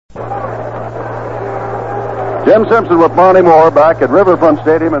Jim Simpson with Barney Moore back at Riverfront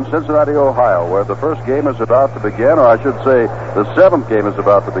Stadium in Cincinnati, Ohio, where the first game is about to begin, or I should say the seventh game is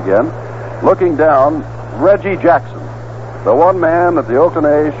about to begin. Looking down, Reggie Jackson, the one man that the Oakland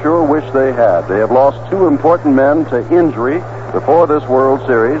A's sure wish they had. They have lost two important men to injury before this World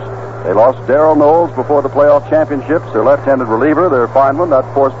Series. They lost Darrell Knowles before the playoff championships, their left-handed reliever, their fineman, that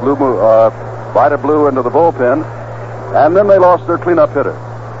forced Vida Blue into the bullpen. And then they lost their cleanup hitter,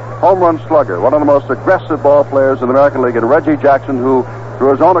 home run slugger, one of the most aggressive ball players in the American League, and Reggie Jackson, who,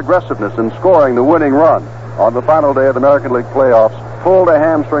 through his own aggressiveness in scoring the winning run on the final day of the American League playoffs, pulled a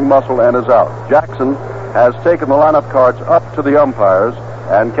hamstring muscle and is out. Jackson has taken the lineup cards up to the umpires,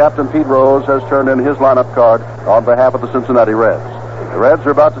 and Captain Pete Rose has turned in his lineup card on behalf of the Cincinnati Reds. The Reds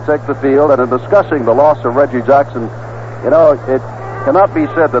are about to take the field, and in discussing the loss of Reggie Jackson, it cannot be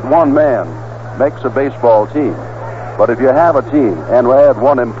said that one man makes a baseball team. But if you have a team and add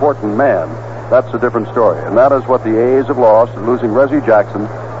one important man, that's a different story. And that is what the A's have lost in losing Reggie Jackson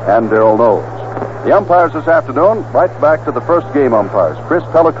and Darrell Knowles. The umpires this afternoon, right back to the first game umpires. Chris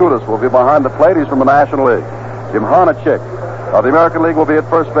Pelikulis will be behind the plate. He's from the National League. Jim Honachik of the American League will be at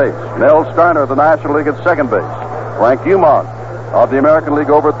first base. Nell Steiner of the National League at second base. Frank Umont of the American League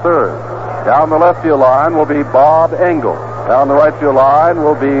over third. Down the left field line will be Bob Engel. Down the right field line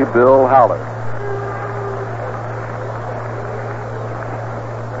will be Bill Haller.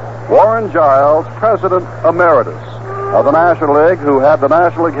 Warren Giles, President Emeritus of the National League, who had the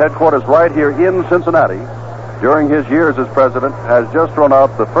National League headquarters right here in Cincinnati during his years as president, has just thrown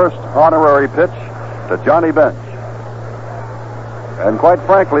out the first honorary pitch to Johnny Bench. And quite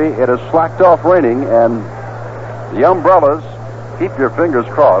frankly, it has slacked off raining, and the umbrellas, keep your fingers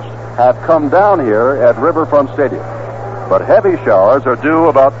crossed, have come down here at Riverfront Stadium. But heavy showers are due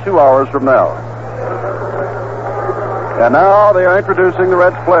about 2 hours from now. And now they are introducing the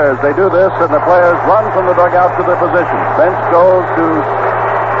Reds players. They do this, and the players run from the dugout to their positions. Bench goes to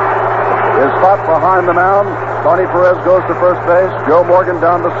his spot behind the mound. Tony Perez goes to first base. Joe Morgan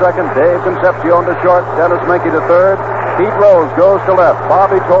down to second. Dave Concepcion to short. Dennis Menke to third. Pete Rose goes to left.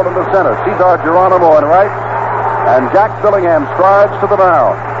 Bobby Tolan to center. Cesar Geronimo in right. And Jack Billingham strides to the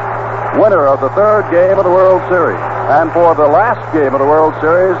mound. Winner of the third game of the World Series. And for the last game of the World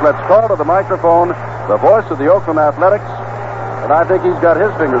Series, let's call to the microphone the voice of the Oakland Athletics, and I think he's got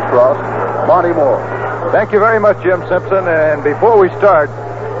his fingers crossed, Barney Moore. Thank you very much, Jim Simpson. And before we start,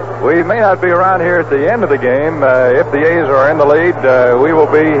 we may not be around here at the end of the game. If the A's are in the lead, we will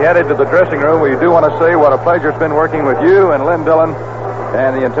be headed to the dressing room. We do want to say what a pleasure it's been working with you and Lynn Dillon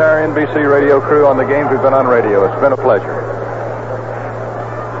and the entire NBC radio crew on the games we've been on radio. It's been a pleasure.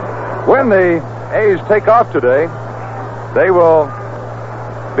 When the A's take off today, they will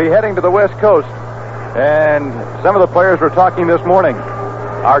be heading to the West Coast. And some of the players were talking this morning.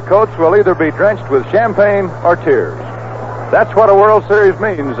 Our coach will either be drenched with champagne or tears. That's what a World Series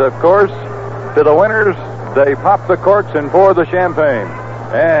means, of course. To the winners, they pop the corks and pour the champagne.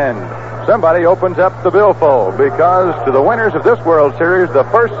 And somebody opens up the billfold, because to the winners of this World Series, the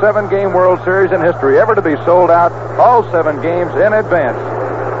first 7-game World Series in history ever to be sold out, all 7 games in advance,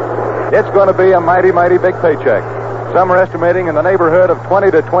 it's going to be a mighty, mighty big paycheck. Some are estimating in the neighborhood of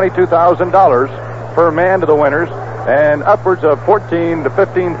 $20,000 to $22,000 per man to the winners, and upwards of $14,000 to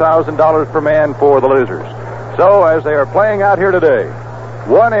 $15,000 per man for the losers. So as they are playing out here today,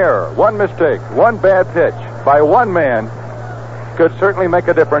 one error, one mistake, one bad pitch by one man could certainly make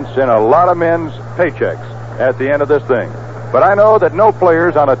a difference in a lot of men's paychecks at the end of this thing. But I know that no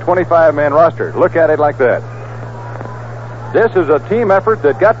players on a 25-man roster look at it like that. This is a team effort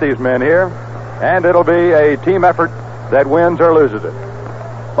that got these men here, and it'll be a team effort that wins or loses it.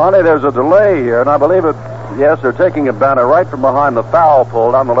 Funny, there's a delay here, and I believe they're taking a banner right from behind the foul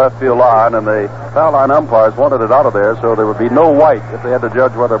pole down the left field line, and the foul line umpires wanted it out of there, so there would be no white if they had to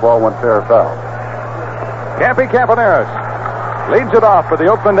judge whether the ball went fair or foul. Campy Campaneris leads it off for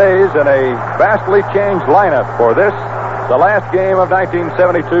the Oakland A's in a vastly changed lineup for this, the last game of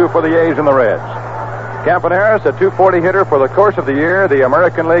 1972 for the A's and the Reds. Campaneris, a .240 hitter for the course of the year, the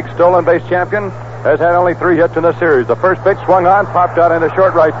American League stolen base champion, has had only 3 hits in the series. The first pitch swung on, popped out into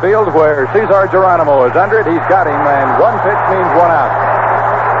short right field, where Cesar Geronimo is under it. He's got him, and one pitch means 1 out.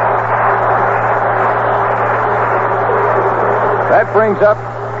 That brings up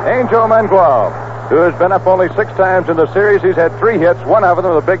Angel Mangual, who has been up only 6 times in the series. He's had 3 hits, one of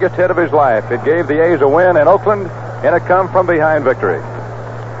them the biggest hit of his life. It gave the A's a win in Oakland in a come-from-behind victory.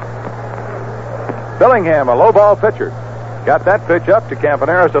 Billingham, a low ball pitcher, got that pitch up to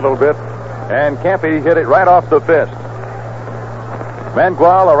Campaneris a little bit, and Campy hit it right off the fist.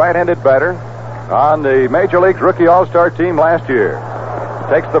 Mangual, a right-handed batter on the Major League's rookie all-star team last year,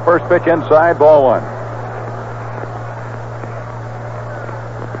 takes the first pitch inside, ball 1.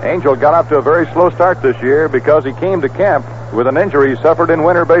 Angel got off to a very slow start this year because he came to camp with an injury he suffered in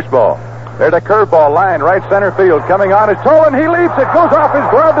winter baseball. There's a curveball line right center field coming on. It's Tolan. He leaps it. Goes off his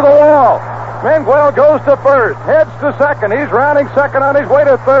glove to the wall. Manuel goes to first. Heads to second. He's rounding second on his way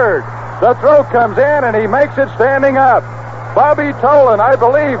to third. The throw comes in, and he makes it standing up. Bobby Tolan, I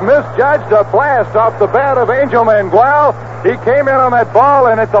believe, misjudged a blast off the bat of Angel Manuel. He came in on that ball,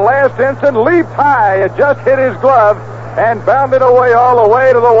 and at the last instant leaped high. It just hit his glove and bounded away all the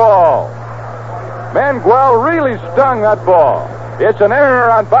way to the wall. Manuel really stung that ball. It's an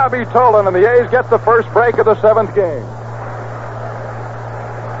error on Bobby Tolan, and the A's get the first break of the 7th game.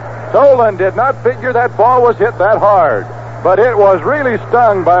 Tolan did not figure that ball was hit that hard, but it was really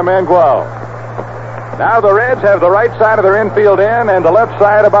stung by Manuel. Now the Reds have the right side of their infield in and the left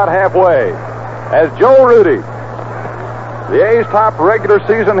side about halfway. As Joe Rudi, the A's top regular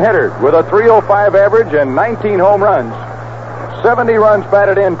season hitter with a .305 average and 19 home runs, 70 runs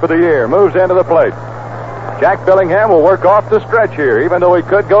batted in for the year, moves into the plate. Jack Billingham will work off the stretch here, even though he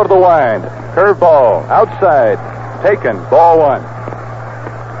could go to the wind. Curveball, outside, taken, ball 1.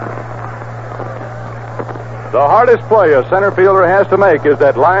 The hardest play a center fielder has to make is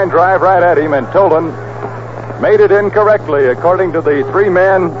that line drive right at him, and Tolan made it incorrectly, according to the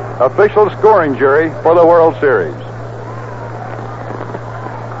 3-man official scoring jury for the World Series.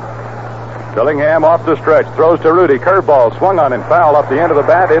 Billingham off the stretch, throws to Rudi. Curveball swung on and foul up the end of the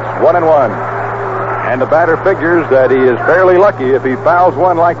bat. It's 1-1. And the batter figures that he is fairly lucky if he fouls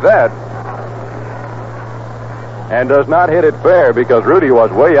one like that and does not hit it fair, because Rudi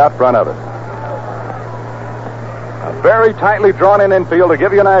was way out front of it. A very tightly drawn in infield. To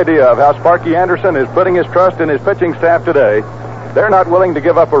give you an idea of how Sparky Anderson is putting his trust in his pitching staff today, they're not willing to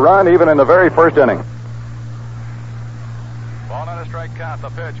give up a run even in the very first inning. Ball on a strike count. The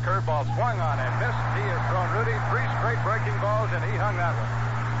pitch. Curveball swung on and missed. He has thrown Rudi 3 straight breaking balls, and he hung that one.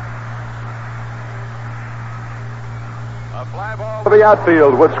 A fly ball to the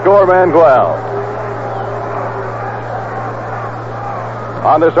outfield would score Manuel.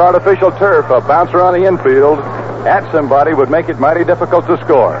 On this artificial turf, a bouncer on the infield at somebody would make it mighty difficult to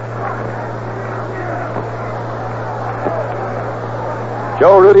score.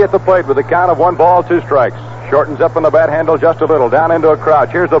 Joe Rudi at the plate with a count of 1 ball, 2 strikes. Shortens up on the bat handle just a little, down into a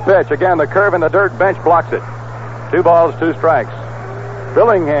crouch. Here's the pitch. Again, the curve in the dirt. Bench blocks it. 2 balls, 2 strikes.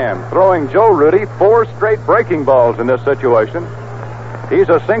 Billingham throwing Joe Rudi 4 straight breaking balls in this situation. He's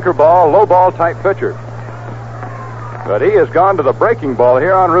a sinker ball, low ball type pitcher. But he has gone to the breaking ball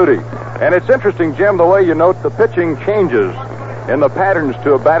here on Rudi. And it's interesting, Jim, the way you note the pitching changes in the patterns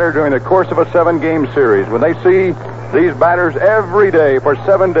to a batter during the course of a 7-game series. When they see these batters every day for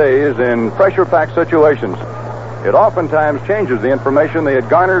 7 days in pressure-packed situations, it oftentimes changes the information they had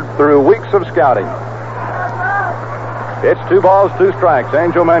garnered through weeks of scouting. It's 2 balls, 2 strikes.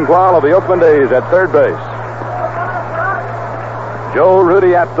 Angel Manuel of the Oakland A's at third base. Joe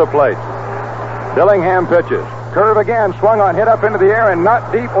Rudi at the plate. Billingham pitches. Curve again, swung on, hit up into the air, and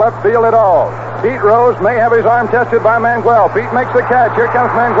not deep left field at all. Pete Rose may have his arm tested by Manuel. Pete makes the catch. Here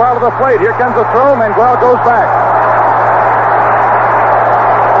comes Manuel to the plate. Here comes the throw. Manuel goes back.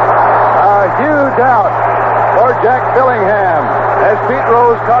 A huge out for Jack Billingham as Pete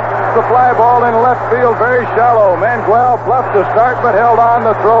Rose caught the fly ball in left field, very shallow. Manuel bluffed to start but held on.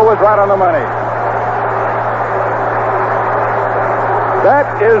 The throw was right on the money.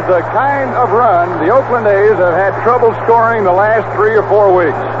 That is the kind of run the Oakland A's have had trouble scoring the last 3 or 4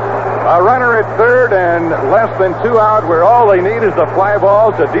 weeks. A runner at third and less than 2 out, where all they need is the fly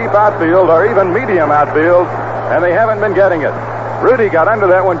ball to deep outfield or even medium outfield, and they haven't been getting it. Rudi got under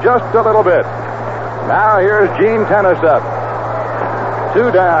that one just a little bit. Now here's Gene Tennis up.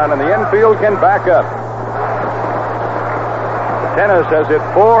 2 down, and the infield can back up. Tennis has hit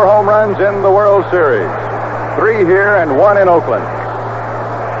 4 home runs in the World Series. 3 here and 1 in Oakland.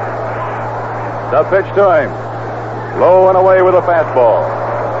 The pitch to him. Low and away with a fastball.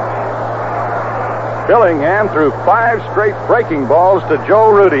 Billingham threw 5 straight breaking balls to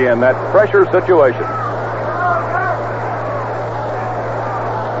Joe Rudi in that pressure situation.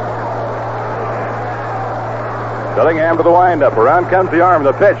 Billingham to the windup. Around comes the arm.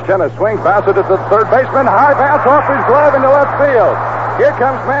 The pitch. Tennis swings, bounces it to the third baseman. High bounce off his glove into left field. Here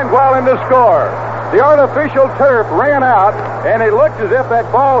comes Manuel in to score. The artificial turf ran out, and it looked as if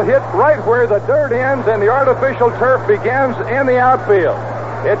that ball hit right where the dirt ends and the artificial turf begins in the outfield.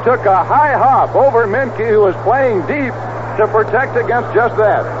 It took a high hop over Menke, who was playing deep, to protect against just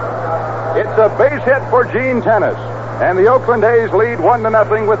that. It's a base hit for Gene Tennis, and the Oakland A's lead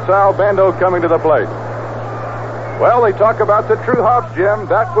 1-0 with Sal Bando coming to the plate. Well, they talk about the true hops, Jim.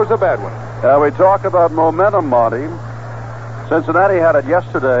 That was a bad one. We talk about momentum, Monty. Cincinnati had it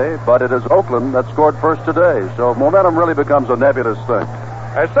yesterday, but it is Oakland that scored first today. So momentum really becomes a nebulous thing.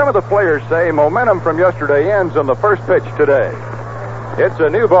 As some of the players say, momentum from yesterday ends on the first pitch today. It's a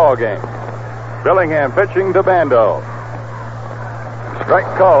new ball game. Billingham pitching to Bando.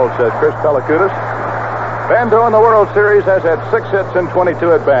 Strike called, said Chris Pellicutis. Bando in the World Series has had 6 hits and 22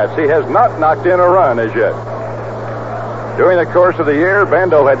 at-bats. He has not knocked in a run as yet. During the course of the year,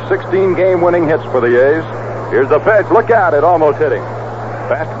 Bando had 16 game-winning hits for the A's. Here's the pitch. Look out, it almost hit him.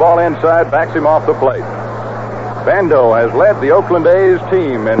 Fastball inside, backs him off the plate. Bando has led the Oakland A's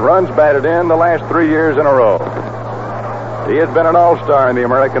team in runs batted in the last 3 years in a row. He has been an all-star in the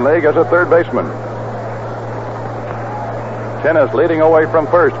American League as a third baseman. Tennis leading away from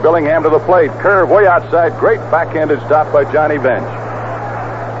first. Billingham to the plate. Curve way outside. Great backhanded stop by Johnny Bench.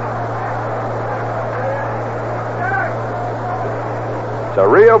 It's a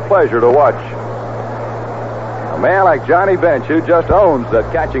real pleasure to watch a man like Johnny Bench, who just owns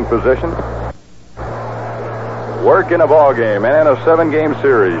that catching position, work in a ball game and in a 7-game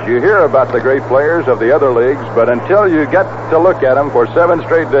series. You hear about the great players of the other leagues, but until you get to look at them for 7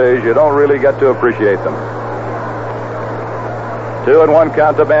 straight days, you don't really get to appreciate them. 2-1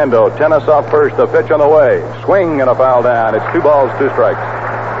 count to Bando. Tennis off first. The pitch on the way. Swing and a foul down. It's 2 balls, 2 strikes.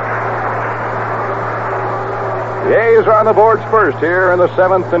 The A's are on the boards first here in the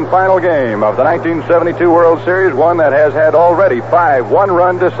 7th and final game of the 1972 World Series, one that has had already 5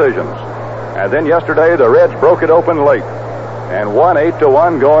 one-run decisions. And then yesterday, the Reds broke it open late and won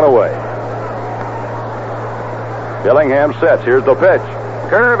 8-1 going away. Billingham sets. Here's the pitch.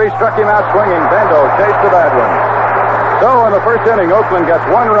 Curve, he struck him out swinging. Bando chased the bad one. So in the first inning, Oakland gets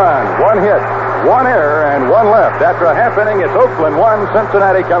 1 run, 1 hit, 1 error, and 1 left. After a half inning, it's Oakland 1,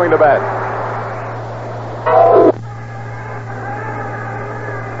 Cincinnati coming to bat.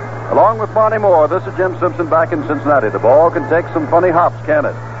 Along with Monty Moore, this is Jim Simpson back in Cincinnati. The ball can take some funny hops, can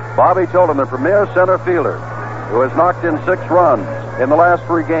it? Bobby Tolan, the premier center fielder, who has knocked in 6 runs in the last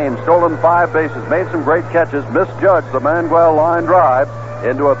 3 games, stolen 5 bases, made some great catches, misjudged the Manguel line drive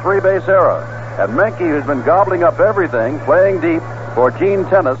into a 3-base error. And Menke, who's been gobbling up everything, playing deep for Gene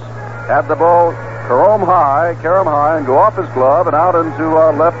Tennis, had the ball carom high, and go off his glove and out into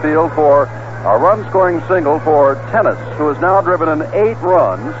left field for a run-scoring single for Tennis, who has now driven in 8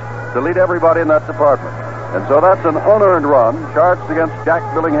 runs to lead everybody in that department. And so that's an unearned run charged against Jack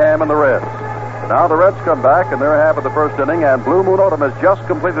Billingham and the Reds. But now the Reds come back in their half of the first inning, and Blue Moon Odom has just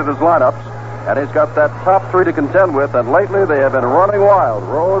completed his lineups, and he's got that top 3 to contend with, and lately they have been running wild.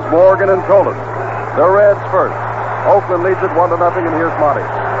 Rose, Morgan, and Tolan. The Reds first. Oakland leads it 1-0, and here's Monty.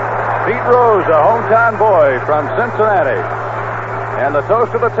 Pete Rose, a hometown boy from Cincinnati. And the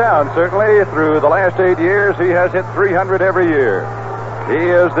toast of the town, certainly, through the last 8 years, he has hit 300 every year. He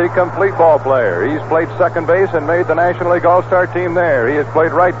is the complete ball player. He's played second base and made the National League All-Star team there. He has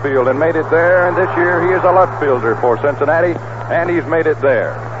played right field and made it there, and this year he is a left fielder for Cincinnati, and he's made it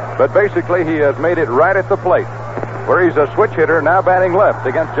there. But basically, he has made it right at the plate, where he's a switch hitter, now batting left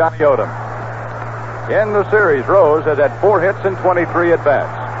against Johnny Odom. In the series, Rose has had 4 hits and 23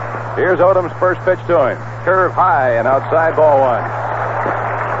 at-bats. Here's Odom's first pitch to him. Curve high and outside, ball 1.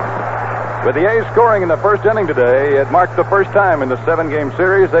 With the A's scoring in the first inning today, it marked the first time in the 7-game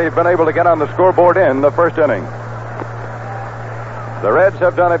series they've been able to get on the scoreboard in the first inning. The Reds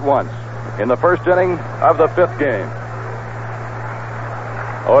have done it once in the first inning of the 5th game.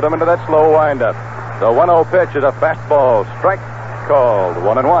 Odom into that slow windup. The 1-0 pitch is a fastball. Strike called.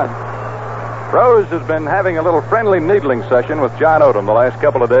 1-1. Rose has been having a little friendly needling session with John Odom the last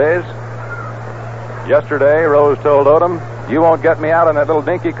couple of days. Yesterday, Rose told Odom, "You won't get me out on that little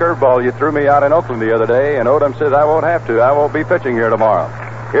dinky curveball you threw me out in Oakland the other day." And Odom says, "I won't have to. I won't be pitching here tomorrow."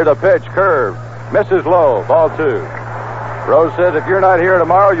 Here's a pitch, curve, misses low, ball 2. Rose says, "If you're not here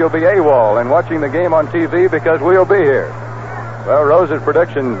tomorrow, you'll be AWOL and watching the game on TV because we'll be here." Well, Rose's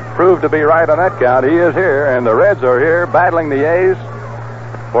prediction proved to be right on that count. He is here, and the Reds are here battling the A's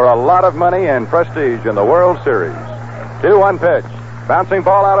for a lot of money and prestige in the World Series. 2-1 pitch. Bouncing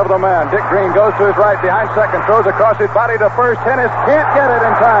ball out of the mound. Dick Green goes to his right behind second, throws across his body to first. Tennis can't get it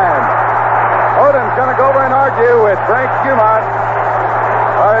in time. Odom's going to go over and argue with Frank Dumont.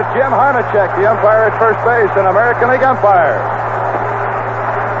 Or Jim Harnachek, the umpire at first base, an American League umpire.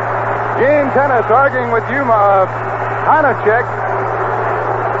 Gene Tennis arguing with Harnachek.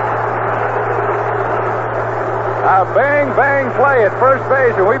 A bang play at first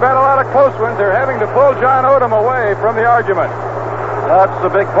base, and we've had a lot of close ones. They're having to pull John Odom away from the argument. That's the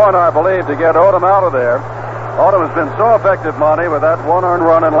big point, I believe, to get Odom out of there. Odom has been so effective, Monty, with that 1 earned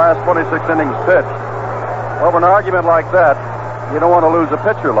run in the last 26 innings pitched. Over an argument like that, you don't want to lose a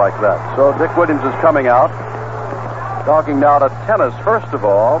pitcher like that. So Dick Williams is coming out. Talking now to tennis, first of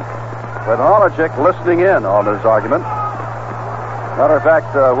all, with Honachik listening in on his argument. Matter of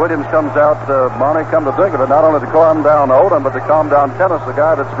fact, Williams comes out, Monty, come to think of it, not only to calm down Odom, but to calm down Tennis, the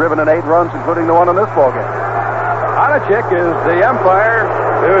guy that's driven in 8 runs, including the one in this ballgame. Honachik is the umpire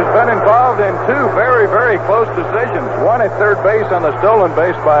who has been involved in 2 very, very close decisions. One at third base on the stolen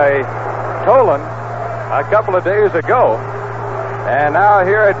base by Tolan a couple of days ago, and now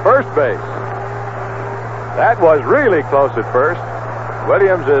here at first base. That was really close at first.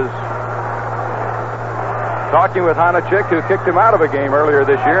 Williams is talking with Honachik, who kicked him out of a game earlier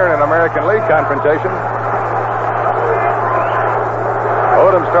this year in an American League confrontation.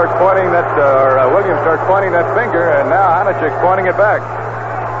 Odom starts pointing that, Williams starts pointing that finger, and now Honachik's pointing it back.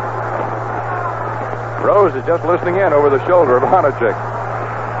 Rose is just listening in over the shoulder of Honachik.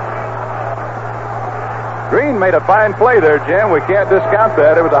 Green made a fine play there, Jim. We can't discount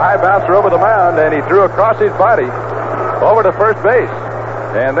that. It was a high bouncer over the mound, and he threw across his body over to first base.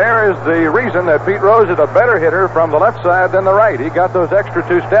 And there is the reason that Pete Rose is a better hitter from the left side than the right. He got those extra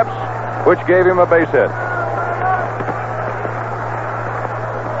 2 steps, which gave him a base hit.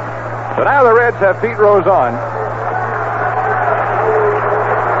 So now the Reds have Pete Rose on.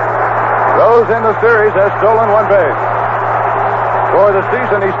 Rose in the series has stolen 1 base. For the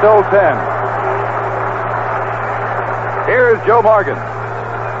season, he stole 10. Here's Joe Morgan.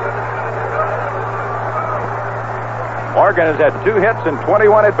 Morgan has had 2 hits and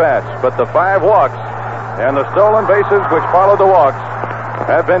 21 at-bats, but the 5 walks and the stolen bases which followed the walks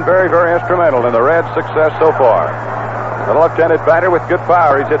have been very, very instrumental in the Reds' success so far. The left-handed batter with good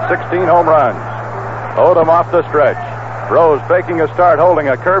power. He's hit 16 home runs. Odom off the stretch. Rose faking a start, holding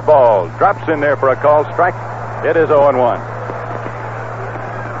a curveball. Drops in there for a called strike. It is 0-1.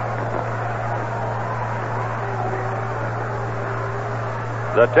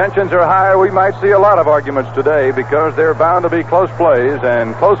 The tensions are high. We might see a lot of arguments today because they're bound to be close plays,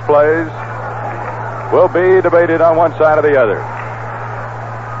 and close plays will be debated on one side or the other.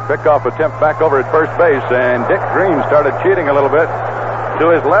 Pickoff attempt back over at first base, and Dick Green started cheating a little bit to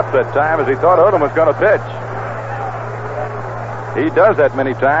his left that time as he thought Odom was going to pitch. He does that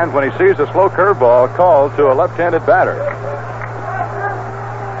many times when he sees a slow curveball called to a left-handed batter.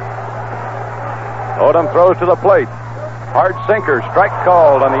 Odom throws to the plate. Hard sinker, strike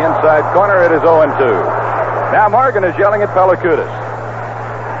called on the inside corner. It is 0-2. Now Morgan is yelling at Pellicudis.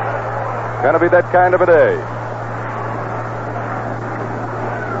 Going to be that kind of a day.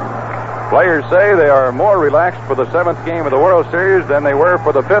 Players say they are more relaxed for the 7th game of the World Series than they were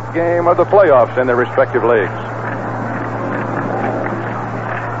for the 5th game of the playoffs in their respective leagues.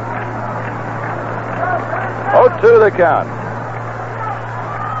 0-2 the count.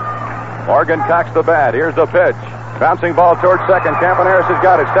 Morgan cocks the bat. Here's the pitch. Bouncing ball towards second. Campaneris has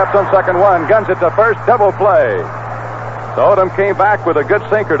got it. Steps on second one. Guns it to first. Double play. So Odom came back with a good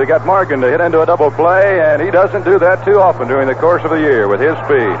sinker to get Morgan to hit into a double play, and he doesn't do that too often during the course of the year with his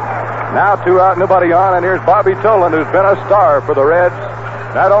speed. Now 2 out, nobody on, and here's Bobby Tolan, who's been a star for the Reds,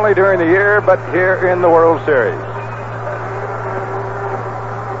 not only during the year, but here in the World Series.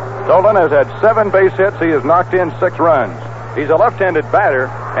 Tolan has had 7 base hits. He has knocked in 6 runs. He's a left-handed batter,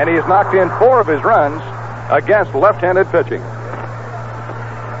 and he has knocked in 4 of his runs against left-handed pitching.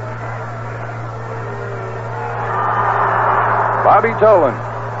 Bobby Tolan,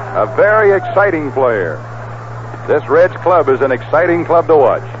 a very exciting player. This Reds club is an exciting club to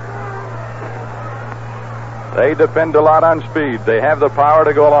watch. They depend a lot on speed. They have the power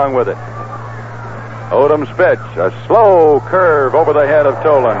to go along with it. Odom's pitch, a slow curve over the head of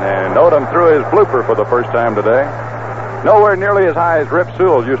Tolan, and Odom threw his blooper for the first time today. Nowhere nearly as high as Rip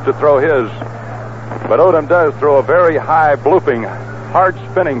Sewell used to throw his, but Odom does throw a very high blooping, hard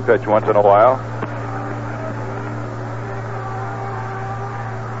spinning pitch once in a while.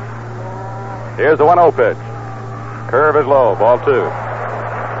 Here's the 1-0 pitch. Curve is low, ball 2.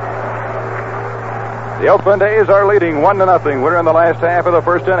 The Oakland A's are leading 1-0. We're in the last half of the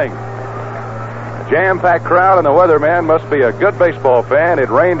first inning. A jam-packed crowd, and the weatherman must be a good baseball fan. It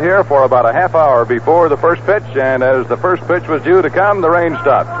rained here for about a half hour before the first pitch, and as the first pitch was due to come, the rain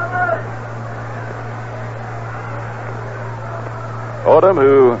stopped. Odom,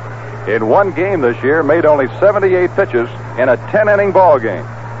 who in one game this year made only 78 pitches in a 10-inning ball game,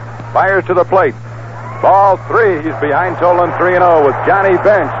 fires to the plate. Ball 3. He's behind Tolan 3-0 with Johnny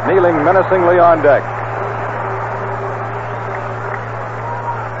Bench kneeling menacingly on deck.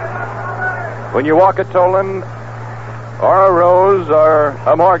 When you walk a Tolan or a Rose or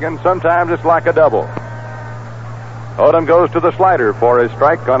a Morgan, sometimes it's like a double. Odom goes to the slider for his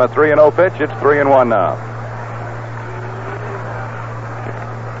strike on a 3-0 pitch. It's 3-1 now.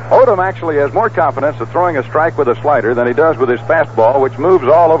 Odom actually has more confidence of throwing a strike with a slider than he does with his fastball, which moves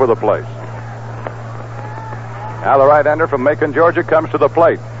all over the place. Now the right-hander from Macon, Georgia, comes to the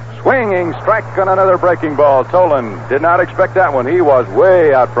plate. Swinging strike on another breaking ball. Tolan did not expect that one. He was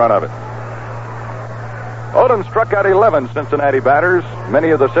way out front of it. Odom struck out 11 Cincinnati batters. Many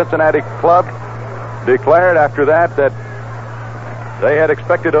of the Cincinnati club declared after that they had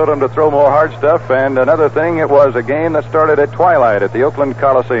expected Odom to throw more hard stuff, and another thing, it was a game that started at twilight at the Oakland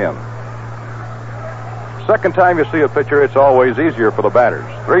Coliseum. Second time you see a pitcher, it's always easier for the batters.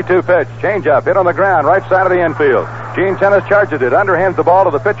 3-2 pitch, changeup, hit on the ground, right side of the infield. Gene Tennis charges it, underhands the ball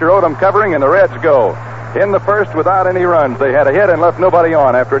to the pitcher, Odom covering, and the Reds go. In the first, without any runs, they had a hit and left nobody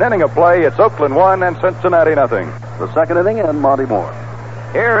on. After an inning of play, it's Oakland 1 and Cincinnati nothing. The second inning, and Monty Moore.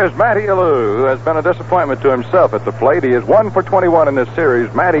 Here is Matty Alou, who has been a disappointment to himself at the plate. He is 1 for 21 in this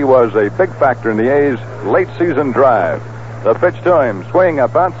series. Matty was a big factor in the A's late season drive. The pitch to him, swing, a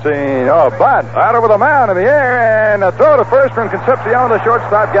bouncing, bunt, out over the mound in the air, and a throw to first from Concepcion. The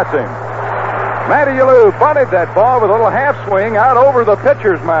shortstop gets him. Matty Alou bunted that ball with a little half swing out over the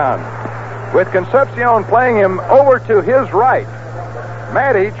pitcher's mound, with Concepcion playing him over to his right.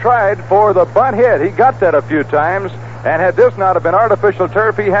 Matty tried for the bunt hit. He got that a few times, and had this not have been artificial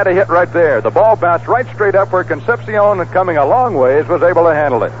turf, he had a hit right there. The ball bounced right straight up where Concepcion, coming a long ways, was able to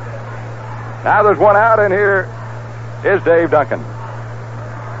handle it. Now there's one out, and here is Dave Duncan.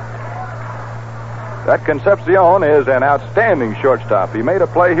 That Concepcion is an outstanding shortstop. He made a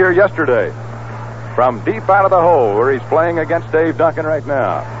play here yesterday from deep out of the hole where he's playing against Dave Duncan right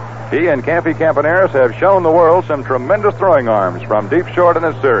now. He and Campy Campaneris have shown the world some tremendous throwing arms from deep short in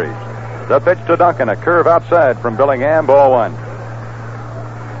this series. The pitch to Duncan, a curve outside from Billingham, ball one.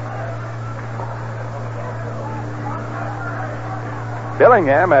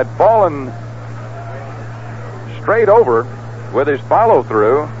 Billingham had fallen straight over with his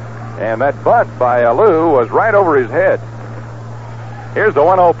follow-through, and that bunt by Alou was right over his head. Here's the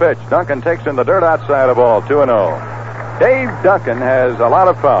 1-0 pitch. Duncan takes in the dirt outside of ball, 2-0. Dave Duncan has a lot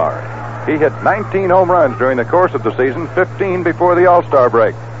of power. He hit 19 home runs during the course of the season, 15 before the All-Star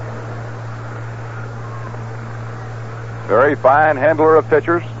break. Very fine handler of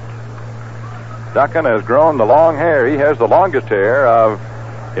pitchers. Duncan has grown the long hair. He has the longest hair of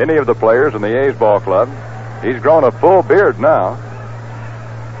any of the players in the A's ball club. He's grown a full beard now.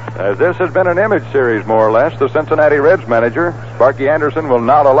 As this has been an image series, more or less, the Cincinnati Reds manager, Sparky Anderson, will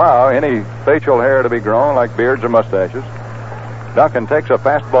not allow any facial hair to be grown like beards or mustaches. Duncan takes a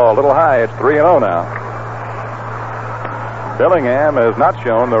fastball a little high. It's 3-0 now. Billingham has not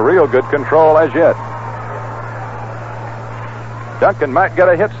shown the real good control as yet. Duncan might get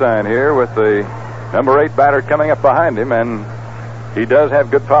a hit sign here with the number 8 batter coming up behind him, and he does have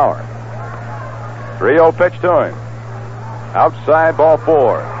good power. 3-0 pitch to him. Outside, ball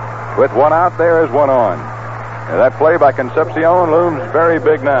 4. With one out, there is one on. And that play by Concepcion looms very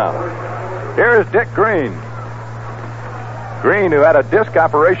big now. Here's Dick Green. Green, who had a disc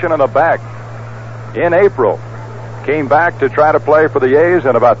operation on the back in April, came back to try to play for the A's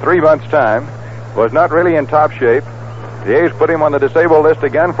in about 3 months' time. Was not really in top shape. The A's put him on the disabled list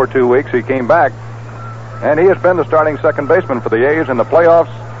again for 2 weeks. He came back, and he has been the starting second baseman for the A's in the playoffs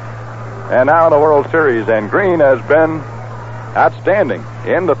and now in the World Series. And Green has been outstanding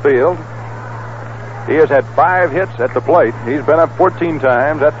in the field. He has had 5 hits at the plate. He's been up 14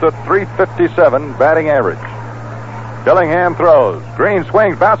 times. That's a .357 batting average. Billingham throws. Green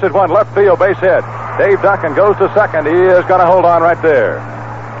swings, bounces one, left field, base hit. Dave Duncan goes to second. He is going to hold on right there.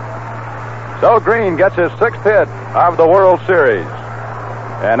 So Green gets his 6th hit of the World Series.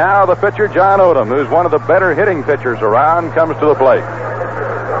 And now the pitcher, John Odom, who's one of the better hitting pitchers around, comes to the plate.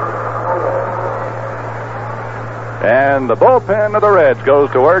 And the bullpen of the Reds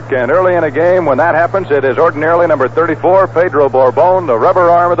goes to work, and early in a game when that happens, it is ordinarily number 34, Pedro Borbon, the rubber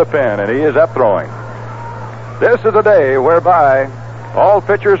arm of the pen, and he is up throwing. This is a day whereby all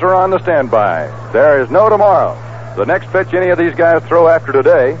pitchers are on the standby. There is no tomorrow. The next pitch any of these guys throw after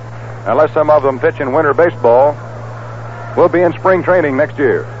today, unless some of them pitch in winter baseball, will be in spring training next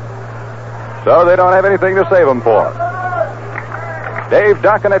year. So they don't have anything to save them for. Dave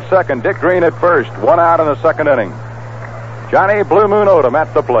Duncan at second, Dick Green at first, one out in the second inning. Johnny Blue Moon Odom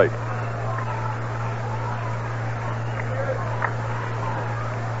at the plate.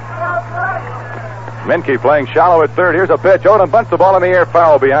 Menke playing shallow at third. Here's a pitch. Odom bunts the ball in the air,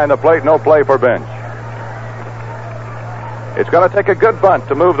 foul behind the plate. No play for Bench. It's going to take a good bunt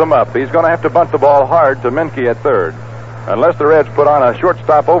to move them up. He's going to have to bunt the ball hard to Menke at third. Unless the Reds put on a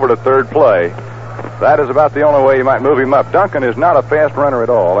shortstop over to third play, that is about the only way you might move him up. Duncan is not a fast runner at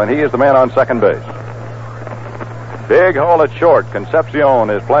all, and he is the man on second base. Big hole at short. Concepcion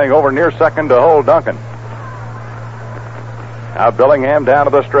is playing over near second to hold Duncan. Now Billingham down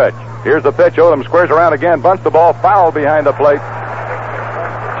to the stretch. Here's the pitch. Odom squares around again, bunts the ball, foul behind the plate.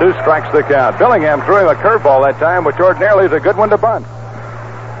 2 strikes the count. Billingham threw him a curveball that time, which ordinarily is a good one to bunt.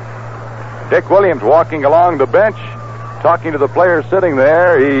 Dick Williams walking along the bench, talking to the players sitting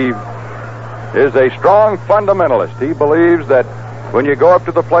there. He is a strong fundamentalist. He believes that when you go up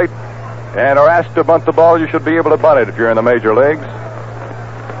to the plate and are asked to bunt the ball, you should be able to bunt it if you're in the major leagues.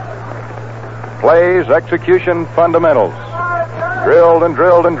 Plays, execution, fundamentals. Drilled and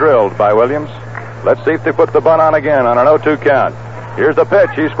drilled and drilled by Williams. Let's see if they put the bunt on again on an 0-2 count. Here's the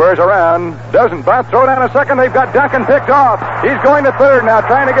pitch. He squares around. Doesn't bunt. Throw down a second. They've got Duncan picked off. He's going to third now,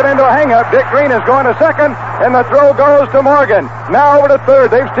 trying to get into a hang-up. Dick Green is going to second, and the throw goes to Morgan. Now over to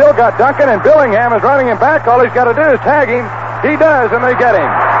third. They've still got Duncan, and Billingham is running him back. All he's got to do is tag him. He does, and they get him.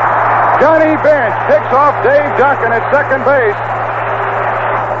 Johnny Bench picks off Dave Duncan at second base.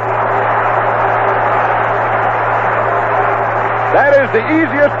 That is the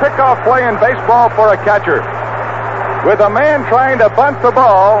easiest pickoff play in baseball for a catcher. With a man trying to bunt the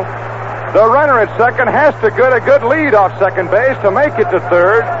ball, the runner at second has to get a good lead off second base to make it to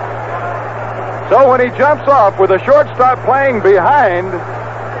third. So when he jumps off with a shortstop playing behind,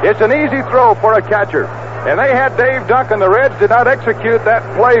 it's an easy throw for a catcher. And they had Dave Duncan. The Reds did not execute that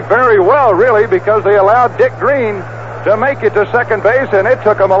play very well, really, because they allowed Dick Green to make it to second base, and it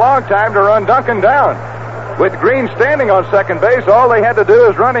took them a long time to run Duncan down. With Green standing on second base, all they had to do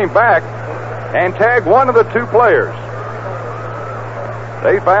is run him back and tag one of the 2 players.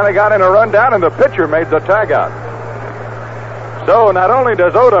 They finally got in a rundown, and the pitcher made the tag out. So not only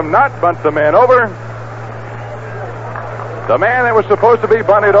does Odom not bunt the man over, the man that was supposed to be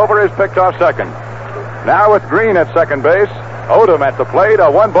bunted over is picked off second. Now with Green at second base, Odom at the plate, a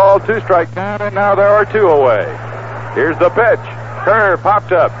 1-ball, 2-strike count, and now there are 2 away. Here's the pitch. Curve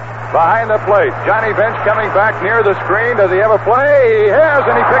popped up behind the plate. Johnny Bench coming back near the screen. Does he have a play? He has,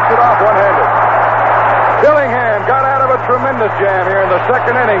 and he picks it off one-handed. Billingham got out of a tremendous jam here in the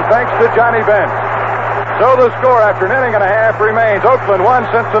second inning thanks to Johnny Bench. So the score after an inning and a half remains Oakland 1,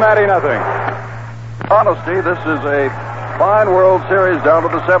 Cincinnati 0. Honesty, this is a fine World Series down to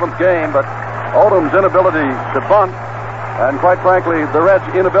the 7th game, but Odom's inability to bunt, and quite frankly, the Reds'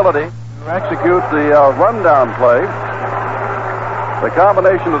 inability to execute the rundown play. The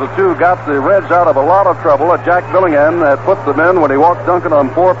combination of the 2 got the Reds out of a lot of trouble. Jack Billingham had put them in when he walked Duncan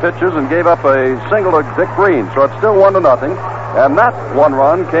on 4 pitches and gave up a single to Dick Green. So it's still 1-0. And that 1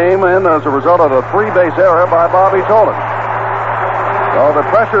 run came in as a result of a 3-base error by Bobby Tolan. So the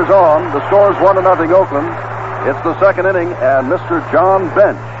pressure's on. The score is 1-0 Oakland. It's the second inning, and Mr. John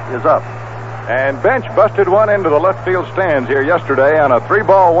Bench is up. And Bench busted one into the left field stands here yesterday on a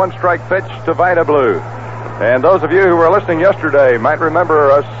 3-ball, 1-strike pitch to Vida Blue. And those of you who were listening yesterday might remember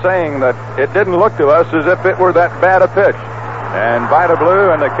us saying that it didn't look to us as if it were that bad a pitch. And Vida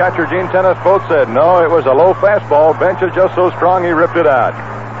Blue and the catcher Gene Tennis both said, no, it was a low fastball. Bench is just so strong he ripped it out.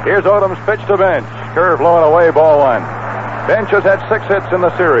 Here's Odom's pitch to Bench. Curve blowing away, ball 1. Bench has had 6 hits in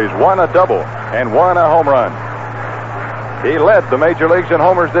the series, 1 a double, and 1 a home run. He led the major leagues in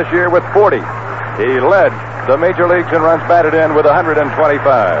homers this year with 40. He led the major leagues in runs batted in with 125.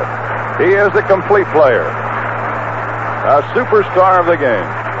 He is a complete player. A superstar of the game.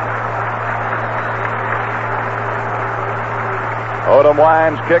 Odom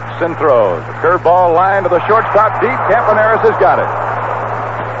winds, kicks, and throws. A curveball line to the shortstop deep. Campaneris has got it.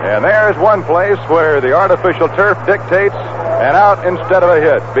 And there's one place where the artificial turf dictates an out instead of a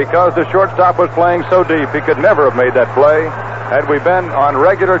hit. Because the shortstop was playing so deep, he could never have made that play had we been on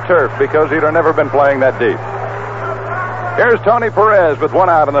regular turf, because he'd have never been playing that deep. Here's Tony Perez with 1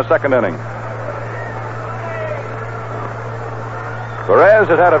 out in the second inning. Perez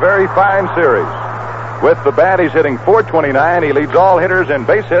has had a very fine series. With the bat, he's hitting .429. He leads all hitters in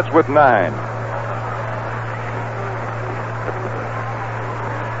base hits with 9.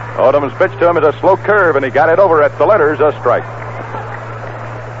 Odom's pitch to him is a slow curve, and he got it over at the letters, a strike.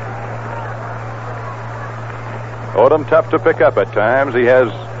 Odom tough to pick up at times. He has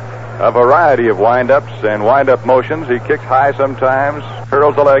a variety of wind-ups and wind-up motions. He kicks high sometimes,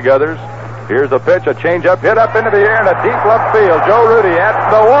 curls the leg others. Here's the pitch, a change-up, hit up into the air in a deep left field. Joe Rudy at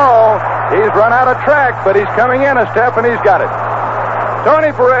the wall. He's run out of track, but he's coming in a step, and he's got it.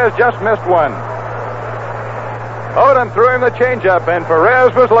 Tony Perez just missed one. Odom threw him the changeup, and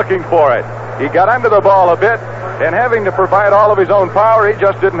Perez was looking for it. He got under the ball a bit, and having to provide all of his own power, he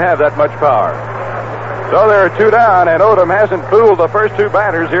just didn't have that much power. So there are 2 down, and Odom hasn't fooled the first 2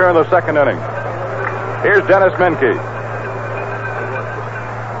 batters here in the second inning. Here's Dennis Menke.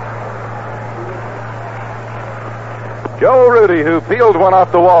 Joe Rudy, who peeled one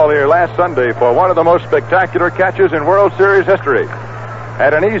off the wall here last Sunday for one of the most spectacular catches in World Series history.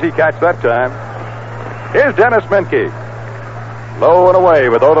 Had an easy catch that time. Here's Dennis Menke. Low and away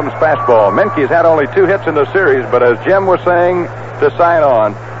with Odom's fastball. Menke's had only 2 hits in the series, but as Jim was saying to sign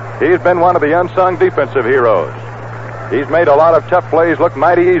on, he's been one of the unsung defensive heroes. He's made a lot of tough plays look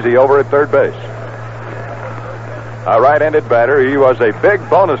mighty easy over at third base. A right-handed batter, he was a big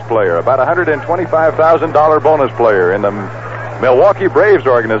bonus player, about a $125,000 bonus player in the Milwaukee Braves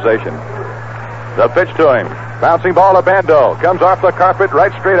organization. The pitch to him. Bouncing ball to Bando. Comes off the carpet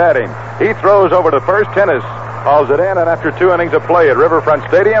right straight at him. He throws over to first. Tennis hauls it in, and after 2 innings of play at Riverfront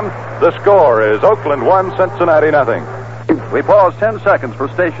Stadium, the score is Oakland 1, Cincinnati nothing. We pause 10 seconds for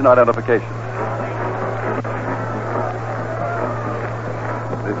station identification.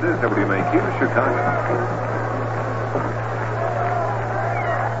 This is WMAQ, Chicago.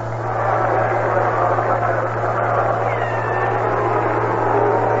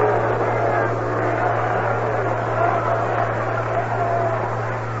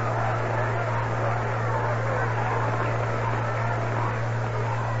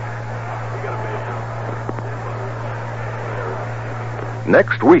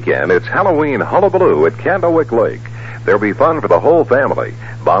 Next weekend, it's Halloween hullabaloo at Candlewick Lake. There'll be fun for the whole family.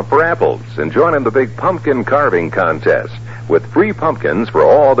 Bob for apples and join in the big pumpkin carving contest with free pumpkins for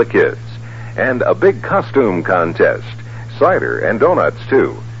all the kids. And a big costume contest. Cider and donuts,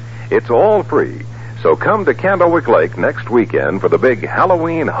 too. It's all free. So come to Candlewick Lake next weekend for the big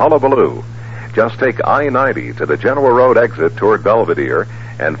Halloween hullabaloo. Just take I-90 to the General Road exit toward Belvedere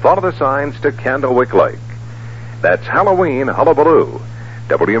and follow the signs to Candlewick Lake. That's Halloween hullabaloo.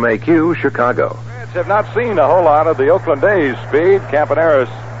 WMAQ, Chicago. Reds have not seen a whole lot of the Oakland A's speed. Campaneris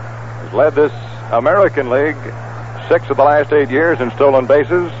has led this American League 6 of the last 8 years in stolen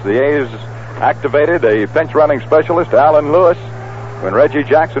bases. The A's activated a pinch running specialist, Alan Lewis, when Reggie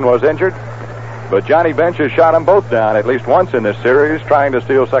Jackson was injured. But Johnny Bench has shot them both down at least once in this series, trying to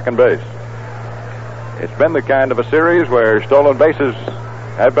steal second base. It's been the kind of a series where stolen bases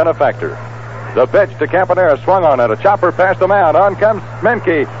have been a factor. The pitch to Campanera, swung on it. A chopper past the mound. On comes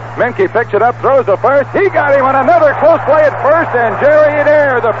Menke. Menke picks it up, throws to first. He got him on another close play at first, and Jerry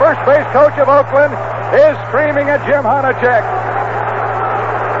Adair, the first base coach of Oakland, is screaming at Jim Honachek.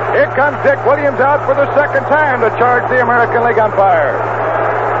 Here comes Dick Williams out for the second time to charge the American League umpire.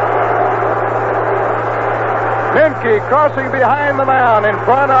 Menke crossing behind the mound in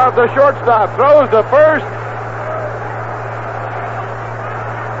front of the shortstop, throws to first.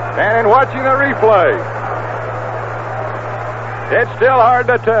 And in watching the replay, it's still hard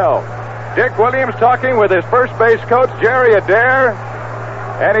to tell. Dick Williams talking with his first base coach, Jerry Adair,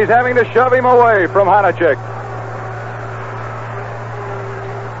 and he's having to shove him away from Honachek.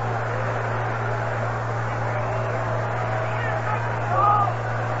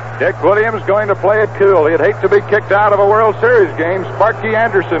 Dick Williams going to play it cool. He'd hate to be kicked out of a World Series game. Sparky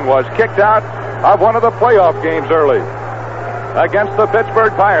Anderson was kicked out of one of the playoff games early against the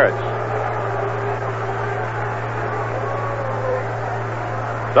Pittsburgh Pirates.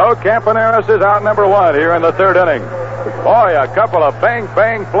 So Campaneris is out number 1 here in the 3rd inning. Boy, a couple of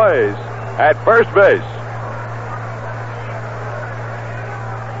bang-bang plays at first base.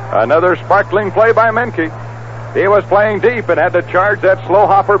 Another sparkling play by Menke. He was playing deep and had to charge that slow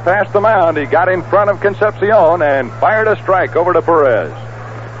hopper past the mound. He got in front of Concepcion and fired a strike over to Perez.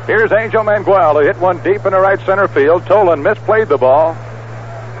 Here's Angel Manuel, who hit one deep in the right center field. Tolan misplayed the ball,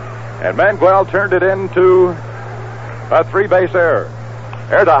 and Manuel turned it into a 3-base error.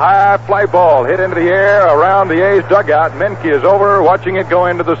 There's a high fly ball hit into the air around the A's dugout. Menke is over watching it go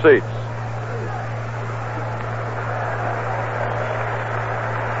into the seats.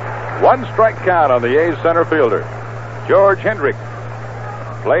 One strike count on the A's center fielder. George Hendrick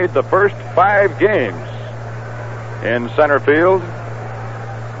played the first 5 games in center field.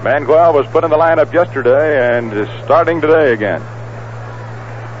 Manuel was put in the lineup yesterday and is starting today again.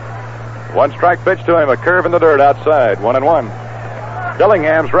 One strike pitch to him, a curve in the dirt outside, 1-1.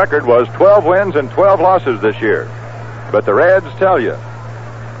 Dillingham's record was 12 wins and 12 losses this year. But the Reds tell you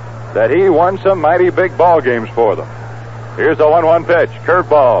that he won some mighty big ball games for them. Here's a 1-1 pitch,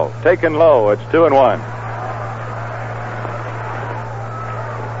 curveball, taken low, it's 2-1.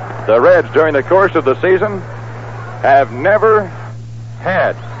 The Reds, during the course of the season, have never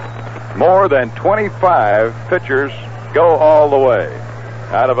had more than 25 pitchers go all the way.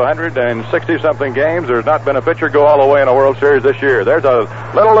 Out of 160-something games, there's not been a pitcher go all the way in a World Series this year. There's a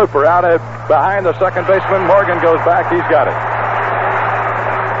little looper out behind the second baseman. Morgan goes back. He's got it.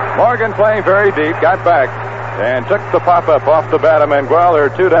 Morgan playing very deep, got back, and took the pop-up off the bat of Manuel. They're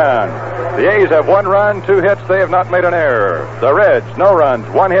 2 down. The A's have 1 run, 2 hits. They have not made an error. The Reds, no runs,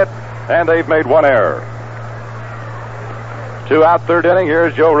 1 hit, and they've made 1 error. 2 out, 3rd inning.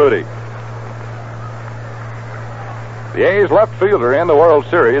 Here's Joe Rudi. The A's left fielder in the World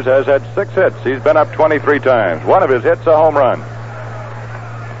Series has had 6 hits. He's been up 23 times. One of his hits a home run.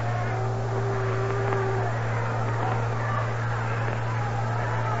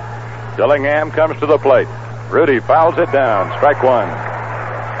 Dillingham comes to the plate. Rudi fouls it down. Strike 1.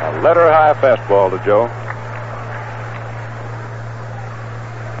 A letter-high fastball to Joe.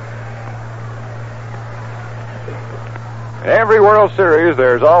 In every World Series,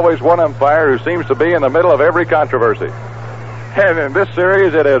 there's always one umpire who seems to be in the middle of every controversy. And in this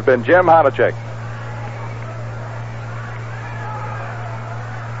series, it has been Jim Honachek.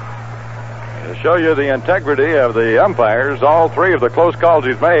 To show you the integrity of the umpires, all 3 of the close calls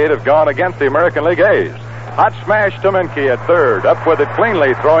he's made have gone against the American League A's. Hot smash to Menke at 3rd. Up with it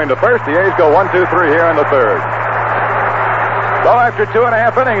cleanly, throwing to 1st. The A's go 1-2-3 here in the 3rd. So after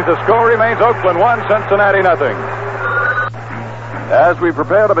 2.5 innings, the score remains Oakland 1, Cincinnati nothing. As we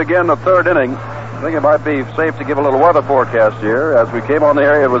prepare to begin the 3rd inning, I think it might be safe to give a little weather forecast here. As we came on the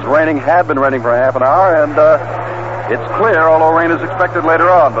area, it was raining, had been raining for half an hour, and it's clear, although rain is expected later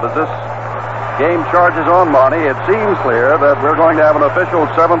on. But as this game charges on, Monty, it seems clear that we're going to have an official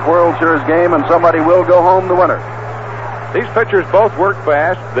 7th World Series game, and somebody will go home the winner. These pitchers both work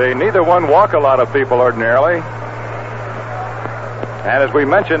fast. Neither one walk a lot of people ordinarily. And as we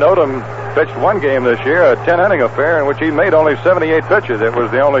mentioned, Odom pitched 1 game this year, a 10-inning affair in which he made only 78 pitches. It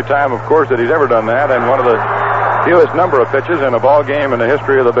was the only time, of course, that he's ever done that, and one of the fewest number of pitches in a ball game in the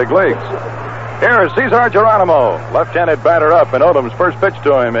history of the big leagues. Here is Cesar Geronimo, left-handed batter up, and Odom's first pitch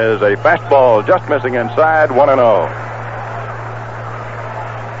to him is a fastball just missing inside, 1-0.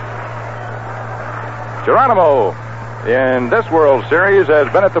 Geronimo, in this World Series,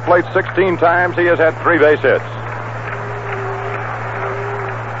 has been at the plate 16 times. He has had 3 base hits.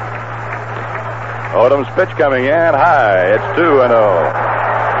 Odom's pitch coming in high. It's 2-0.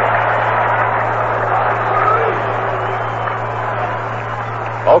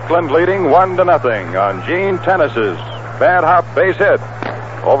 Oakland leading 1-0 on Gene Tennis's bad hop base hit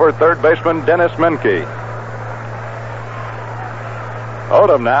over 3rd baseman Dennis Menke.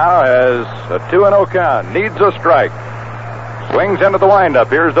 Odom now has a 2-0 count. Needs a strike. Swings into the windup.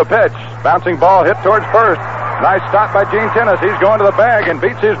 Here's the pitch. Bouncing ball hit towards 1st. Nice stop by Gene Tennis. He's going to the bag and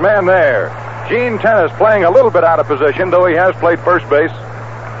beats his man there. Gene Tennis playing a little bit out of position, though he has played first base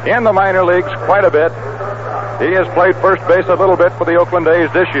in the minor leagues quite a bit. He has played first base a little bit for the Oakland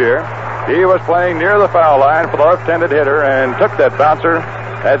A's this year. He was playing near the foul line for the left-handed hitter and took that bouncer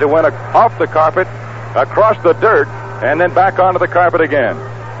as it went off the carpet, across the dirt, and then back onto the carpet again.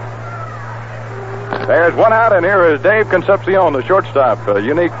 There's 1 out, and here is Dave Concepcion, the shortstop. A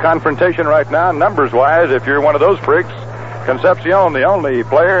unique confrontation right now, numbers-wise, if you're one of those freaks. Concepcion, the only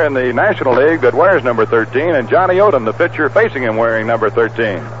player in the National League that wears number 13, and Johnny Odom, the pitcher facing him, wearing number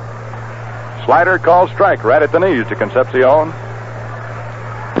 13. Slider called strike right at the knees to Concepcion.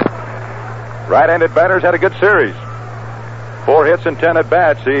 Right-handed batters had a good series. 4 hits and 10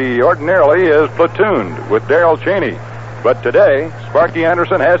 at-bats. He ordinarily is platooned with Darrell Cheney. But today, Sparky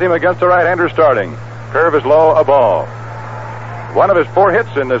Anderson has him against the right-hander starting. Curve is low, a ball. One of his 4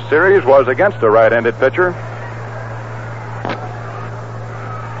 hits in this series was against a right-handed pitcher.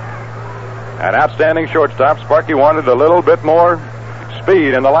 An outstanding shortstop. Sparky wanted a little bit more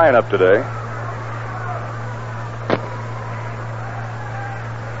speed in the lineup today.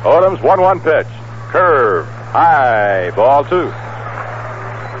 Odom's 1-1 pitch. Curve. High. Ball 2.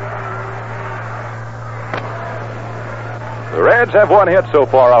 The Reds have 1 hit so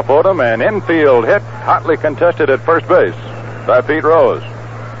far off Odom. An infield hit, hotly contested at first base by Pete Rose.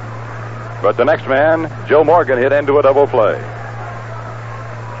 But the next man, Joe Morgan, hit into a double play.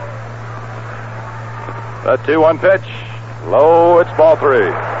 The 2-1 pitch. Low, it's ball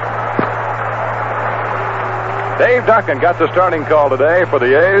 3. Dave Duncan got the starting call today for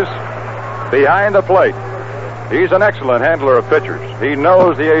the A's behind the plate. He's an excellent handler of pitchers. He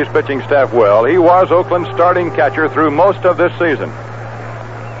knows the A's pitching staff well. He was Oakland's starting catcher through most of this season.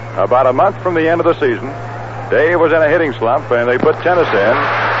 About a month from the end of the season, Dave was in a hitting slump, and they put Tennis in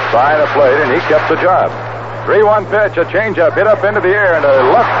behind the plate, and he kept the job. 3-1 pitch, a changeup hit up into the air into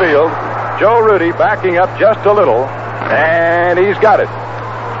left field. Joe Rudi backing up just a little, and he's got it.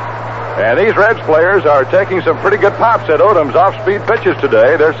 And these Reds players are taking some pretty good pops at Odom's off-speed pitches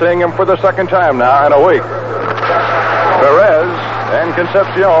today. They're seeing him for the 2nd time now in a week. Perez and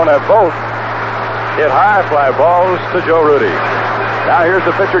Concepcion have both hit high fly balls to Joe Rudi. Now here's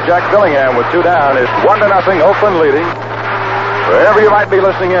the pitcher, Jack Dillingham, with 2 down. It's 1-0, Oakland leading. Wherever you might be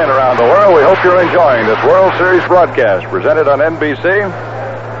listening in around the world, we hope you're enjoying this World Series broadcast presented on NBC.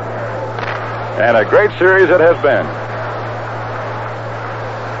 And a great series it has been.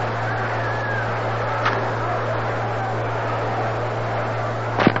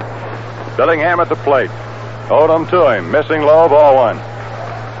 Billingham at the plate. Odom to him. Missing low, ball one.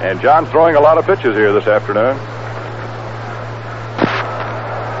 And John's throwing a lot of pitches here this afternoon.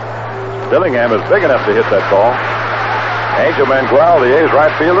 Billingham is big enough to hit that ball. Angel Mangual, the A's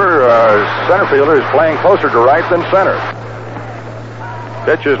right fielder, center fielder, is playing closer to right than center.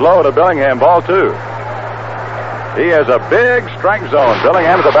 Pitch is low to Billingham, ball two. He has a big strike zone.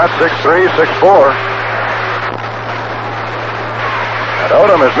 Billingham is about 6'3", 6'4". And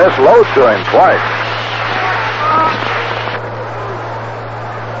Odom has missed low to him twice.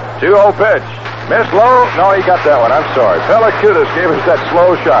 2-0 pitch. Missed low. No, he got that one. I'm sorry. Pellicutis gave us that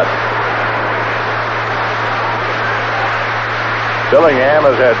slow shot. Billingham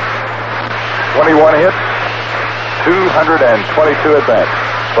has had 21 hits, 222 at-bats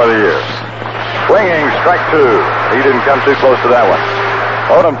for the year. Swinging, strike two. He didn't come too close to that one.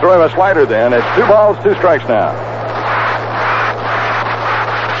 Odom threw him a slider then. It's 2 balls, 2 strikes now.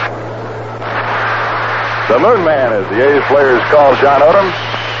 The Moon Man, as the A's players call John Odom,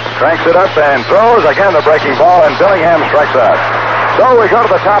 cranks it up and throws. Again, the breaking ball, and Billingham strikes out. So we go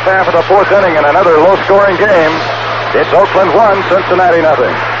to the top half of the 4th inning in another low-scoring game. It's Oakland 1, Cincinnati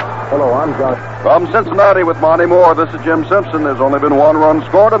nothing. Hello, I'm Josh. From Cincinnati with Monty Moore, this is Jim Simpson. There's only been 1 run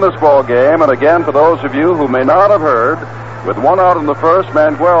scored in this ball game. And again, for those of you who may not have heard, with 1 out in the first,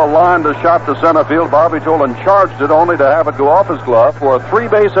 Mangual lined a shot to center field. Bobby Tolan charged it only to have it go off his glove for a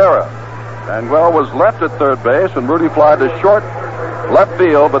 3-base error. Mangual was left at third base, and Rudy flied to short left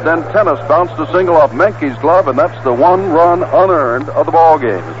field, but then Tennis bounced a single off Menke's glove, and that's the 1 run unearned of the ball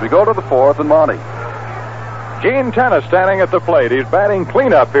game. As we go to the 4th, and Monty. Gene Tennis standing at the plate. He's batting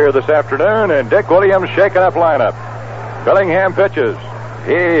cleanup here this afternoon, and Dick Williams shaking up lineup. Billingham pitches.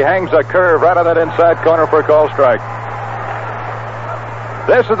 He hangs a curve right on that inside corner for a call strike.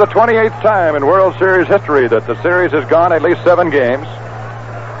 This is the 28th time in World Series history that the series has gone at least 7 games.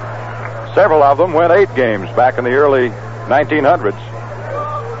 Several of them went 8 games back in the early 1900s.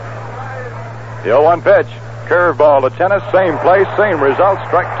 The 0-1 pitch. Curveball to Tennis. Same place, same result.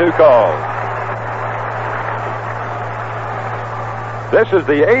 Strike 2 called. This is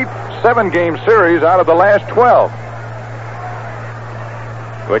the 8th 7-game series out of the last 12.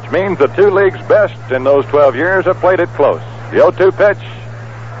 Which means the 2 leagues' best in those 12 years have played it close. The 0-2 pitch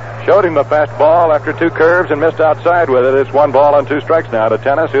showed him the fastball after 2 curves and missed outside with it. It's 1 ball and 2 strikes now to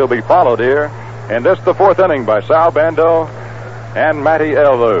Tennis. He'll be followed here. And this the 4th inning by Sal Bando and Matty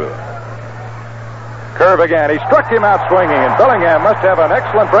Ellew. Curve again. He struck him out swinging, and Billingham must have an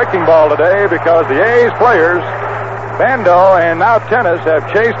excellent breaking ball today because the A's players, Bando and now Tennis,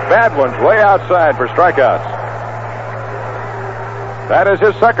 have chased bad ones way outside for strikeouts. That is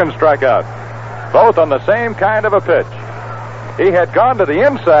his 2nd strikeout, both on the same kind of a pitch. He had gone to the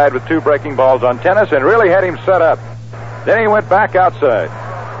inside with 2 breaking balls on Tennis and really had him set up. Then he went back outside.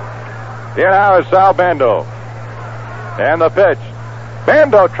 Here now is Sal Bando. And the pitch.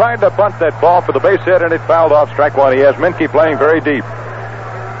 Bando tried to bunt that ball for the base hit, and it fouled off strike 1. He has Menke playing very deep.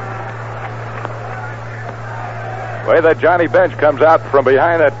 The way that Johnny Bench comes out from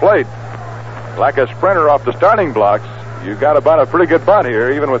behind that plate like a sprinter off the starting blocks, you've got to bunt a pretty good bunt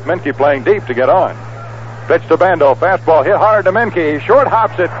here, even with Menke playing deep to get on. Pitch to Bando. Fastball hit hard to Menke. He short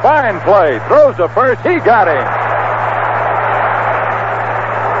hops it. Fine play. Throws to first. He got him.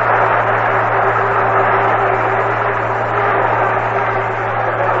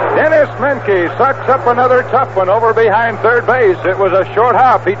 Dennis Menke sucks up another tough one over behind third base. It was a short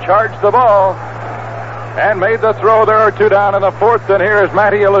hop. He charged the ball and made the throw. There are 2 down in the 4th, and here is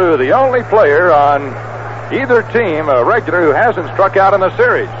Matty Ellew, the only player on either team, a regular, who hasn't struck out in the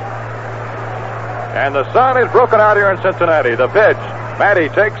series. And the sun is broken out here in Cincinnati. The pitch. Matty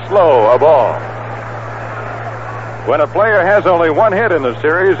takes slow, a ball. When a player has only 1 hit in the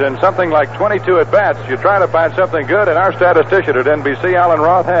series and something like 22 at-bats, you try to find something good, and our statistician at NBC, Alan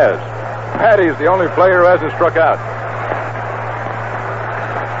Roth, has. Matty's the only player who hasn't struck out.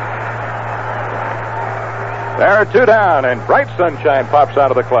 There are 2 down, and bright sunshine pops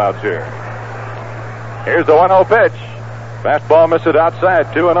out of the clouds here. Here's the 1-0 pitch. Fastball misses outside,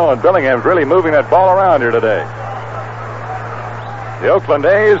 2-0, and Billingham's really moving that ball around here today. The Oakland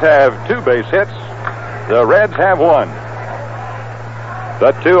A's have 2 base hits. The Reds have 1.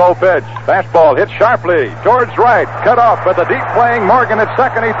 The 2-0 pitch. Fastball hit sharply towards right. Cut off with a deep playing Morgan at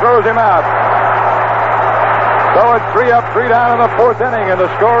second. He throws him out. So it's 3 up, 3 down in the 4th inning, and the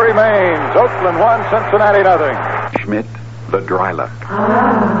score remains Oakland 1, Cincinnati nothing. Schmidt, the dry look.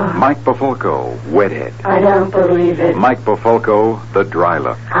 Ah. Mike Bafulco, wet head. I don't believe it. Mike Bafulco, the dry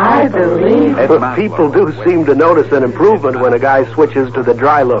look. I believe it. But people do seem to notice an improvement when a guy switches to the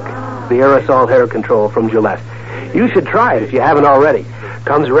dry look, the aerosol hair control from Gillette. You should try it if you haven't already.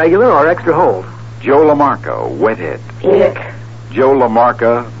 Comes regular or extra hold. Joe LaMarca, wet head. Ick. Joe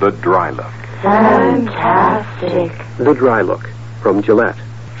LaMarca, the dry look. Fantastic. The dry look from Gillette.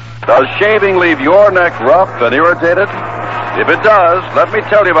 Does shaving leave your neck rough and irritated? If it does, let me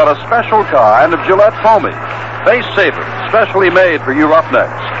tell you about a special kind of Gillette Foamy. Face Saver, specially made for you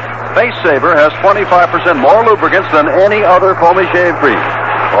roughnecks. Face Saver has 25% more lubricants than any other foamy shave cream,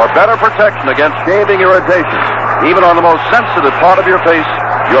 or better protection against shaving irritation, even on the most sensitive part of your face,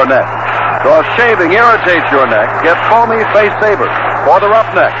 your neck. So if shaving irritates your neck, get Foamy Face Saver for the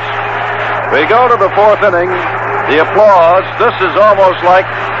roughnecks. We go to the fourth inning. The applause, this is almost like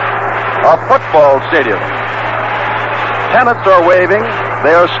a football stadium. Tenants are waving.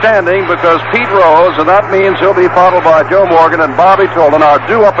 They are standing because Pete Rose, and that means he'll be followed by Joe Morgan and Bobby Tolan, are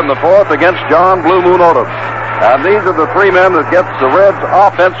due up in the fourth against John Blue Moon Odom. And these are the three men that gets the Reds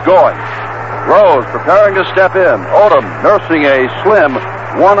offense going. Rose preparing to step in. Odom, nursing a slim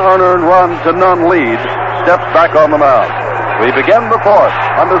one unearned run to none lead, steps back on the mound. We begin the fourth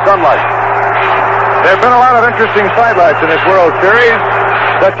under sunlight. There have been a lot of interesting sidelights in this World Series,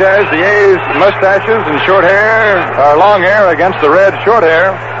 such as the A's mustaches and short hair, or long hair against the Reds' short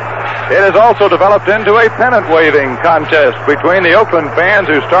hair. It has also developed into a pennant-waving contest between the Oakland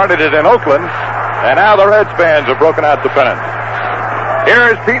fans who started it in Oakland, and now the Reds fans have broken out the pennant. Here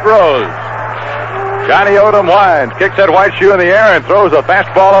is Pete Rose. Johnny Odom winds, kicks that white shoe in the air, and throws a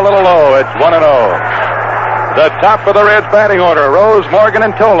fastball a little low. It's 1-0. The top of the Reds batting order, Rose, Morgan,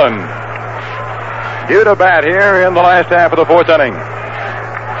 and Tolan. Due to bat here in the last half of the fourth inning.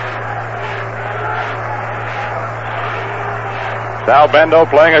 Sal Bendo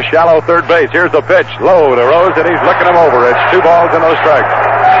playing a shallow third base. Here's the pitch, low to Rose, and he's looking him over. It's 2 balls and no strikes.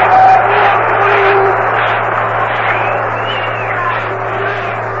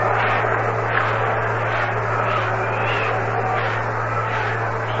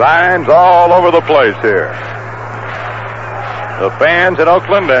 Signs all over the place here. The fans in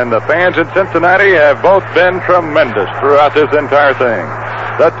Oakland and the fans in Cincinnati have both been tremendous throughout this entire thing.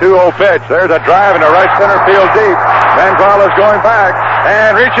 The 2-0 pitch. There's a drive into right center field deep. Mangual is going back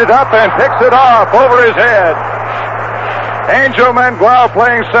and reaches up and picks it off over his head. Angel Mangual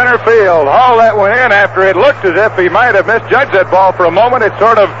playing center field. All that went in after it looked as if he might have misjudged that ball for a moment. It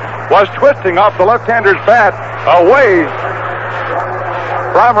sort of was twisting off the left-hander's bat away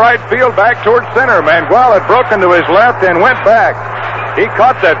from right field back towards center. Mangual had broken to his left and went back. He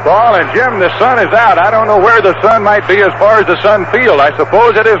caught that ball, and Jim, the sun is out. I don't know where the sun might be as far as the sun field. I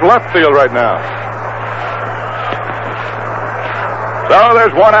suppose it is left field right now. So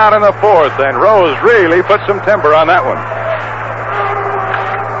there's one out in the fourth, and Rose really put some timber on that one.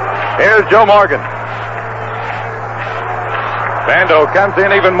 Here's Joe Morgan. Bando comes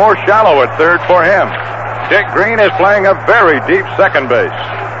in even more shallow at third for him. Dick Green is playing a very deep second base.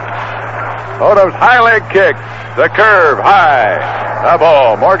 Odom's high leg kick. The curve, high. The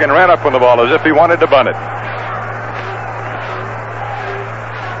ball. Morgan ran up on the ball as if he wanted to bunt it.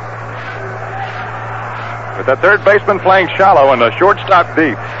 With the third baseman playing shallow and the shortstop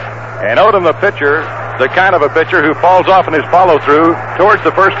deep. And Odom, the pitcher, the kind of a pitcher who falls off in his follow-through towards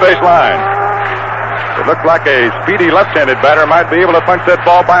the first base line. It looked like a speedy left-handed batter might be able to punch that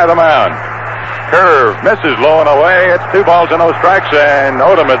ball by the mound. Curve misses low and away. It's 2 balls and no strikes, and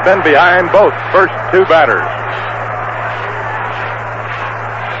Odom has been behind both first 2 batters.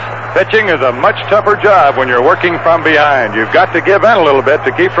 Pitching is a much tougher job when you're working from behind. You've got to give in a little bit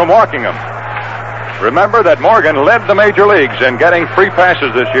to keep from walking them. Remember that Morgan led the major leagues in getting free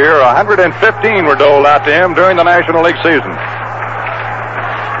passes this year. 115 were doled out to him during the National League season.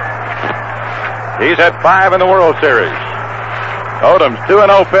 He's had 5 in the World Series. Odom's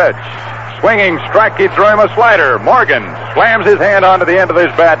 2-0 pitch. Swinging strike, he threw him a slider. Morgan slams his hand onto the end of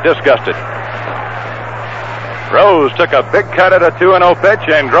his bat, disgusted. Rose took a big cut at a 2-0 pitch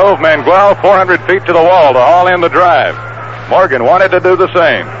and drove Mangual 400 feet to the wall to haul in the drive. Morgan wanted to do the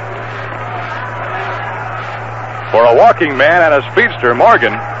same. For a walking man and a speedster,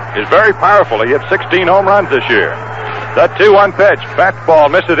 Morgan is very powerful. He hit 16 home runs this year. The 2-1 pitch.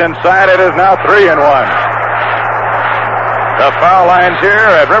 Fastball misses inside. It is now 3-1. The foul lines here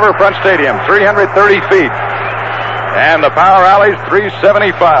at Riverfront Stadium, 330 feet. And the power alley's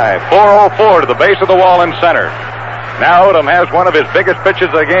 375. 404 to the base of the wall in center. Now Odom has one of his biggest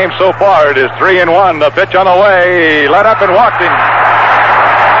pitches of the game so far. It is 3-1. The pitch on the way. He let up and walked him.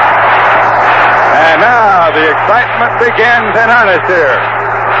 And now now the excitement begins in earnest here.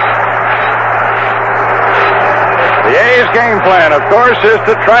 The A's game plan, of course, is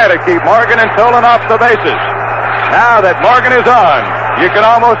to try to keep Morgan and Tolan off the bases. Now that Morgan is on, you can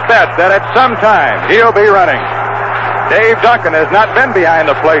almost bet that at some time he'll be running. Dave Duncan has not been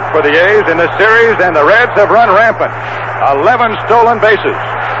behind the plate for the A's in this series, and the Reds have run rampant. 11 stolen bases.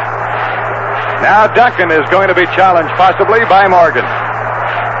 Now Duncan is going to be challenged possibly by Morgan.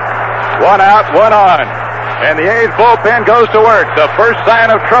 1 out, 1 on. And the A's bullpen goes to work. The first sign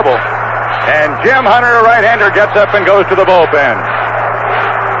of trouble. And Jim Hunter, a right-hander, gets up and goes to the bullpen.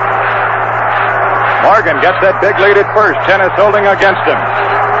 Morgan gets that big lead at first. Tennis holding against him.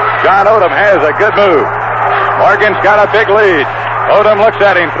 John Odom has a good move. Morgan's got a big lead. Odom looks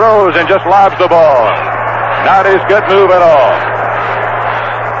at him, throws, and just lobs the ball. Not his good move at all.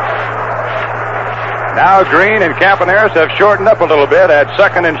 Now Green and Campaneris have shortened up a little bit at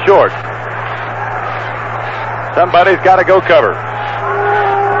second and short. Somebody's got to go cover.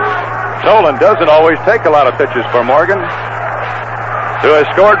 Tolan doesn't always take a lot of pitches for Morgan, who has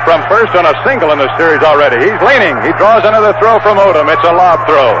scored from first on a single in this series already. He's leaning. He draws another throw from Odom. It's a lob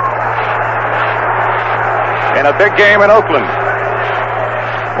throw. In a big game in Oakland.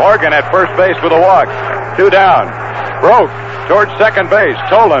 Morgan at first base with a walk. 2 down. Broke towards second base.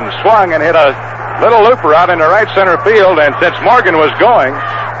 Tolan swung and hit a little looper out into right center field, and since Morgan was going,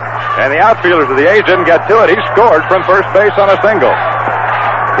 and the outfielders of the A's didn't get to it, he scored from first base on a single.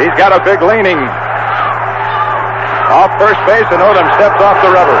 He's got a big leaning off first base, and Odom steps off the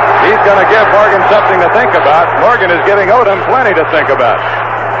rubber. He's going to give Morgan something to think about. Morgan is giving Odom plenty to think about.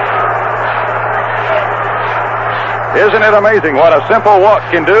 Isn't it amazing what a simple walk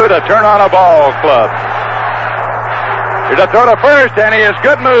can do to turn on a ball club? Here's a throw to first, and his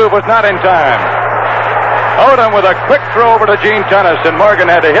good move was not in time. Odom with a quick throw over to Gene Tennis, and Morgan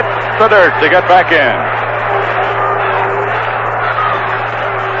had to hit the dirt to get back in.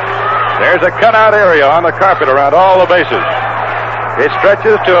 There's a cutout area on the carpet around all the bases. It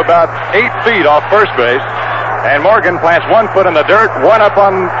stretches to about 8 feet off first base, and Morgan plants 1 foot in the dirt, 1 up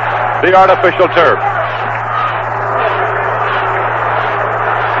on the artificial turf.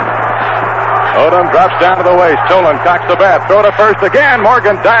 Odom drops down to the waist. Tolan cocks the bat. Throw to first again.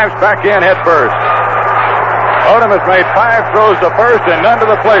 Morgan dives back in head first. Odom has made 5 throws to first and none to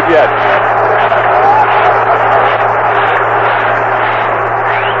the plate yet.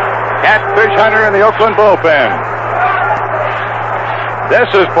 Catfish Hunter in the Oakland bullpen. This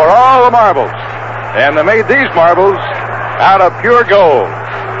is for all the marbles. And they made these marbles out of pure gold.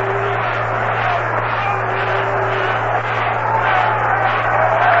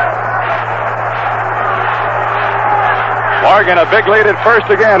 Morgan a big lead at first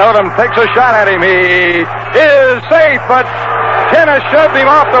again. Odom takes a shot at him. He is safe, but Tennis shoved him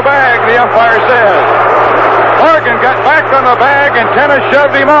off the bag, the umpire says. Morgan got back on the bag and Tennis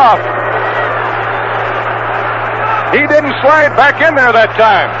shoved him off. He didn't slide back in there that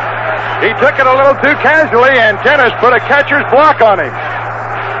time. He took it a little too casually, and Tennis put a catcher's block on him.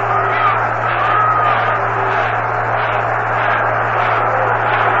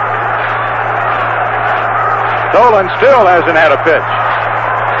 Tolan still hasn't had a pitch.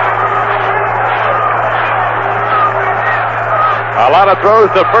 A lot of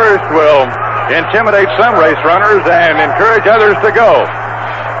throws to first will intimidate some race runners and encourage others to go.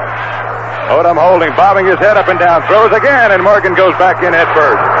 Odom holding, bobbing his head up and down, throws again, and Morgan goes back in at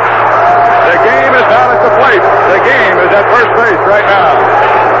first. The game is not at the plate. The game is at first base right now.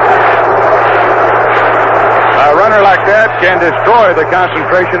 A runner like that can destroy the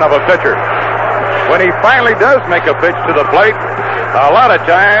concentration of a pitcher. When he finally does make a pitch to the plate, a lot of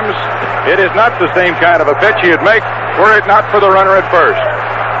times it is not the same kind of a pitch he'd make were it not for the runner at first.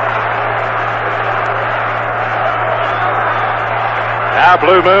 Now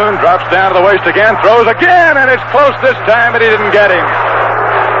Blue Moon drops down to the waist again, throws again, and it's close this time, but he didn't get him.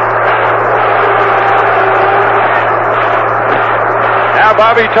 Now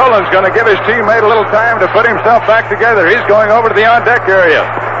Bobby Tolan's going to give his teammate a little time to put himself back together. He's going over to the on-deck area.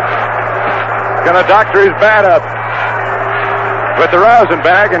 Going to doctor his bat up with the rosin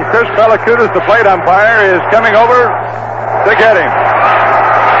bag, and Chris Belacutis, the plate umpire, is coming over to get him.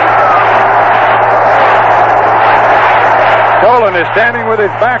 Tolan is standing with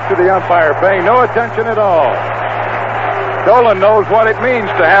his back to the umpire, paying no attention at all. Tolan knows what it means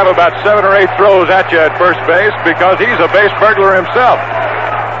to have about 7 or 8 throws at you at first base because he's a base burglar himself.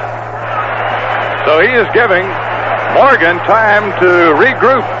 So he is giving Morgan time to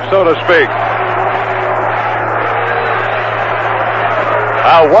regroup, so to speak.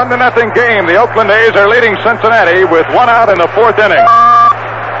 A 1-0 game. The Oakland A's are leading Cincinnati with 1 out in the 4th inning.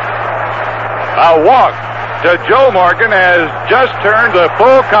 A walk to Joe Morgan has just turned the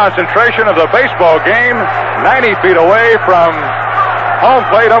full concentration of the baseball game 90 feet away from home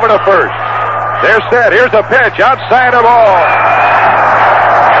plate over to first. They're set. Here's a pitch outside the ball.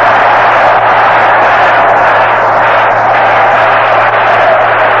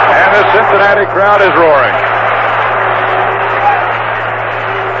 And the Cincinnati crowd is roaring.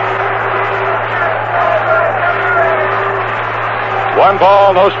 One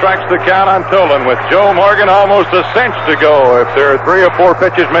ball, no strikes to count on Tolan, with Joe Morgan almost a cinch to go. If there are 3 or 4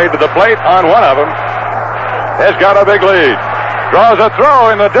 pitches made to the plate on one of them, has got a big lead. Draws a throw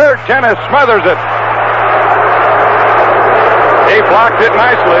in the dirt. Tennis smothers it. He blocked it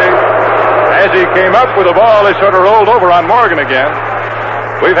nicely. As he came up with the ball, he sort of rolled over on Morgan again.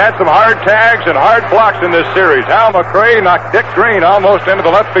 We've had some hard tags and hard blocks in this series. Hal McRae knocked Dick Green almost into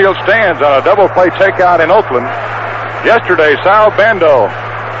the left field stands on a double play takeout in Oakland. Yesterday, Sal Bando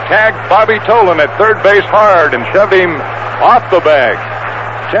tagged Bobby Tolan at third base hard and shoved him off the bag.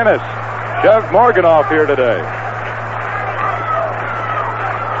 Tennis shoved Morgan off here today.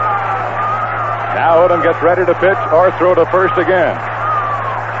 Now Odom gets ready to pitch or throw to first again.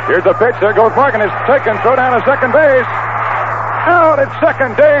 Here's the pitch. There goes Morgan. It's taken. Throw down to second base. Out at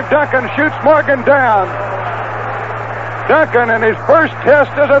second. Dave Duncan shoots Morgan down. Duncan in his first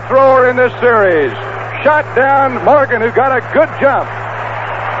test as a thrower in this series. Shot down Morgan, who got a good jump.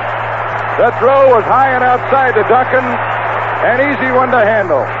 The throw was high and outside to Duncan. An easy one to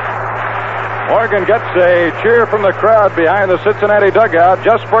handle. Morgan gets a cheer from the crowd behind the Cincinnati dugout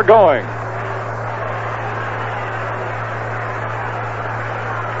just for going.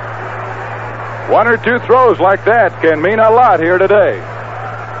 One or two throws like that can mean a lot here today.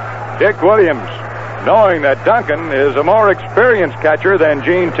 Dick Williams, knowing that Duncan is a more experienced catcher than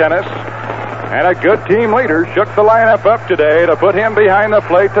Gene Tennis, and a good team leader, shook the lineup up today to put him behind the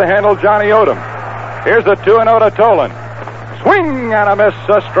plate to handle Johnny Odom. Here's the 2-0 to Tolan. Swing and a miss,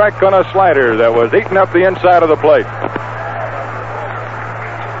 a strike on a slider that was eating up the inside of the plate.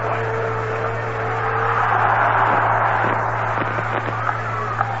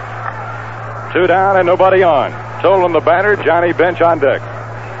 Two down and nobody on. Tolan the batter, Johnny Bench on deck.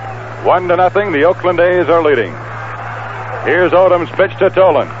 1-0, the Oakland A's are leading. Here's Odom's pitch to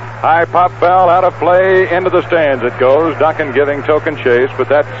Tolan. High pop foul out of play, into the stands it goes. Duncan giving token chase, but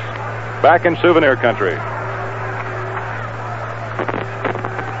that's back in souvenir country.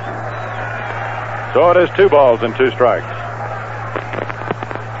 So it is 2 balls and 2 strikes.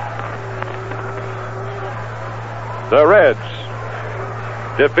 The Reds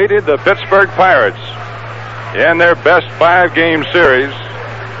defeated the Pittsburgh Pirates in their best 5-game series.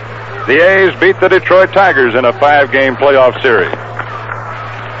 The A's beat the Detroit Tigers in a 5-game playoff series.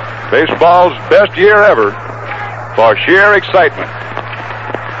 Baseball's best year ever for sheer excitement.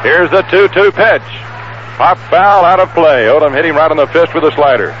 Here's the 2-2 pitch. Pop foul out of play. Odom hit him right on the fist with a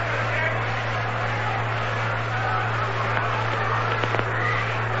slider.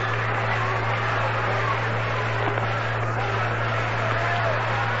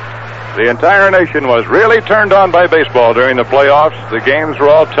 The entire nation was really turned on by baseball during the playoffs. The games were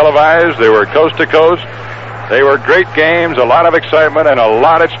all televised. They were coast to coast. They were great games, a lot of excitement, and a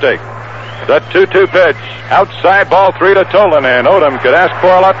lot at stake. The 2-2 pitch, outside ball 3 to Tolan, and Odom could ask for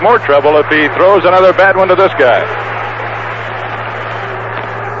a lot more trouble if he throws another bad one to this guy.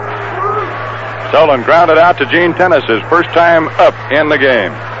 Tolan grounded out to Gene Tennis, his first time up in the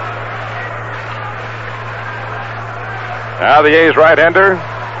game. Now the A's right-hander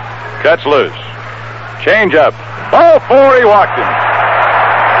cuts loose. Change up. Ball 4, he walked him.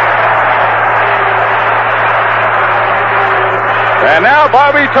 And now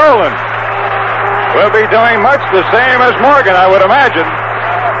Bobby Tolan will be doing much the same as Morgan, I would imagine.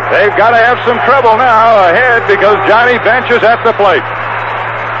 They've got to have some trouble now ahead because Johnny Bench is at the plate.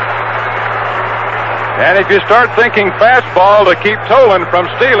 And if you start thinking fastball to keep Tolan from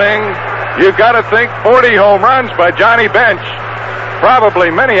stealing, you've got to think 40 home runs by Johnny Bench. Probably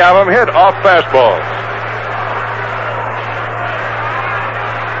many of them hit off fastballs.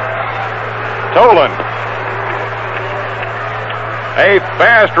 Tolan, a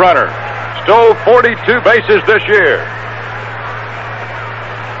fast runner, stole 42 bases this year.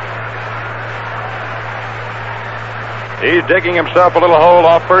 He's digging himself a little hole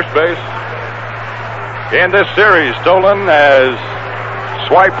off first base. In this series, Tolan has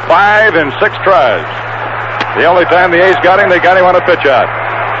swiped 5 in 6 tries. The only time the A's got him, they got him on a pitch out.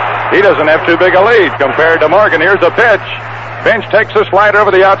 He doesn't have too big a lead compared to Morgan. Here's the pitch. Bench takes a slider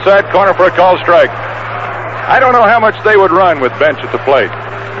over the outside corner for a called strike. I don't know how much they would run with Bench at the plate.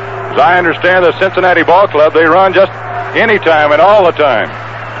 As I understand the Cincinnati Ball Club, they run just any time and all the time.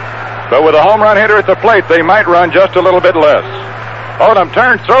 But with a home run hitter at the plate, they might run just a little bit less. Odom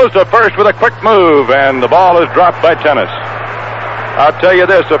turns, throws to first with a quick move, and the ball is dropped by Tennis. I'll tell you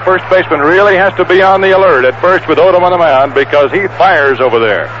this, the first baseman really has to be on the alert at first with Odom on the mound because he fires over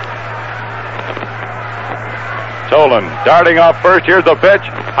there. Tolan darting off first. Here's the pitch.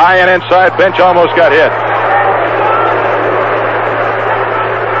 High and inside. Bench almost got hit.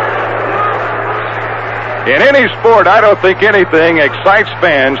 In any sport, I don't think anything excites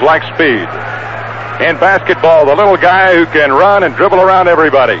fans like speed. In basketball, the little guy who can run and dribble around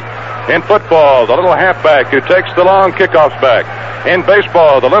everybody. In football, the little halfback who takes the long kickoffs back. In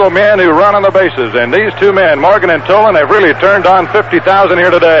baseball, the little men who run on the bases. And these two men, Morgan and Tolan, have really turned on 50,000 here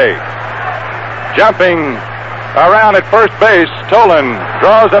today. Jumping around at first base, Tolan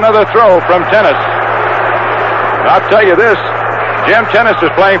draws another throw from Tennis. I'll tell you this, Jim Tennis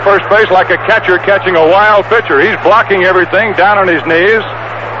is playing first base like a catcher catching a wild pitcher. He's blocking everything down on his knees.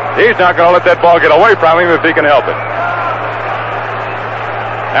 He's not going to let that ball get away from him if he can help it.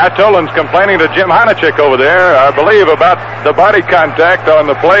 Now Tolan's complaining to Jim Honachek over there, I believe, about the body contact on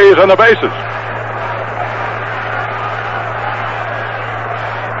the plays on the bases.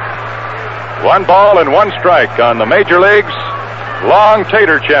 One ball and one strike on the major leagues. Long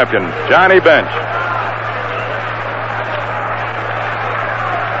Tater champion, Johnny Bench.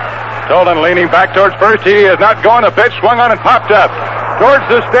 Tolan leaning back towards first. He is not going. The pitch swung on and popped up. Towards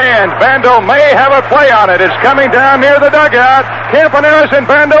the stand. Bando may have a play on it. It's coming down near the dugout. Campaneris and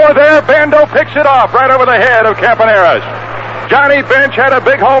Bando are there. Bando picks it off right over the head of Campaneris. Johnny Bench had a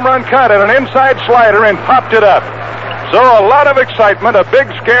big home run cut and an inside slider and popped it up. So a lot of excitement, a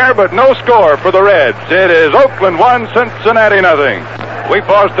big scare, but no score for the Reds. It is Oakland 1, Cincinnati nothing. We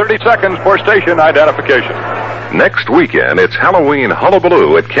pause 30 seconds for station identification. Next weekend, it's Halloween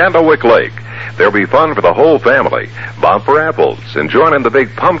hullabaloo at Candlewick Lake. There'll be fun for the whole family. Bumper apples and join in the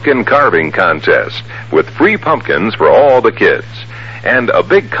big pumpkin carving contest with free pumpkins for all the kids. And a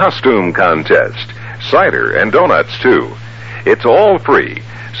big costume contest. Cider and donuts, too. It's all free.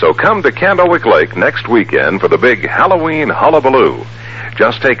 So come to Candlewick Lake next weekend for the big Halloween hullabaloo.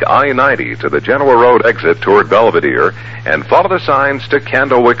 Just take I-90 to the Genoa Road exit toward Belvedere and follow the signs to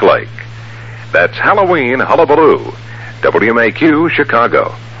Candlewick Lake. That's Halloween hullabaloo. WMAQ,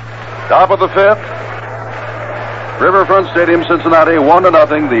 Chicago. Top of the fifth. Riverfront Stadium, Cincinnati,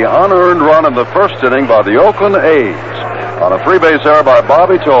 1-0. The unearned run in the first inning by the Oakland A's on a free base error by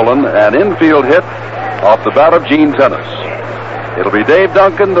Bobby Tolan, an infield hit off the bat of Gene Tennis. It'll be Dave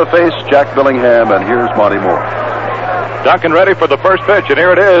Duncan to face Jack Billingham, and here's Monty Moore. Duncan ready for the first pitch, and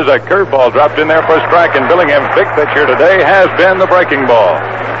here it is. A curveball dropped in there for a strike, and Billingham's big pitch here today has been the breaking ball.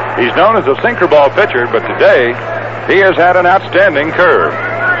 He's known as a sinker ball pitcher, but today he has had an outstanding curve.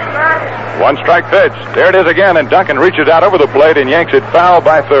 One strike pitch. There it is again, and Duncan reaches out over the plate and yanks it foul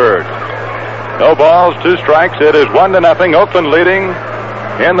by third. No balls, 2 strikes. It is 1-0. Oakland leading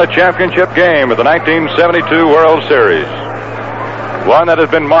in the championship game of the 1972 World Series. One that has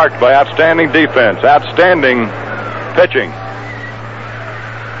been marked by outstanding defense, outstanding pitching,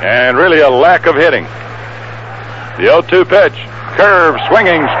 and really a lack of hitting. The 0-2 pitch. Curve,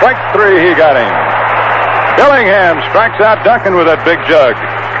 swinging, strike 3, he got him. Billingham strikes out Duncan with that big jug.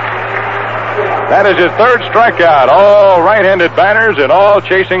 That is his third strikeout. All right-handed batters and all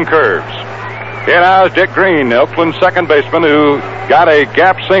chasing curves. Here now is Dick Green, the Oakland second baseman, who got a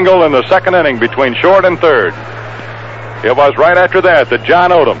gap single in the second inning between short and third. It was right after that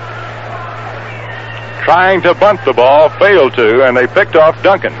John Odom, trying to bunt the ball, failed to, and they picked off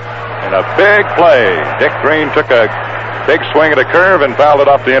Duncan. In a big play, Dick Green took a big swing at a curve and fouled it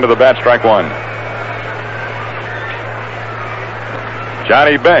off the end of the bat, strike 1.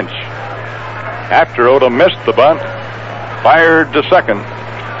 Johnny Bench, after Odom missed the bunt, fired to second,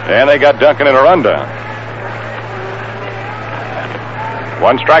 and they got Duncan in a rundown.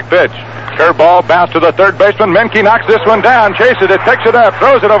 1 strike pitch. Curveball bounced to the third baseman. Menke knocks this one down, chases it, picks it up,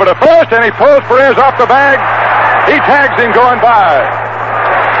 throws it over to first, and he pulls Perez off the bag. He tags him going by.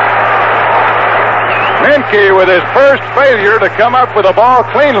 Menke with his first failure to come up with a ball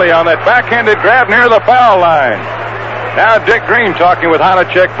cleanly on that backhanded grab near the foul line. Now Dick Green talking with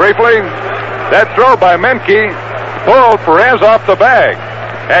Honachek briefly. That throw by Menke pulled Perez off the bag.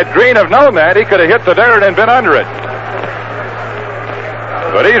 Had Green have known that, he could have hit the dirt and been under it.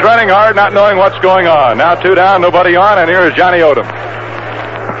 But he's running hard, not knowing what's going on. Now 2 down, nobody on, and here is Johnny Odom.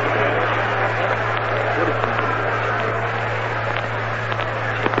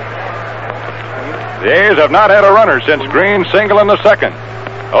 The A's have not had a runner since Green single in the second.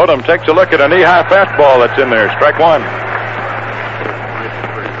 Odom takes a look at a knee-high fastball that's in there, strike 1.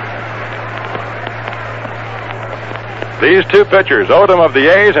 These two pitchers, Odom of the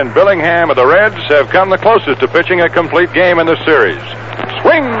A's and Billingham of the Reds, have come the closest to pitching a complete game in the series.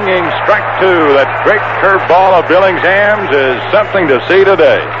 Swinging strike two. That great curveball of Billingham's is something to see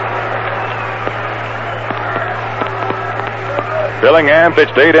today. Billingham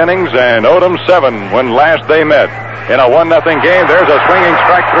pitched 8 innings and Odom 7 when last they met. In a 1-0 game, there's a swinging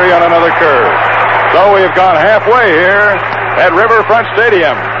strike 3 on another curve. So we've gone halfway here at Riverfront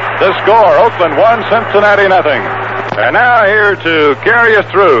Stadium. The score, Oakland 1, Cincinnati 0. And now here to carry us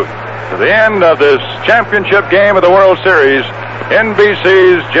through to the end of this championship game of the World Series,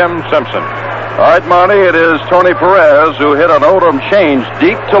 NBC's Jim Simpson. All right, Marty, it is Tony Perez who hit an Odom change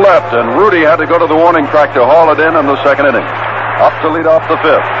deep to left, and Rudy had to go to the warning track to haul it in the second inning. Up to lead off the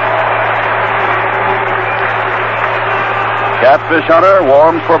fifth. Catfish Hunter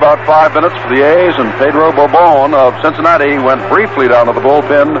warmed for about 5 minutes for the A's, and Pedro Bourbon of Cincinnati went briefly down to the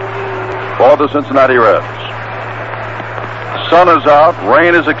bullpen for the Cincinnati Reds. Sun is out.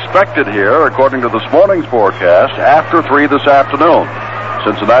 Rain is expected here, according to this morning's forecast, after 3 this afternoon,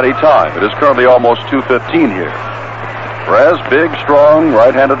 Cincinnati time. It is currently almost 2:15 here. Perez, big, strong,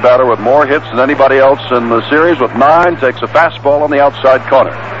 right-handed batter with more hits than anybody else in the series with 9, takes a fastball on the outside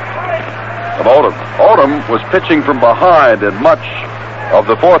corner of Odom. Odom was pitching from behind in much of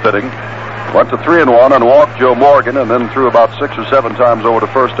the fourth inning. Went to 3-1 and walked Joe Morgan, and then threw about 6 or 7 times over to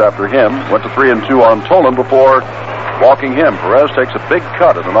first after him. Went to 3-2 on Tolan before walking him. Perez takes a big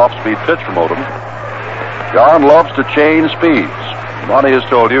cut at an off-speed pitch from Odom. John loves to change speeds. Monty has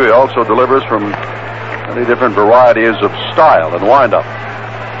told you he also delivers from many different varieties of style and windup.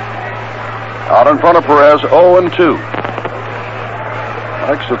 Out in front of Perez, 0-2.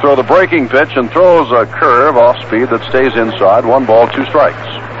 Likes to throw the breaking pitch and throws a curve off speed that stays inside. 1 ball, 2 strikes.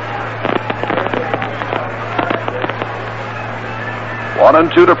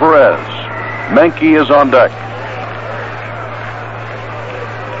 1-2 to Perez. Menke is on deck.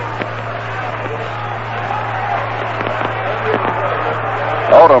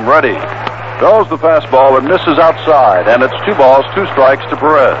 Odom ready. Throws the fastball and misses outside, and it's 2 balls, 2 strikes to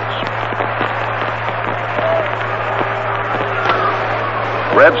Perez.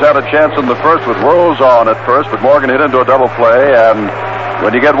 Reds had a chance in the first with Rose on at first, but Morgan hit into a double play, and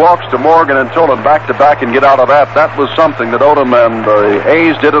when you get walks to Morgan and Tolan back-to-back and get out of that, that was something that Odom and the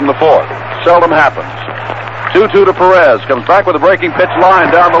A's did in the fourth. Seldom happens. 2-2 to Perez. Comes back with a breaking pitch line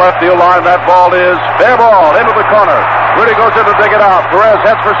down the left field line. That ball is fair ball into the corner. Rudy goes in to dig it out. Perez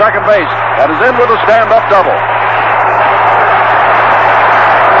heads for second base and is in with a stand-up double.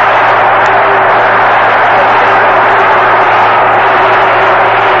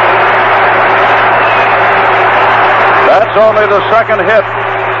 That's only the second hit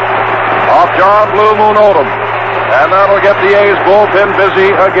off John Blue Moon Odom. And that'll get the A's bullpen busy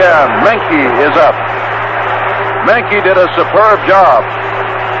again. Menke is up. Menke did a superb job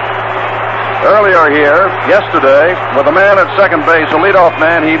earlier here, yesterday, with a man at second base, a leadoff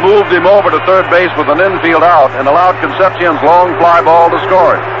man. He moved him over to third base with an infield out and allowed Concepcion's long fly ball to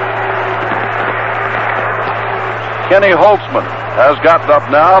score it. Kenny Holtzman has gotten up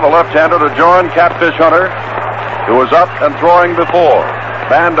now, the left-hander, to join Catfish Hunter, who was up and throwing before.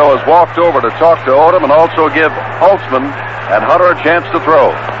 Bando has walked over to talk to Odom and also give Holtzman and Hunter a chance to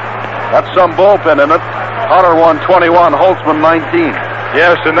throw. That's some bullpen in it. Hunter won 21, Holtzman 19.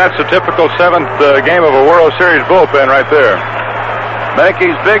 Yes, and that's a typical 7th game of a World Series bullpen right there.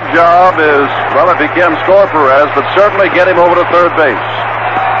 Menke's big job is, well, if he can score Perez, but certainly get him over to third base.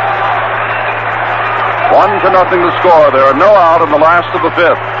 1-0 the score. There are no out in the last of the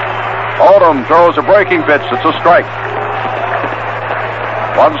fifth. Odom throws a breaking pitch. It's a strike.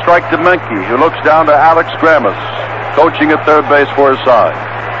 1 strike to Menke, who looks down to Alex Gramus, coaching at third base for his side.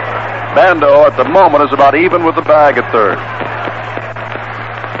 Bando at the moment is about even with the bag at third.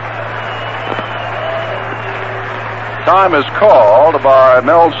 Time is called by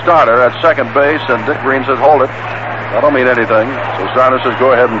Mel Starter at second base, and Dick Green says, hold it. That don't mean anything. So Starter says,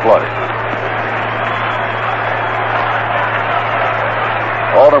 go ahead and play.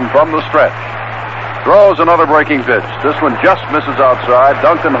 Odom from the stretch. Throws another breaking pitch. This one just misses outside.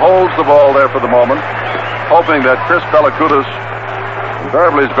 Duncan holds the ball there for the moment, hoping that Chris Belacutis,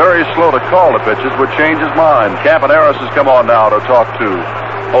 invariably is very slow to call the pitches, would change his mind. Campaneris has come on now to talk to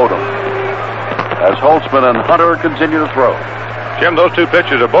Odom, as Holtzman and Hunter continue to throw. Jim, those two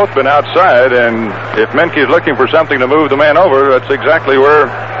pitchers have both been outside, and if Menke's looking for something to move the man over, that's exactly where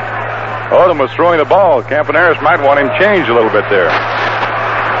Odom was throwing the ball. Campaneris might want him changed a little bit there.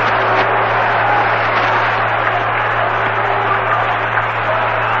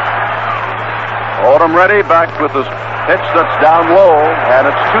 Odom ready, back with the pitch that's down low, and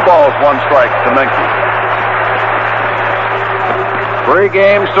it's 2 balls, 1 strike to Menke. 3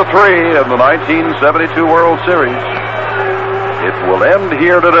 games to 3 in the 1972 World Series. It will end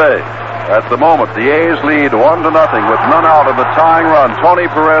here today. At the moment, the A's lead 1-0 with none out in the tying run. Tony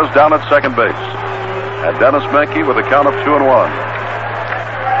Perez down at second base. And Dennis Menke with a count of 2-1.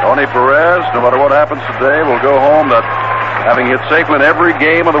 Tony Perez, no matter what happens today, will go home that having hit safely in every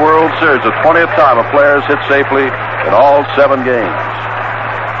game of the World Series, the 20th time a player has hit safely in all 7 games.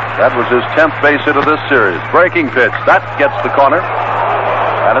 That was his 10th base hit of this series. Breaking pitch. That gets the corner.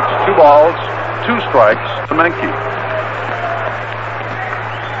 And it's 2 balls, 2 strikes to Menke.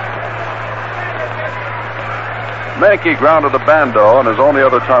 Menke grounded the bando and his only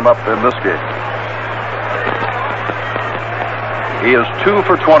other time up in this game. He is 2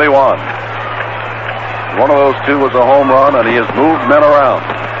 for 21. One of those 2 was a home run, and he has moved men around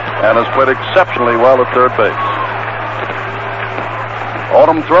and has played exceptionally well at third base.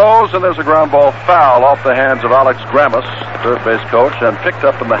 Odom throws, and there's a ground ball foul off the hands of Alex Grammas, third base coach, and picked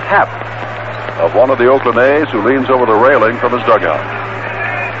up in the hat of one of the Oakland A's who leans over the railing from his dugout.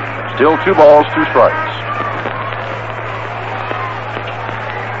 Still 2 balls, 2 strikes.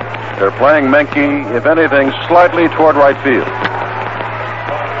 They're playing Menke, if anything, slightly toward right field.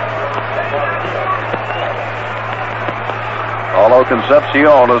 Although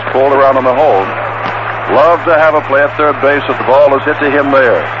Concepcion is pulled around in the hole. Love to have a play at third base if the ball is hit to him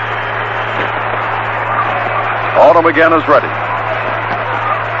there. Odom again is ready.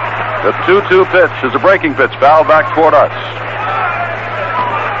 The 2-2 pitch is a breaking pitch, fouled back toward us.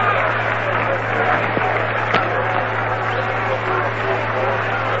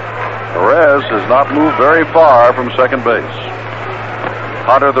 Perez has not moved very far from second base.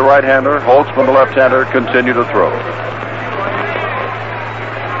 Hunter, the right-hander, Holtzman, the left-hander, continue to throw.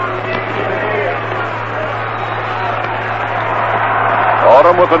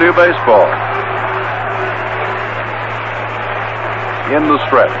 Odom with a new baseball. In the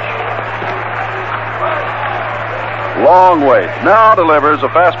stretch. Long wait. Now delivers a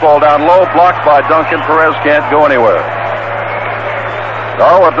fastball down low, blocked by Duncan. Perez can't go anywhere.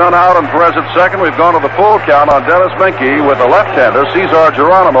 So with none out and Perez at second, we've gone to the full count on Dennis Menke with the left-hander, Cesar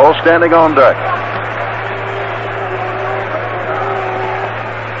Geronimo, standing on deck.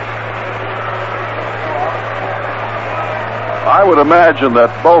 I would imagine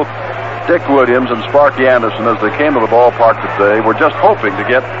that both Dick Williams and Sparky Anderson, as they came to the ballpark today, were just hoping to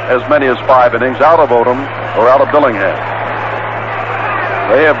get as many as 5 innings out of Odom or out of Billingham.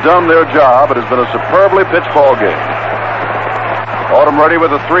 They have done their job. It has been a superbly pitched ball game. Odom ready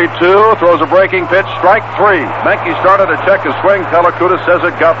with a 3-2, throws a breaking pitch, strike 3. Menke started to check his swing. Talacuda says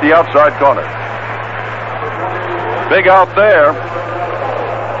it got the outside corner. Big out there.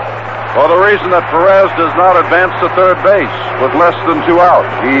 For the reason that Perez does not advance to third base with less than 2 out.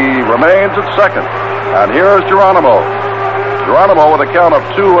 He remains at second. And here is Geronimo. Geronimo with a count of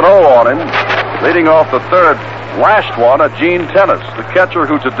 2-0 on him. Leading off the third, lashed one at Gene Tennis, the catcher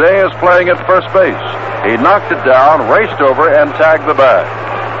who today is playing at first base. He knocked it down, raced over, and tagged the bag.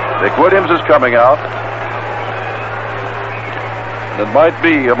 Dick Williams is coming out. It might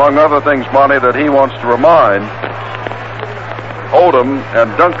be, among other things, Monty, that he wants to remind Odom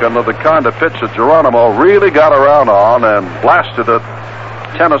and Duncan of the kind of pitch that Geronimo really got around on and blasted at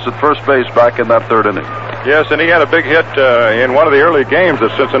Tennis at first base back in that third inning. Yes, and he had a big hit in one of the early games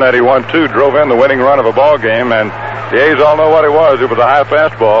that Cincinnati won 2, drove in the winning run of a ball game, and the A's all know what it was. It was a high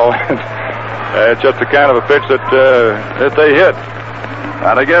fastball. It's just the kind of a pitch that they hit.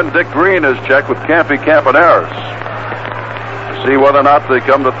 And again, Dick Green is checked with Campy Campaneris to see whether or not they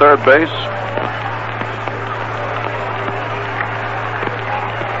come to third base.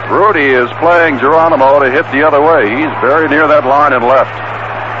 Rudy is playing Geronimo to hit the other way. He's very near that line and left.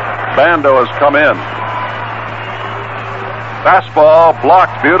 Bando has come in. Fastball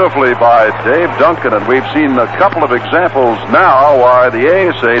blocked beautifully by Dave Duncan, and we've seen a couple of examples now why the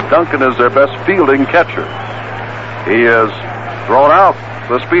A's say Duncan is their best fielding catcher. He has thrown out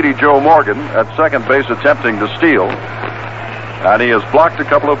the speedy Joe Morgan at second base attempting to steal, and he has blocked a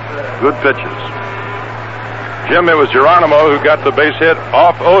couple of good pitches. Jim, it was Geronimo who got the base hit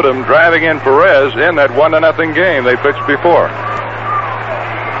off Odom, driving in Perez in that 1-0 game they pitched before.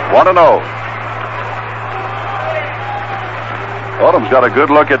 1-0. Odom's got a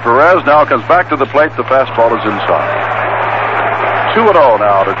good look at Perez. Now comes back to the plate. The fastball is inside. 2-0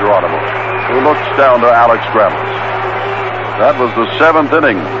 now to Geronimo, who looks down to Alex Grammas. That was the 7th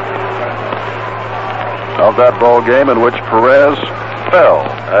inning of that ball game in which Perez fell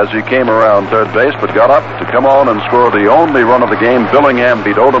as he came around third base, but got up to come on and score the only run of the game. Billingham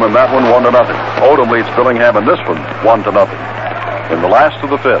beat Odom in that one 1-0. Odom leads Billingham in this one 1-0 in the last of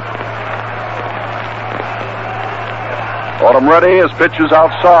the 5th. Odom ready. His pitch is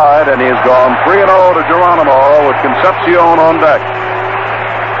outside, and he's gone 3-0 to Geronimo with Concepcion on deck.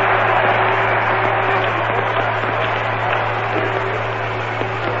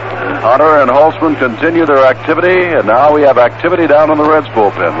 Hunter and Holtzman continue their activity, and now we have activity down in the Reds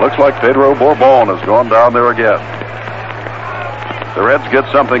bullpen. Looks like Pedro Bourbon has gone down there again. The Reds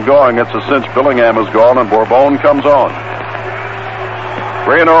get something going. It's a cinch. Billingham is gone, and Bourbon comes on.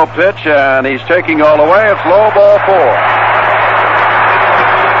 3-0 pitch, and he's taking all the way. It's low, ball 4.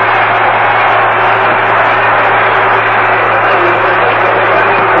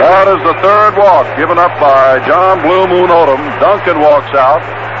 That is the third walk given up by John Blue Moon Odom. Duncan walks out.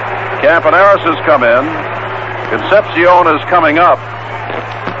 Campaneris has come in. Concepcion is coming up.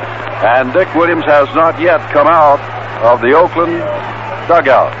 And Dick Williams has not yet come out of the Oakland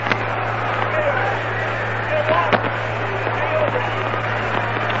dugout.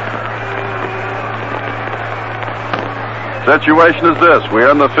 Situation is this. We are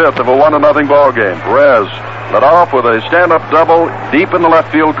in the fifth of a 1-0 ball game. Perez led off with a stand-up double deep in the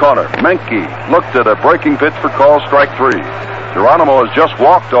left field corner. Menke looked at a breaking pitch for call, strike 3. Geronimo has just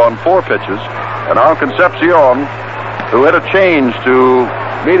walked on 4 pitches, and now Concepcion, who hit a change to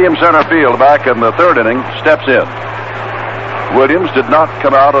medium center field back in the 3rd inning, steps in. Williams did not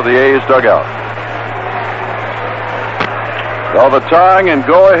come out of the A's dugout. Well, the tying and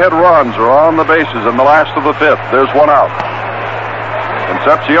go-ahead runs are on the bases in the last of the 5th. There's 1 out.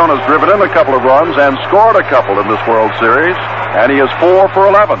 Concepcion has driven in a couple of runs and scored a couple in this World Series, and he is 4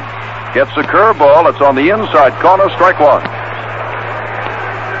 for 11. Gets a curveball. It's on the inside corner, strike 1.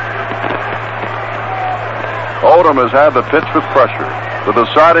 Odom has had the pitch with pressure. The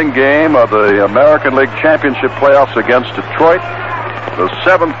deciding game of the American League Championship playoffs against Detroit, the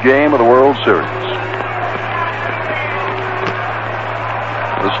 7th game of the World Series.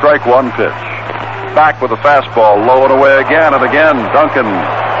 The strike 1 pitch. Back with a fastball, low and away again and again. Duncan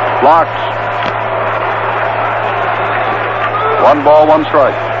blocks. 1 ball, 1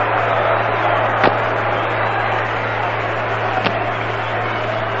 strike.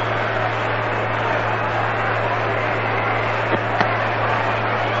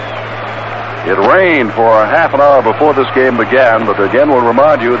 It rained for a half an hour before this game began, but again we'll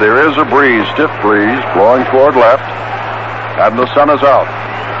remind you there is a breeze, stiff breeze, blowing toward left, and the sun is out.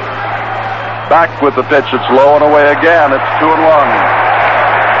 Back with the pitch, it's low and away again, it's 2-1.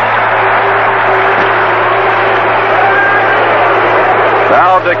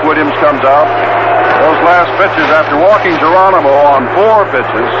 Now Dick Williams comes out. Those last pitches after walking Geronimo on 4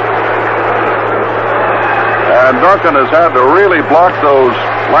 pitches. And Duncan has had to really block those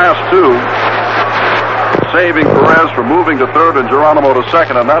last 2, saving Perez from moving to 3rd and Geronimo to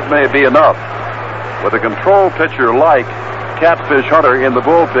 2nd, and that may be enough. With a control pitcher like Catfish Hunter in the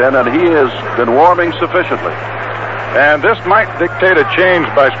bullpen, and he has been warming sufficiently. And this might dictate a change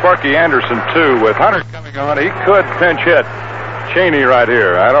by Sparky Anderson, too. With Hunter coming on, he could pinch hit Cheney right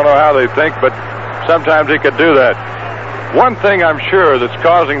here. I don't know how they think, but sometimes he could do that. One thing I'm sure that's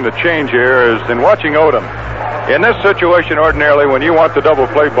causing the change here is in watching Odom. In this situation, ordinarily, when you want the double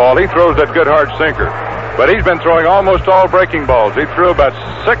play ball, he throws that good hard sinker. But he's been throwing almost all breaking balls. He threw about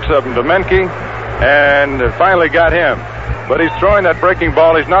 6 of them to Menke and finally got him. But he's throwing that breaking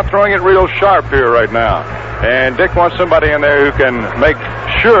ball. He's not throwing it real sharp here right now. And Dick wants somebody in there who can make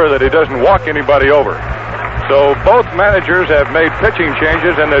sure that he doesn't walk anybody over. So both managers have made pitching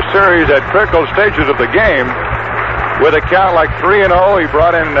changes in this series at critical stages of the game. With a count like 3-0, he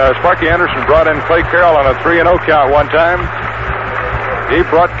brought in, Sparky Anderson brought in Clay Carroll on a 3-0 count one time. He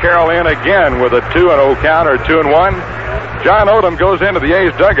brought Carroll in again with a 2-0 count, or 2-1. John Odom goes into the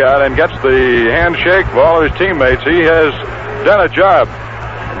A's dugout and gets the handshake of all of his teammates. He has done a job.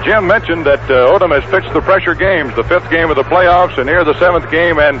 Jim mentioned that Odom has pitched the pressure games, the 5th game of the playoffs and here the 7th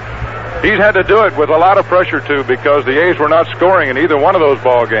game, and he's had to do it with a lot of pressure, too, because the A's were not scoring in either one of those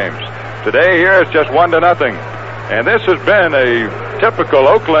ball games. Today, here, it's just 1-0. And this has been a typical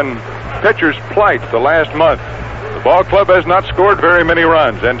Oakland pitcher's plight the last month. The ball club has not scored very many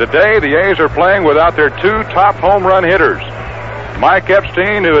runs, and today the A's are playing without their 2 top home run hitters. Mike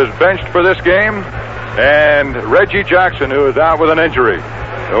Epstein, who is benched for this game, and Reggie Jackson, who is out with an injury.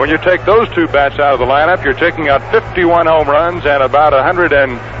 So when you take those 2 bats out of the lineup, you're taking out 51 home runs and about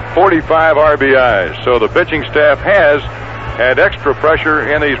 145 RBIs. So the pitching staff has had extra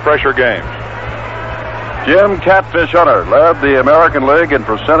pressure in these pressure games. Jim Catfish Hunter led the American League in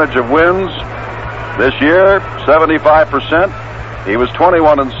percentage of wins this year, 75%. He was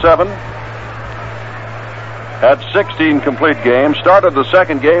 21-7. Had 16 complete games. Started the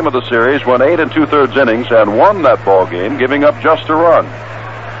 2nd game of the series, went 8 2/3 innings, and won that ball game, giving up just a run.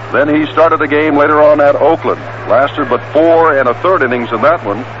 Then he started a game later on at Oakland. Lasted but 4 1/3 innings in that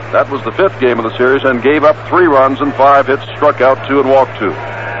one. That was the 5th game of the series, and gave up 3 runs and 5 hits, struck out 2 and walked 2.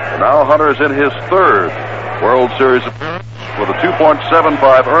 And now Hunter's in his 3rd World Series appearance with a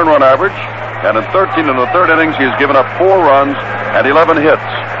 2.75 earned run average, and in 13 1/3 innings, he's given up 4 runs and 11 hits.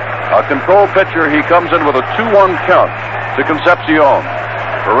 A control pitcher, he comes in with a 2-1 count to Concepcion.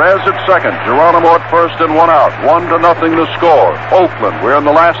 Perez at second, Geronimo at first, and 1 out. 1-0 to score. Oakland, we're in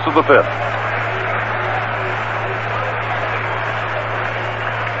the last of the 5th.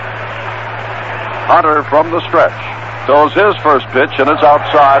 Hunter from the stretch throws his first pitch, and it's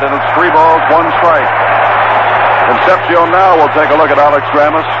outside, and it's 3 balls, 1 strike. Concepcion now will take a look at Alex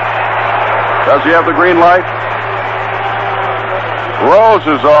Ramis. Does he have the green light? Rose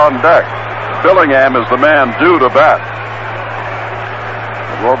is on deck. Billingham is the man due to bat.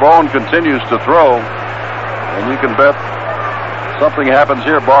 Bourbon continues to throw, and you can bet something happens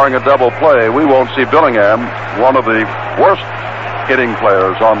here, barring a double play. We won't see Billingham, one of the worst hitting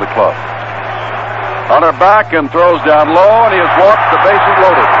players on the club. Hunter back and throws down low, and he has walked. The bases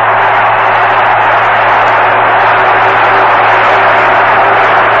loaded.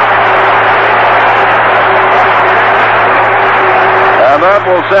 And that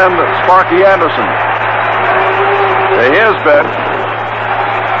will send Sparky Anderson to his bench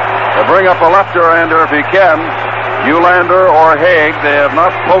to bring up a left-hander if he can. Eulander or Haig, they have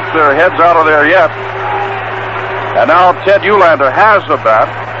not poked their heads out of there yet. And now Ted Eulander has the bat.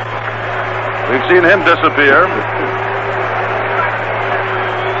 We've seen him disappear.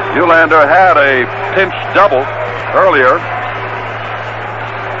 Eulander had a pinch double earlier.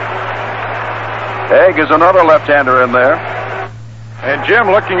 Haig is another left-hander in there. And Jim,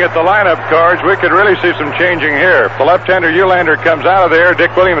 looking at the lineup cards, we could really see some changing here. If the left-hander Eulander comes out of there,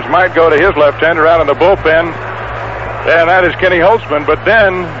 Dick Williams might go to his left-hander out in the bullpen, and that is Kenny Holtzman. But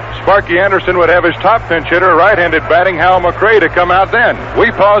then Sparky Anderson would have his top pinch hitter, right-handed batting Hal McRae, to come out then.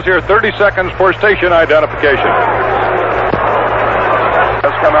 We pause here 30 seconds for station identification.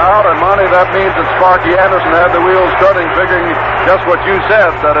 Has come out, and Monty, that means that Sparky Anderson had the wheels turning, figuring just what you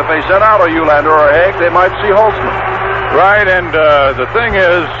said, that if they sent out a Eulander or a Haig, they might see Holtzman. Right, and the thing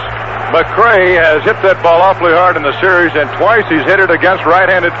is, McRae has hit that ball awfully hard in the series, and twice he's hit it against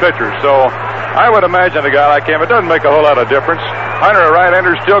right-handed pitchers. So I would imagine a guy like him, it doesn't make a whole lot of difference. Hunter, a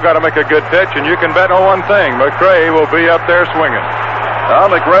right-hander, still got to make a good pitch, and you can bet on one thing: McRae will be up there swinging. Now,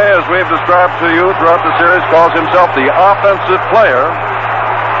 McRae, as we've described to you throughout the series, calls himself the offensive player.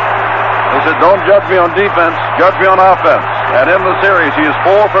 He said, don't judge me on defense, judge me on offense. And in the series, he is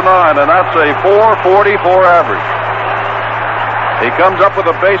 4 for 9, and that's a .444 average. He comes up with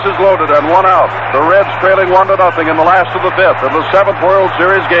the bases loaded and 1 out. The Reds trailing 1-0 in the last of the 5th of the 7th World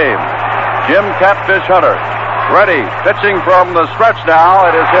Series game. Jim Catfish Hunter ready, pitching from the stretch now.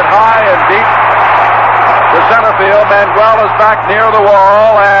 It is hit high and deep to center field. Manuel is back near the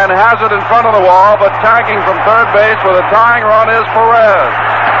wall and has it in front of the wall, but tagging from third base with a tying run is Perez.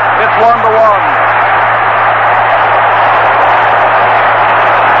 It's 1-1.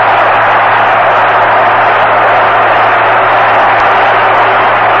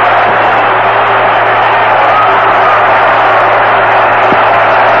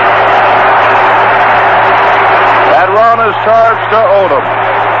 Charged to Odom.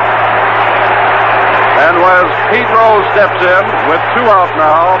 And as Pete Rose steps in with 2 out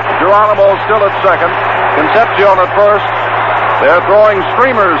now, Geronimo still at second, Concepcion at first. They're throwing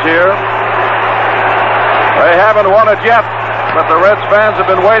streamers here. They haven't won it yet, but the Reds fans have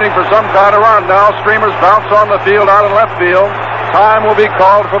been waiting for some kind of run. Now streamers bounce on the field out in left field. Time will be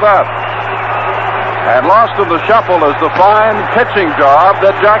called for that. And lost in the shuffle is the fine pitching job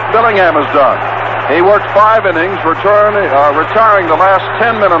that Jack Billingham has done. He worked 5 innings, retiring the last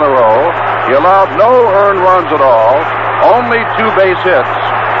 10 men in a row. He allowed no earned runs at all, only 2 base hits,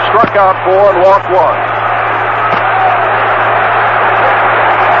 struck out 4 and walked 1.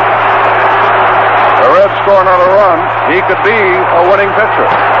 The Reds score another run. He could be a winning pitcher.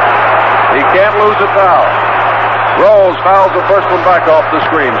 He can't lose it now. Rose fouls the first one back off the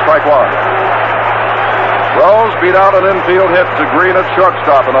screen, strike 1. Rose beat out an infield hit to Green at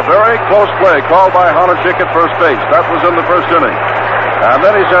shortstop in a very close play called by Honachik at first base. That was in the first inning. And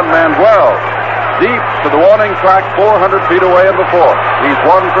then he sent Manuel deep to the warning track 400 feet away in the 4th. He's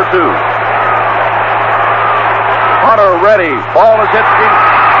 1 for 2. Hunter ready. Ball is hit deep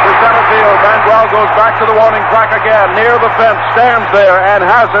to center field. Manuel goes back to the warning track again. Near the fence, stands there and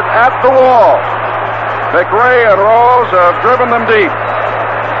has it at the wall. McRae and Rose have driven them deep.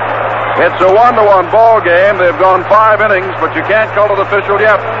 It's a 1-1 ball game. They've gone 5 innings, but you can't call it official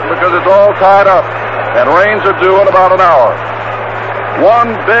yet because it's all tied up. And rains are due in about an hour.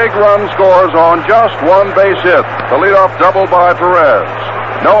 One big run scores on just one base hit. The leadoff double by Perez.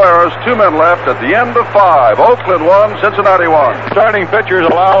 No errors, 2 men left at the end of 5. Oakland 1, Cincinnati 1. Starting pitchers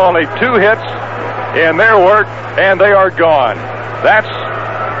allow only 2 hits in their work, and they are gone. That's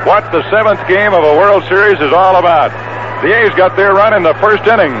what the 7th game of a World Series is all about. The A's got their run in the first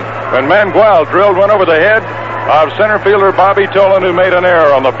inning when Manuel drilled one over the head of center fielder Bobby Tolan, who made an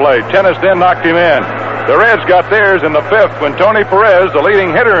error on the plate. Tennis then knocked him in. The Reds got theirs in the 5th when Tony Perez, the leading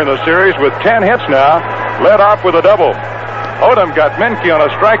hitter in the series with 10 hits now, led off with a double. Odom got Menke on a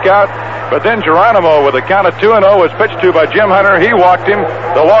strikeout, but then Geronimo with a count of 2-0 was pitched to by Jim Hunter. He walked him.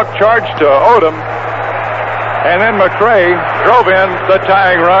 The walk charged to Odom. And then McRae drove in the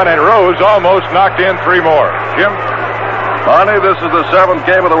tying run, and Rose almost knocked in 3 more. Jim? Barney, this is the 7th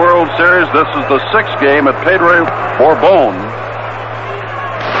game of the World Series. This is the 6th game at Pedro Borbon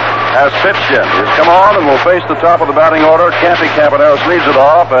has pitched in. He's come on and will face the top of the batting order. Campy Campaneris leads it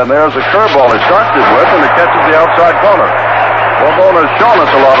off, and there's a curveball he starts it with, and it catches the outside corner. Borbon has shown us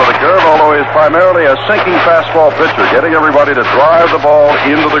a lot of the curve, although he's primarily a sinking fastball pitcher, getting everybody to drive the ball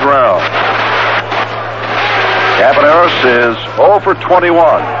into the ground. Campaneris is 0 for 21.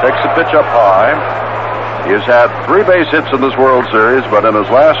 Takes the pitch up high. He has had 3 base hits in this World Series, but in his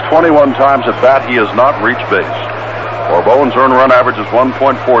last 21 times at bat, he has not reached base. Borbon's earned run average is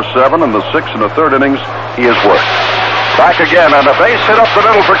 1.47. In the 6th and the 3rd innings, he has worked. Back again, and a base hit up the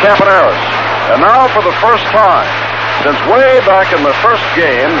middle for Campaneris. And now, for the first time since way back in the first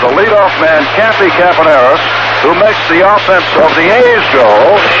game, the leadoff man, Campy Campaneris, who makes the offense of the A's go,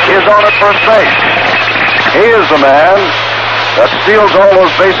 is on at first base. He is the man that steals all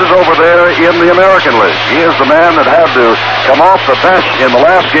those bases over there in the American League. He is the man that had to come off the bench in the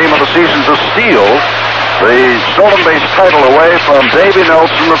last game of the season to steal the stolen base title away from Davey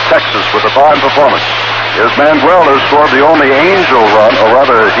Nelson of Texas with a fine performance. Here's Manuel, who scored the only Angel run, or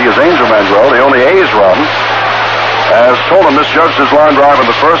rather, he is Angel Manuel, the only A's run, as Tolan misjudged his line drive in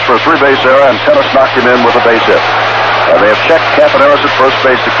the first for a 3-base error, and Tennis knocked him in with a base hit. And they have checked Campaneris at first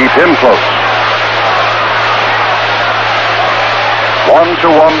base to keep him close. 1-1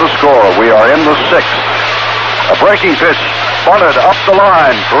 the score. We are in the 6th. A breaking pitch. Bunted up the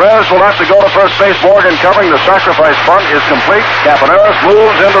line. Perez will have to go to first base. Morgan covering. The sacrifice bunt is complete. Campaneris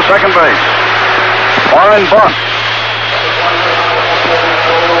moves into second base. Fine bunt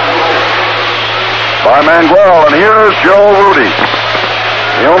by Manuel, and here's Joe Rudy.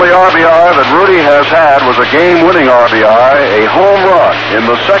 The only RBI that Rudy has had was a game-winning RBI, a home run in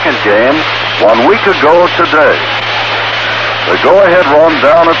the 2nd game 1 week ago today. The go-ahead run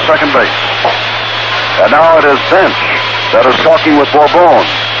down at second base. And now it is Bench that is talking with Borbon.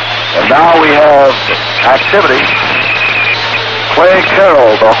 And now we have activity. Clay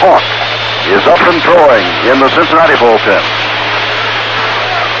Carroll, the Hawk, is up and throwing in the Cincinnati bullpen.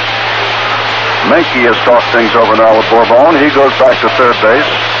 Menke has talked things over now with Borbon. He goes back to third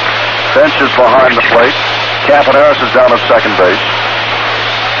base. Bench is behind the plate. Campaneris is down at second base.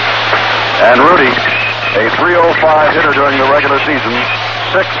 And Rudy, a .305 hitter during the regular season,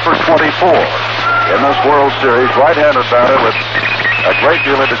 6 for 24 in this World Series. Right-handed batter with a great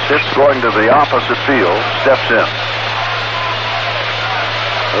deal of his hits going to the opposite field, steps in.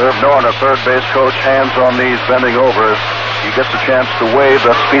 Herb Norton, a third base coach, hands on knees, bending over. He gets a chance to wave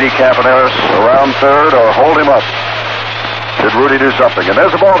that speedy Campaneris around third or hold him up. Did Rudy do something? And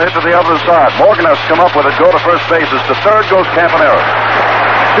there's a ball hit to the other side. Morgan has to come up with it, go to first base. As to third goes Campaneris.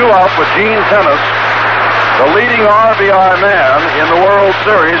 2 out with Gene Tennis, the leading RBI man in the World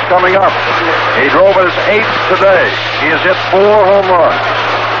Series, coming up. He drove his 8th today. He has hit 4 home runs.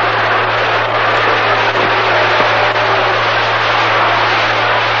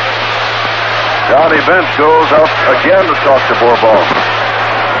 Johnny Bench goes out again to talk to Borbon.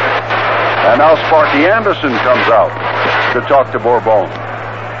 And now Sparky Anderson comes out to talk to Borbon.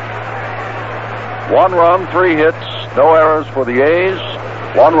 1 run, 3 hits, no errors for the A's.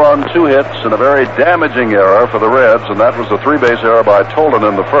 1 run, 2 hits, and a very damaging error for the Reds, and that was the 3-base error by Tolan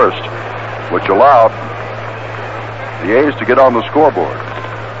in the first, which allowed the A's to get on the scoreboard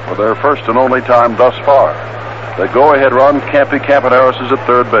for their first and only time thus far. The go-ahead run, Campy Campaneris is at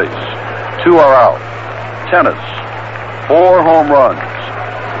third base. 2 are out. Tennis, 4 home runs,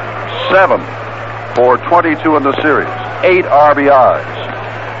 7 for 22 in the series, 8 RBIs.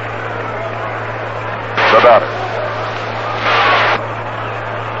 The batter.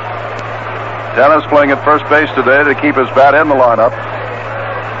 Tennis playing at first base today to keep his bat in the lineup.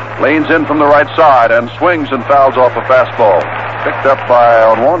 Leans in from the right side and swings and fouls off a fastball. Picked up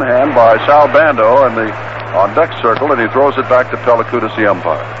on one hand by Sal Bando in the on deck circle, and he throws it back to Pellicutis, the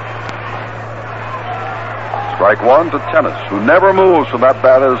umpire. Strike one to Tennis, who never moves from that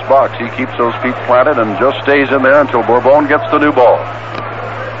batter's box. He keeps those feet planted and just stays in there until Bourbon gets the new ball.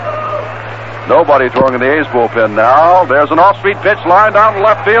 Nobody throwing in the A's bullpen now. There's an off-speed pitch line down the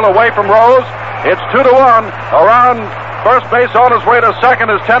left field away from Rose. It's 2-1. Around first base on his way to second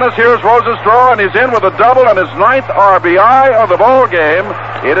is Tennis. Here's Rose's throw, and he's in with a double and his 9th RBI of the ball game.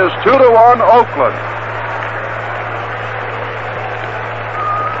 It is 2-1 Oakland.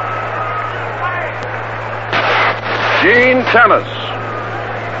 Gene Tennis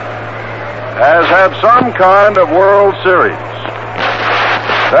has had some kind of World Series.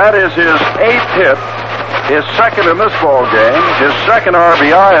 That is his 8th hit, his second in this ball game, his second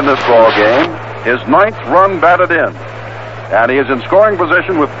RBI in this ball game, his 9th run batted in. And he is in scoring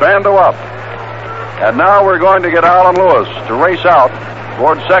position with Bando up. And now we're going to get Alan Lewis to race out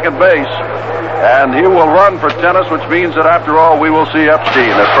towards second base. And he will run for Tennis, which means that after all, we will see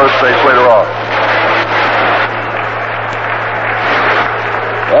Epstein at first base later on.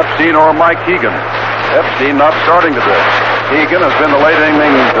 Epstein or Mike Keegan. Epstein not starting today. Keegan has been the late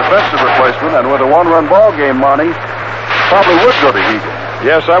inning defensive replacement, and with a one-run ball game, Monty, probably would go to Keegan.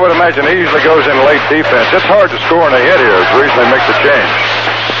 Yes, I would imagine he usually goes in late defense. It's hard to score in a hit here. The reason they make the change.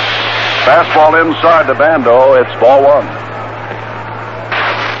 Fastball inside to Bando. It's ball one.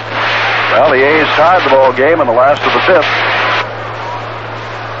 Well, the A's tied the ball game in the last of the 5th.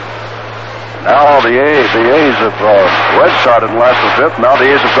 Now the A's have Reds started in the last of the 5th. Now the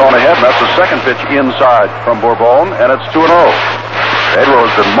A's have gone ahead, and that's the second pitch inside from Bourbon, and it's 2-0. Pedro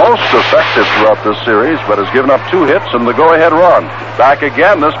has been most effective throughout this series, but has given up 2 hits and the go-ahead run. Back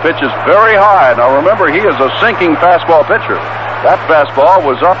again, this pitch is very high. Now remember, he is a sinking fastball pitcher. That fastball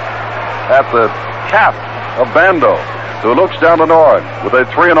was up at the cap of Bando, who looks down to Nord with a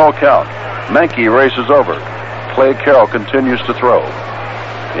 3-0 count. Menke races over. Clay Carroll continues to throw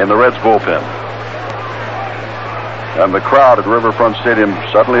in the Reds bullpen. And the crowd at Riverfront Stadium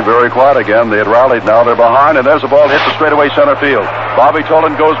suddenly very quiet again. They had rallied, now they're behind, and there's a ball hits the straightaway center field. Bobby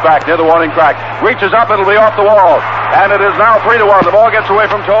Tolan goes back near the warning track, reaches up, it'll be off the wall, and it is now 3-1. The ball gets away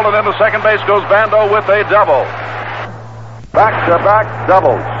from Tolan, into second base goes Bando with a double. Back-to-back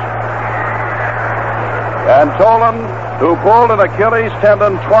doubles. And Tolan, who pulled an Achilles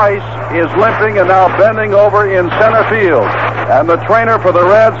tendon twice, is limping and now bending over in center field. And the trainer for the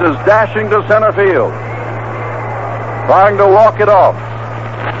Reds is dashing to center field, trying to walk it off.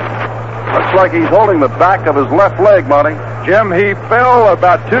 Looks like he's holding the back of his left leg, Monty. Jim, he fell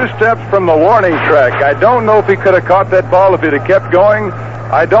about 2 steps from the warning track. I don't know if he could have caught that ball if he'd have kept going.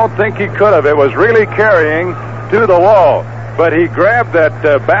 I don't think he could have. It was really carrying to the wall. But he grabbed that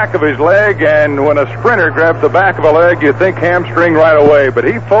back of his leg, and when a sprinter grabs the back of a leg, you think hamstring right away. But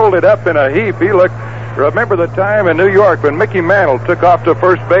he folded up in a heap. He looked... Remember the time in New York when Mickey Mantle took off to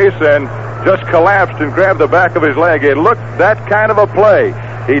first base and just collapsed and grabbed the back of his leg? It looked that kind of a play.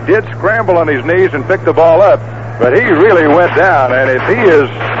 He did scramble on his knees and pick the ball up, but he really went down, and if he is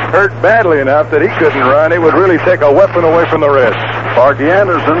hurt badly enough that he couldn't run, it would really take a weapon away from the wrist. Sparky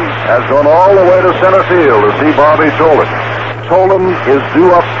Anderson has gone all the way to center field to see Bobby Tolan. Tolan is due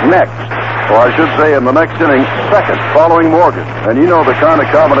up next, or I should say in the next inning, second, following Morgan. And you know the kind of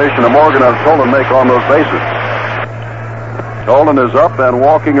combination of Morgan and Tolan make on those bases. Tolan is up and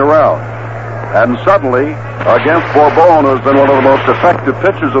walking around. And suddenly, against Bourbon, who's been one of the most effective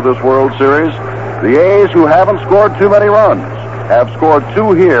pitchers of this World Series, the A's, who haven't scored too many runs, have scored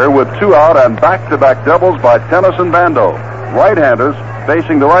 2 here with 2 out and back-to-back doubles by Tennis and Bando. Right-handers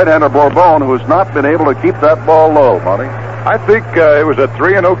facing the right-hander Bourbon, who has not been able to keep that ball low, Monty. I think it was a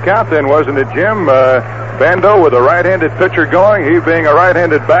 3-0 count then, wasn't it, Jim? Bando with a right-handed pitcher going, he being a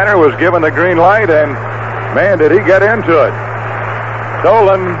right-handed batter, was given the green light, and man, did he get into it.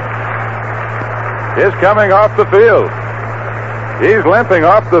 Tolan is coming off the field. He's limping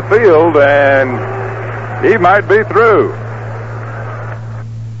off the field, and he might be through.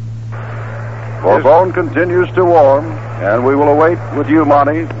 Bourbon continues to warm, and we will await with you,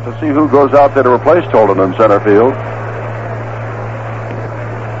 Monty, to see who goes out there to replace Tolan in center field.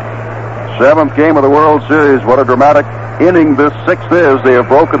 7th game of the World Series. What a dramatic inning this 6th is. They have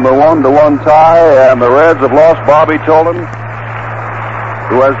broken the 1-1 tie, and the Reds have lost Bobby Tolan,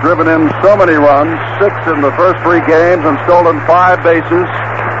 who has driven in so many runs, 6 in the first 3 games, and stolen 5 bases.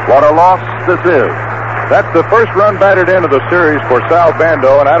 What a loss this is. That's the first run batted into the series for Sal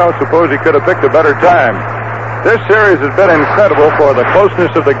Bando, and I don't suppose he could have picked a better time. This series has been incredible for the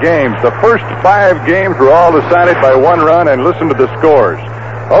closeness of the games. The first 5 games were all decided by 1 run, and listen to the scores.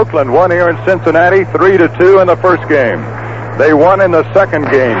 Oakland won here in Cincinnati 3-2 in the first game. They won in the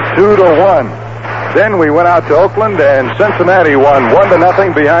second game 2-1. Then we went out to Oakland, and Cincinnati won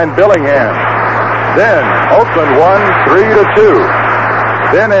 1-0 behind Billingham. Then Oakland won 3-2.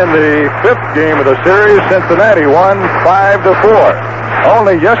 Then in the 5th game of the series, Cincinnati won 5-4.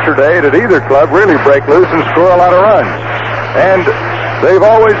 Only yesterday did either club really break loose and score a lot of runs. And they've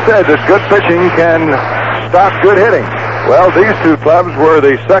always said that good pitching can stop good hitting. Well, these two clubs were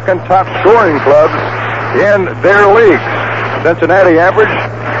the second top scoring clubs in their leagues. Cincinnati averaged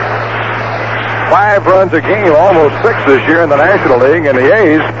 5 runs a game, almost 6 this year in the National League, and the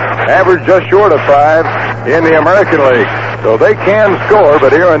A's averaged just short of 5 in the American League. So they can score,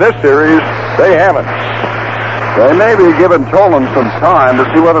 but here in this series, they haven't. They may be giving Tolan some time to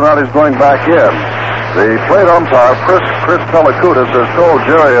see whether or not he's going back in. The plate umpire, Chris Pellicudis, has told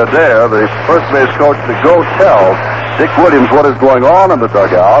Jerry Adair, the first base coach, to go tell Dick Williams what is going on in the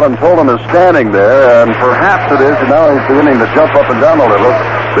dugout, and Tolan is standing there, and perhaps it is, and now he's beginning to jump up and down a little,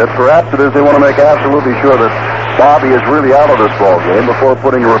 that perhaps it is they want to make absolutely sure that Bobby is really out of this ball game before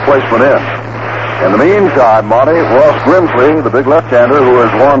putting a replacement in. In the meantime, Monty, Ross Grimsley, the big left-hander who has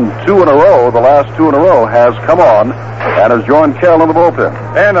won 2 in a row, the last 2 in a row, has come on and has joined Kell in the bullpen.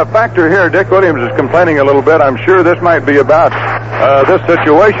 And a factor here, Dick Williams is complaining a little bit. I'm sure this might be about this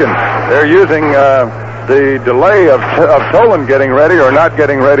situation. They're using the delay of Tolan getting ready or not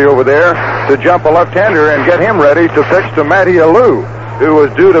getting ready over there to jump a left-hander and get him ready to pitch to Matty Alou, who was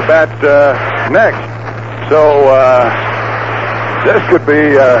due to bat next. So this could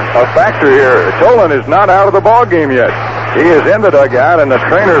be a factor here. Tolan is not out of the ball game yet. He is in the dugout, and the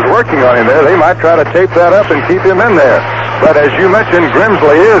trainer's working on him there. They might try to tape that up and keep him in there. But as you mentioned,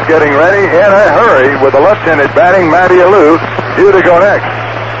 Grimsley is getting ready in a hurry with the left-handed batting Matty Alou due to go next.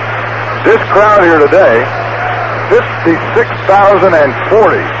 This crowd here today, 56,040,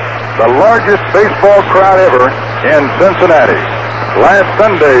 the largest baseball crowd ever in Cincinnati. Last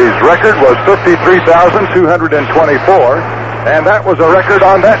Sunday's record was 53,224. And that was a record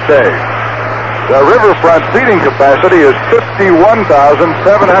on that day. The riverfront seating capacity is 51,744.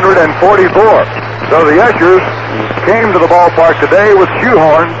 So the Ushers came to the ballpark today with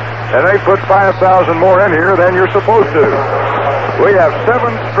shoehorns, and they put 5,000 more in here than you're supposed to. We have 7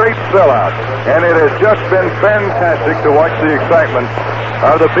 straight sellouts, and it has just been fantastic to watch the excitement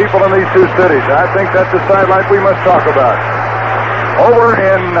of the people in these two cities. I think that's a sidelight we must talk about. Over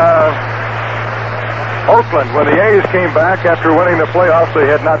in Oakland, when the A's came back after winning the playoffs, they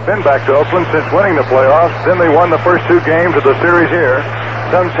had not been back to Oakland since winning the playoffs. Then they won the first 2 games of the series here.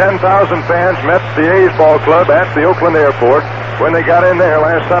 Some 10,000 fans met the A's ball club at the Oakland airport when they got in there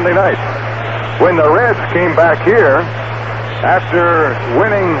last Sunday night. When the Reds came back here after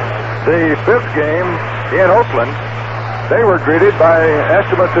winning the 5th game in Oakland, they were greeted by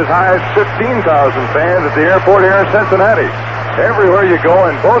estimates as high as 15,000 fans at the airport here in Cincinnati. Everywhere you go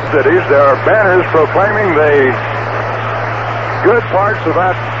in both cities, there are banners proclaiming the good parts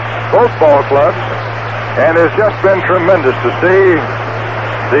about both ball clubs, and it's just been tremendous to see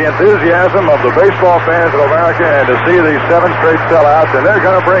the enthusiasm of the baseball fans of America and to see these 7 straight sellouts, and they're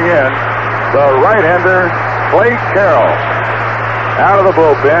going to bring in the right-hander, Clay Carroll, out of the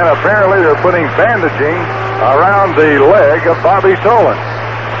bullpen. Apparently, they're putting bandaging around the leg of Bobby Tolan.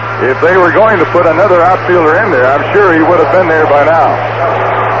 If they were going to put another outfielder in there, I'm sure he would have been there by now.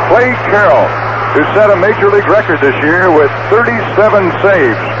 Clay Carroll, who set a major league record this year with 37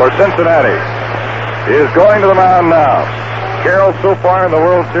 saves for Cincinnati, is going to the mound now. Carroll, so far in the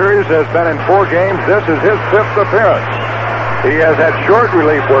World Series, has been in 4 games. This is his 5th appearance. He has had short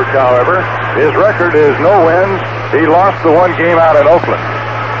relief work, however. His record is no wins. He lost the 1 game out in Oakland.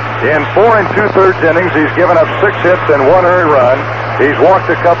 In 4 2/3 innings, he's given up 6 hits and 1 earned run. He's walked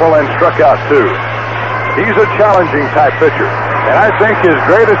a couple and struck out 2. He's a challenging type pitcher. And I think his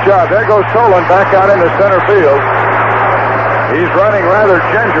greatest job, there goes Tolan back out into center field. He's running rather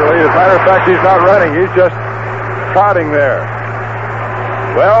gingerly. As a matter of fact, he's not running. He's just trotting there.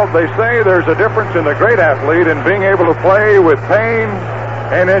 Well, they say there's a difference in the great athlete in being able to play with pain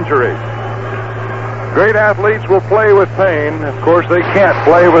and injury. Great athletes will play with pain. Of course, they can't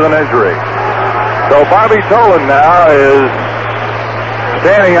play with an injury. So Bobby Tolan now is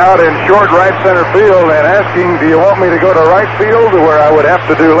standing out in short right center field and asking, do you want me to go to right field where I would have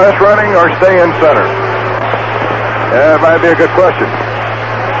to do less running or stay in center? That might be a good question.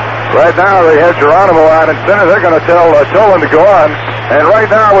 Right now they have Geronimo out in center. They're going to tell Tolan to go on. And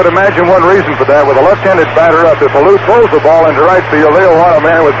right now I would imagine one reason for that, with a left-handed batter up, if Alou throws the ball into right field, they'll want a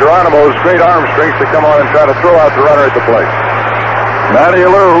man with Geronimo's great arm strength to come on and try to throw out the runner at the plate. Matty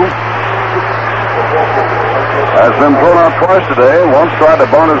Alou has been thrown out twice today. Once tried to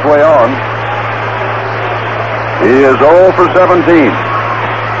burn his way on. He is 0 for 17.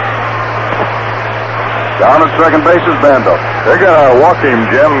 Down at second base is Bando. They're going to walk him,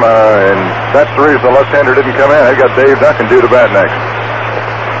 Jim, and that's the reason the left-hander didn't come in. They got Dave Duncan due to bat next.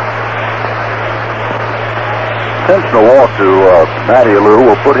 Intentional walk to Matty Alou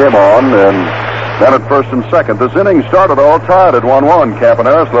will put him on, and then at first and second. This inning started all tied at 1-1.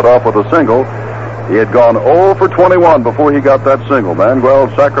 Campaneris led off with a single. He had gone 0 for 21 before he got that single.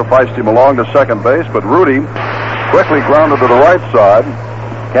 Manuel sacrificed him along to second base, but Rudy quickly grounded to the right side.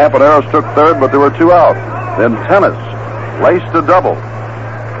 Campaneris took third, but there were two out. Then Tennis laced a double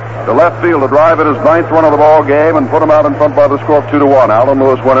to left field to drive in his ninth run of the ball game and put him out in front by the score of 2-1. Alan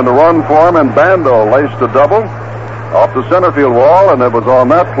Lewis went in to run for him, and Bando laced a double off the center field wall, and it was on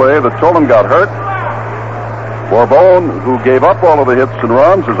that play that Tolan got hurt. Borbone, who gave up all of the hits and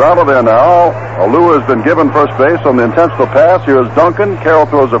runs, is out of there now. Alou has been given first base on the intentional pass. Here is Duncan. Carroll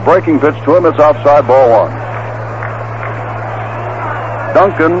throws a breaking pitch to him. It's outside, ball one.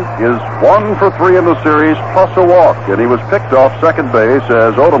 Duncan is 1 for 3 in the series, plus a walk, and he was picked off second base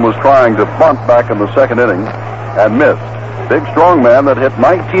as Odom was trying to bunt back in the second inning and missed. Big, strong man that hit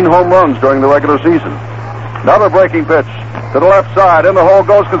 19 home runs during the regular season. Another breaking pitch to the left side. In the hole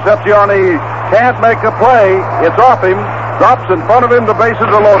goes Concepcion. He can't make a play. It's off him. Drops in front of him. The bases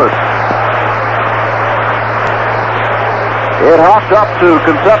are loaded. It hopped up to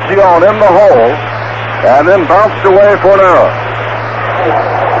Concepcion in the hole and then bounced away for an error.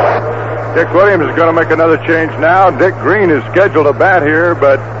 Dick Williams is going to make another change now. Dick Green is scheduled to bat here,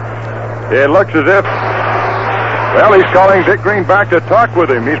 but it looks as if, well, he's calling Dick Green back to talk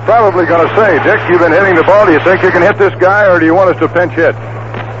with him. He's probably going to say, Dick, you've been hitting the ball. Do you think you can hit this guy, or do you want us to pinch hit?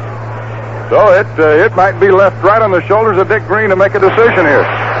 So it might be left right on the shoulders of Dick Green to make a decision here.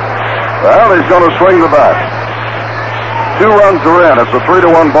 Well, he's going to swing the bat. 2 runs are in. It's a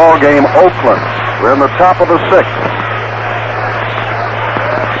 3-1 ball game, Oakland. We're in the top of the 6th.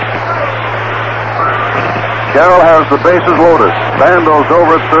 Carroll has the bases loaded. Bando's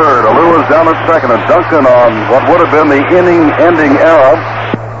over at third. Alou is down at second. And Duncan, on what would have been the inning-ending error,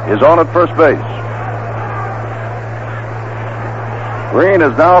 is on at first base. Green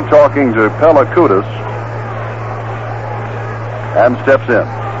is now talking to Pelakoutis and steps in.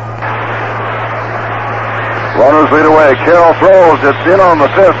 Runners lead away. Carroll throws. It's in on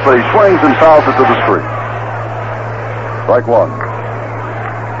the 5th, but he swings and fouls it to the street. Strike one.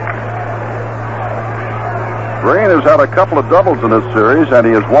 Green has had a couple of doubles in this series, and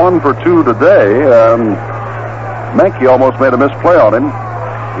he is 1 for 2 today. And Menke almost made a misplay on him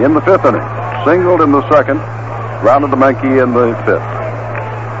in the 5th inning. Singled in the 2nd, grounded to Menke in the 5th.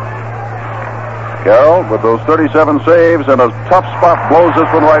 Carroll, with those 37 saves and a tough spot, blows this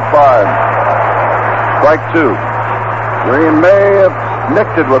one right by him. Strike 2. Green may have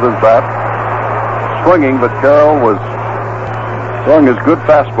nicked it with his bat, swinging, but Carroll was throwing his good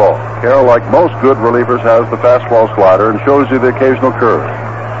fastball. Carroll, like most good relievers, has the fastball slider and shows you the occasional curve.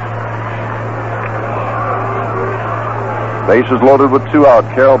 Bases loaded with 2 out.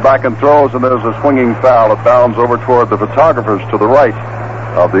 Carroll back and throws, and there's a swinging foul. It bounds over toward the photographers to the right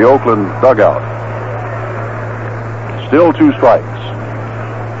of the Oakland dugout. Still 2 strikes.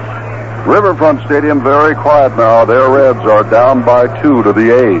 Riverfront Stadium very quiet now. Their Reds are down by 2 to the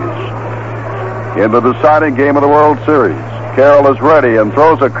A's in the deciding game of the World Series. Carroll is ready and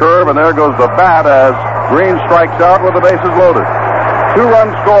throws a curve, and there goes the bat as Green strikes out with the bases loaded.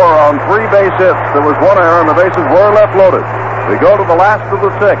 2-run score on 3 base hits. There was 1 error, and the bases were left loaded. We go to the last of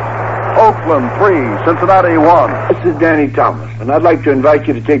the 6th. Oakland 3, Cincinnati 1. This is Danny Thomas, and I'd like to invite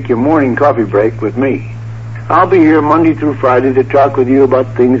you to take your morning coffee break with me. I'll be here Monday through Friday to talk with you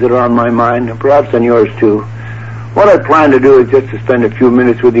about things that are on my mind, and perhaps on yours too. What I plan to do is just to spend a few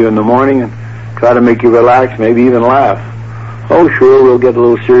minutes with you in the morning and try to make you relax, maybe even laugh. Oh, sure, we'll get a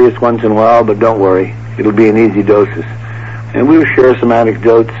little serious once in a while, but don't worry. It'll be in easy doses. And we'll share some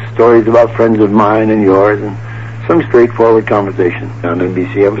anecdotes, stories about friends of mine and yours, and some straightforward conversation on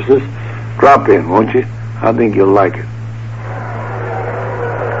NBC emphasis. Drop in, won't you? I think you'll like it.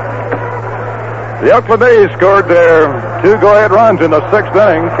 The Oakland A's scored their 2 go-ahead runs in the 6th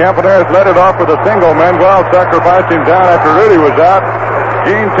inning. Campaneris led it off with a single. Manuel sacrificed him down after Rudy was out.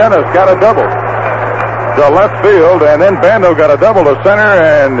 Gene Tennis got a double to left field, and then Bando got a double to center,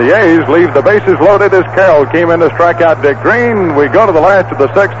 and the A's leave the bases loaded as Carroll came in to strike out Dick Green. We go to the last of the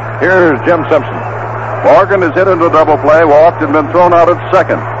 6th. Here's Jim Simpson. Morgan is hit into a double play, walked, and been thrown out at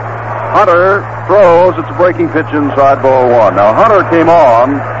second. Hunter throws. It's a breaking pitch inside, ball 1. Now, Hunter came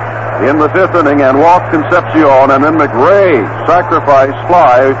on in the 5th inning and walked Concepcion, and then McRae sacrifice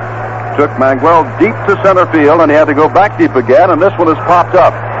fly took Manuel deep to center field, and he had to go back deep again, and this one has popped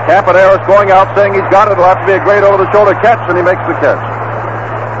up. Campaneris going out saying he's got it. It'll have to be a great over-the-shoulder catch, and he makes the catch.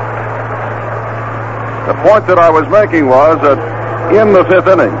 The point that I was making was that in the 5th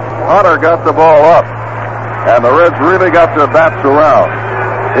inning, Hunter got the ball up, and the Reds really got their bats around.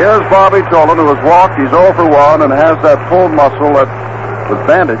 Here's Bobby Tolan, who has walked. He's 0 for 1 and has that pulled muscle that was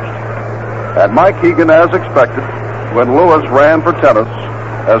bandaged. And Mike Hegan, as expected, when Lewis ran for tennis,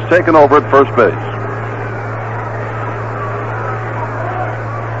 has taken over at first base.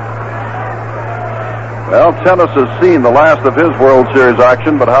 Well, Tennis has seen the last of his World Series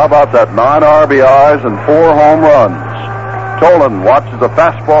action, but how about that 9 RBIs and 4 home runs? Tolan watches a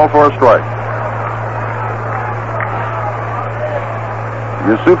fastball for a strike.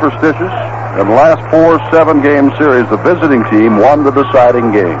 You're superstitious. In the last 4 7-game series, the visiting team won the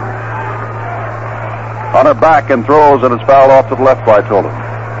deciding game. Hunter back and throws, and it's fouled off to the left by Tolan.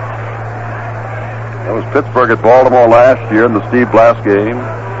 That was Pittsburgh at Baltimore last year in the Steve Blass game.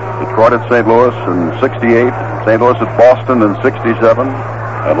 Detroit at St. Louis in 68, St. Louis at Boston in 67,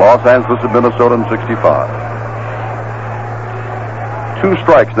 and Los Angeles at Minnesota in 65. 2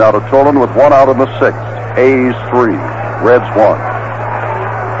 strikes now to Tolan with 1 out in the 6th. A's 3, Reds 1.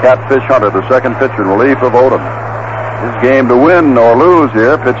 Catfish Hunter, the second pitcher in relief of Odom. His game to win or lose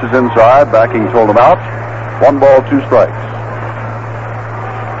here. Pitches inside, backing Tolan out. 1 ball, 2 strikes.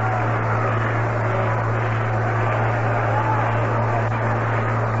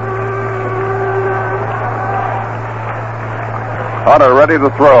 Hunter ready to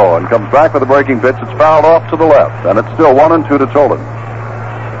throw and comes back with a breaking pitch. It's fouled off to the left, and it's still 1-2 to Tolan.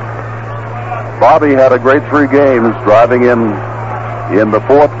 Bobby had a great 3 games, driving in the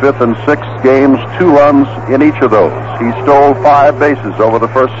 4th, 5th, and 6th games, 2 runs in each of those. He stole 5 bases over the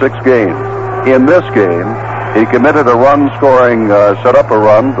first 6 games. In this game, he committed a run-scoring, set up a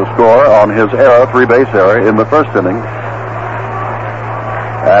run to score on his error, 3-base error, in the first inning,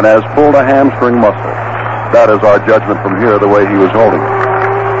 and has pulled a hamstring muscle. That is our judgment from here, the way he was holding it.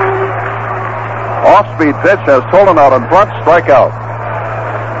 Off-speed pitch has Tolan out in front, strikeout.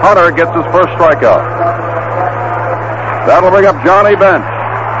 Hunter gets his first strikeout. That'll bring up Johnny Bench.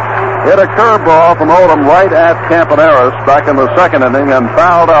 Hit a curveball from Odom right at Campaneris back in the 2nd inning and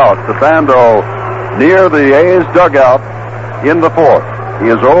fouled out to Bando near the A's dugout in the 4th. He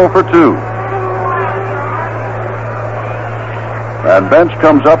is 0 for 2. And Bench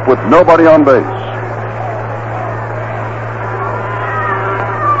comes up with nobody on base.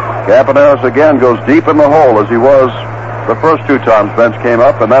 Campaneris again goes deep in the hole as he was the first 2 times Bench came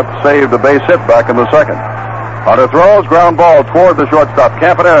up, and that saved a base hit back in the 2nd. Hunter throws, ground ball toward the shortstop.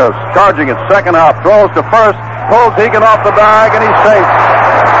 Campaneris charging it, second hop, throws to first, pulls Hegan off the bag, and he's safe.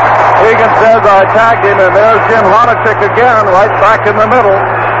 Hegan says, I tagged him, and there's Jim Honachek again, right back in the middle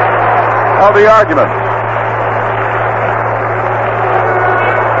of the argument.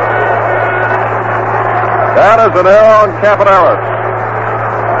 That is an error on Campaneris.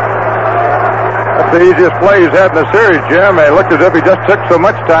 That's the easiest play he's had in the series, Jim. It looked as if he just took so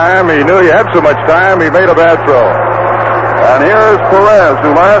much time. He knew he had so much time, he made a bad throw. And here's Perez,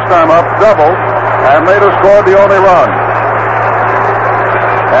 who last time up doubled, and they'd have scored the only run.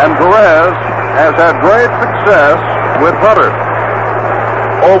 And Perez has had great success with Hunter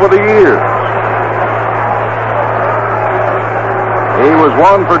over the years. He was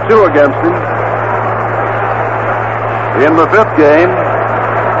 1 for 2 against him. In the 5th game,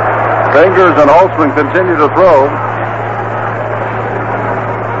 Fingers and Holtzman continue to throw.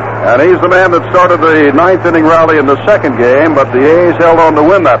 And he's the man that started the 9th inning rally in the 2nd game, but the A's held on to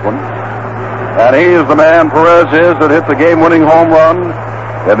win that one. And he is the man, Perez is, that hit the game-winning home run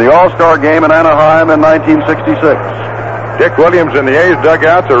in the All-Star game in Anaheim in 1966. Dick Williams in the A's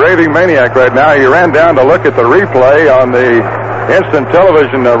dugout's a raving maniac right now. He ran down to look at the replay on the instant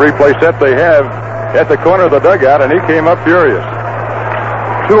television replay set they have at the corner of the dugout, and he came up furious.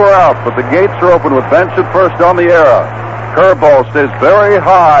 2 are out, but the gates are open with Bench at first on the error. Curveball stays very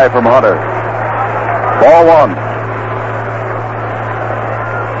high from Hunter. Ball 1.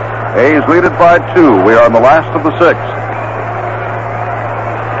 A's lead it by 2. We are in the last of the 6th.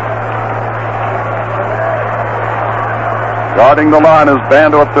 Guarding the line is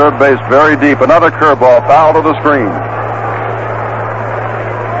Bando at third base, very deep. Another curveball foul to the screen.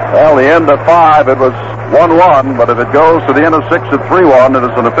 Well, the end of 5, it was 1-1, but if it goes to the end of 6 at 3-1, it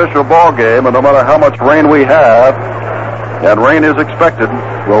is an official ball game, and no matter how much rain we have, and rain is expected,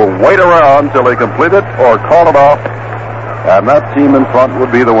 we'll wait around till they complete it or call it off, and that team in front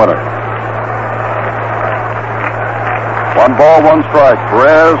would be the winner. 1 ball, 1 strike.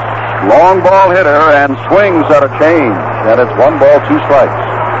 Perez, long ball hitter, and swings at a change, and it's 1 ball, 2 strikes.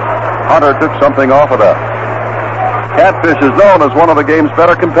 Hunter took something off of that. Catfish is known as one of the game's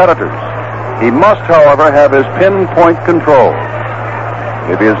better competitors. He must, however, have his pinpoint control.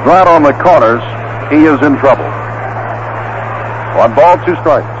 If he is not on the corners, he is in trouble. 1 ball, 2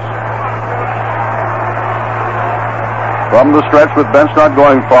 strikes. From the stretch with Bench not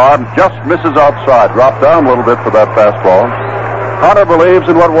going far, just misses outside. Dropped down a little bit for that fastball. Hunter believes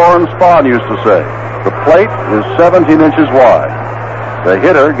in what Warren Spahn used to say. The plate is 17 inches wide. The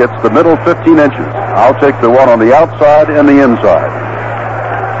hitter gets the middle 15 inches. I'll take the one on the outside and the inside.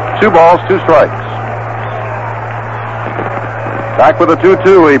 2 balls, 2 strikes. Back with a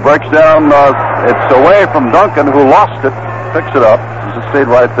 2-2. He breaks down. It's away from Duncan, who lost it. Picks it up. It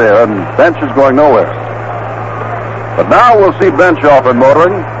stayed right there, and Bench is going nowhere. But now we'll see Bench off and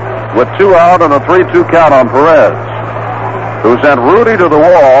motoring with 2 out and a 3-2 count on Perez, who sent Rudy to the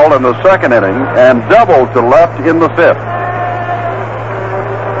wall in the 2nd inning and doubled to left in the 5th.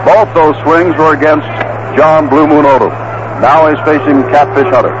 Both those swings were against John Blue Moon Odom. Now he's facing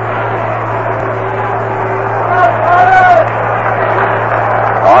Catfish Hunter.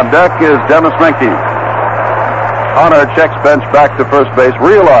 On deck is Dennis Menke. Hunter checks Bench back to first base,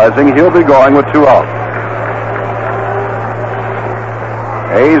 realizing he'll be going with 2 out.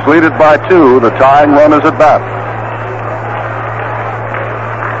 A's lead it by 2. The tying run is at bat.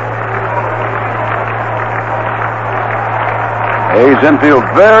 A's infield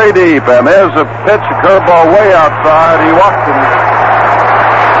very deep, and there's a pitch, a curveball way outside. He walked him.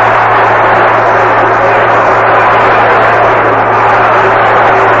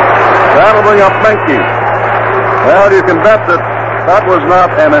 That'll bring up Menke. Well, you can bet that was not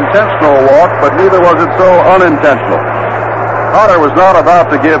an intentional walk, but neither was it so unintentional. Hunter was not about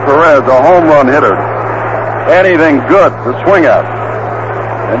to give Perez, a home run hitter, anything good to swing at.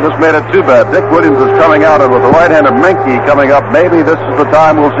 And this made it too bad. Dick Williams is coming out, and with the right-hander Menke coming up, maybe this is the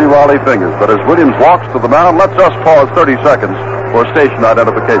time we'll see Raleigh Fingers. But as Williams walks to the mound, let's us pause 30 seconds for station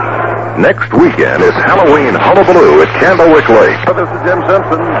identification. Next weekend is Halloween Hullabaloo at Candlewick Lake. This is Jim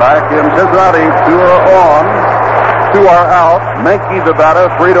Simpson back in Cincinnati. 2 are on, 2 are out. Menke the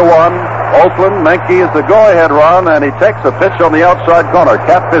batter, 3-1. Oakland. Menke is the go-ahead run, and he takes a pitch on the outside corner.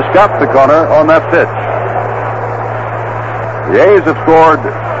 Catfish got the corner on that pitch. The A's have scored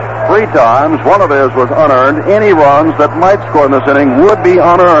 3 times. One of theirs was unearned. Any runs that might score in this inning would be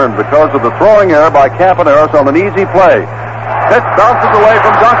unearned because of the throwing error by Campaneris on an easy play. Pitch bounces away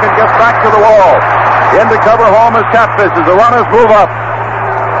from Duncan, gets back to the wall. In to cover home is Catfish as the runners move up.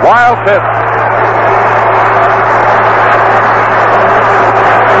 Wild pitch.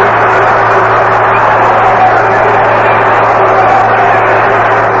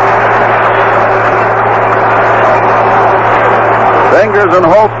 Fingers and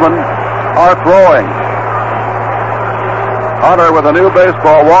Holtzman are throwing. Hunter with a new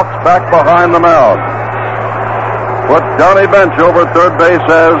baseball walks back behind the mound. Put Donnie Bench over third base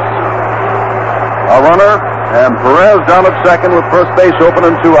as a runner, and Perez down at second with first base open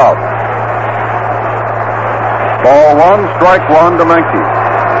and 2 out. Ball 1, strike 1 to Menke.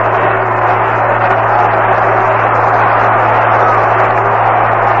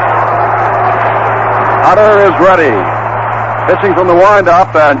 Hunter is ready. Pitching from the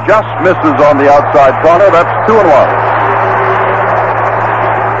windup and just misses on the outside corner. That's 2-1.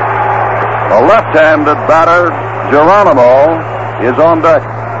 The left-handed batter, Geronimo, is on deck.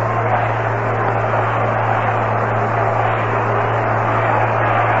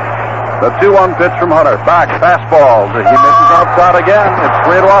 The 2-1 pitch from Hunter. Back, fastball. He misses outside again. It's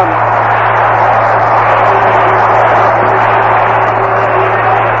 3-1.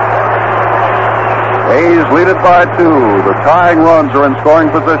 A's lead it by 2. The tying runs are in scoring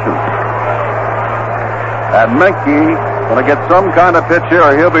position. And Menke going to get some kind of pitch here.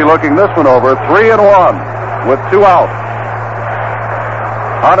 He'll be looking this one over. 3-1 with 2 out.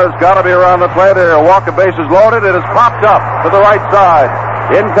 Hunter's got to be around the plate here. Walk of bases loaded. It is popped up to the right side.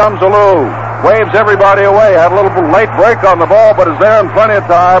 In comes Alou. Waves everybody away. Had a little late break on the ball, but is there in plenty of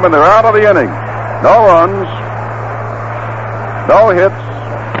time, and they're out of the inning. No runs. No hits.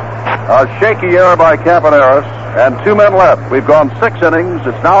 A shaky error by Campaneris, and 2 men left. We've gone 6 innings.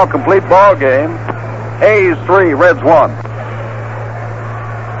 It's now a complete ball game. A's 3, Reds 1.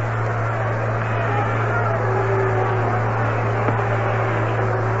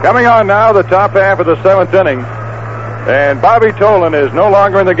 Coming on now, the top half of the 7th inning, and Bobby Tolan is no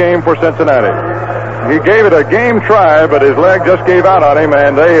longer in the game for Cincinnati. He gave it a game try, but his leg just gave out on him,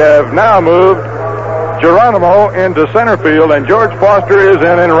 and they have now moved Geronimo into center field, and George Foster is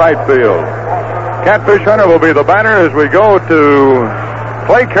in right field. Catfish Hunter will be the batter as we go to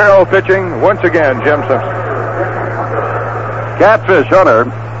Clay Carroll pitching once again. Jim Simpson. Catfish Hunter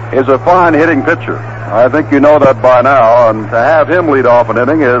is a fine hitting pitcher. I think you know that by now, and to have him lead off an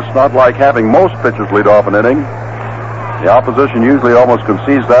inning is not like having most pitchers lead off an inning. The opposition usually almost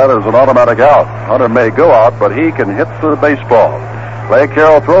concedes that as an automatic out. Hunter may go out, but he can hit the baseball. Clay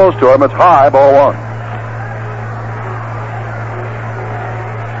Carroll throws to him. It's high, ball one.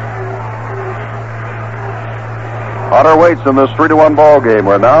 Hunter waits in this 3-1 ball game.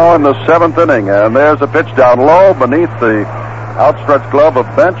 We're now in the 7th inning, and there's a pitch down low beneath the outstretched glove of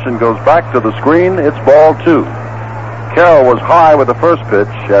Bench and goes back to the screen. It's ball 2. Carroll was high with the first pitch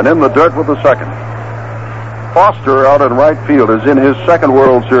and in the dirt with the second. Foster out in right field is in his second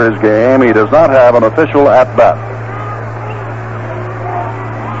World Series game. He does not have an official at-bat.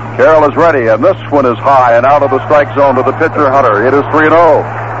 Carroll is ready, and this one is high and out of the strike zone to the pitcher, Hunter. It is 3-0.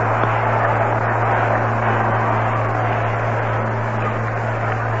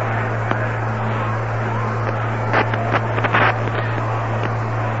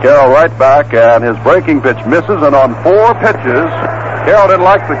 Carroll right back, and his breaking pitch misses, and on 4 pitches, Carroll didn't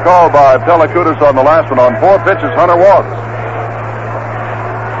like the call by Pellicudis on the last one. On 4 pitches, Hunter walks.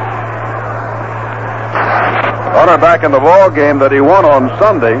 Hunter back in the ball game that he won on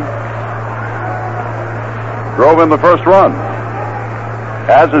Sunday. Drove in the first run.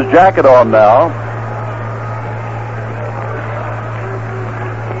 Has his jacket on now.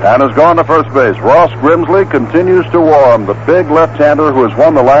 And has gone to first base. Ross Grimsley continues to warm, the big left-hander who has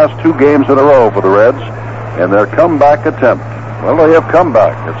won the last 2 games in a row for the Reds in their comeback attempt. Well, they have come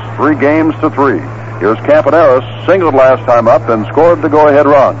back. It's 3-3. Here's Campaneris, singled last time up and scored the go-ahead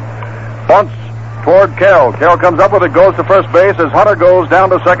run. Bunts toward Carroll. Carroll comes up with it, goes to first base as Hunter goes down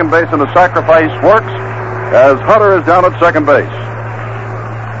to second base, and the sacrifice works as Hunter is down at second base.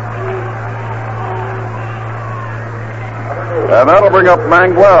 And that'll bring up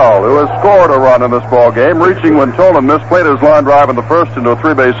Manguel, who has scored a run in this ball game, reaching when Tolan misplayed his line drive in the first into a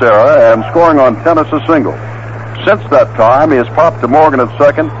 3-base error and scoring on tennis a single. Since that time, he has popped to Morgan at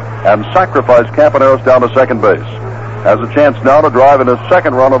second and sacrificed Campaneris down to second base. Has a chance now to drive in his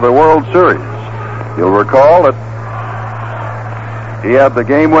second run of the World Series. You'll recall that he had the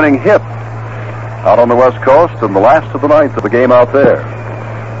game-winning hit out on the West Coast in the last of the ninth of the game out there.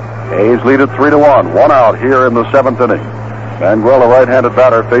 A's lead it 3-1. 1 out here in the 7th inning. Manguel, a right-handed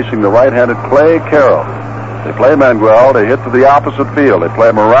batter, facing the right-handed Clay Carroll. They play Manguel to hit to the opposite field. They play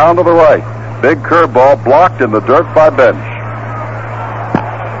him around to the right. Big curveball blocked in the dirt by Bench.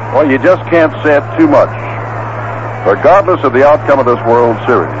 Well, you just can't say it too much. Regardless of the outcome of this World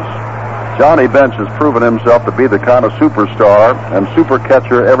Series, Johnny Bench has proven himself to be the kind of superstar and super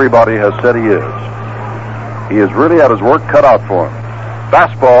catcher everybody has said he is. He has really had his work cut out for him.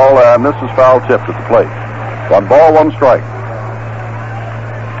 Fastball, and this is foul tipped at the plate. 1 ball, 1 strike.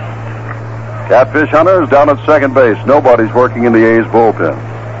 Catfish Hunter is down at second base. Nobody's working in the A's bullpen.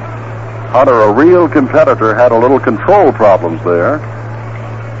 Hunter, a real competitor, had a little control problems there,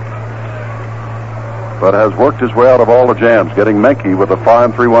 but has worked his way out of all the jams, getting Menke with a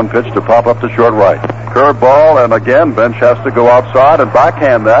fine 3-1 pitch to pop up to short right. Curveball, and again, Bench has to go outside and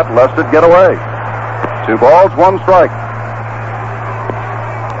backhand that, lest it get away. 2 balls, 1 strike.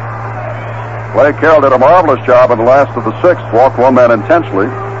 Clay Carroll did a marvelous job in the last of the 6th, walked 1 man intentionally,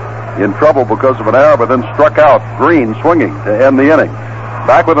 in trouble because of an error, but then struck out Green swinging to end the inning.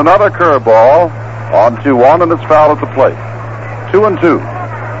 Back with another curveball on 2-1, and it's fouled at the plate. 2-2.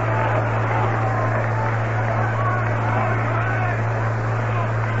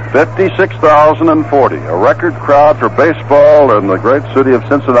 $56,040, a record crowd for baseball in the great city of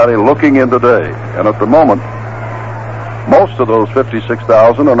Cincinnati looking in today. And at the moment, most of those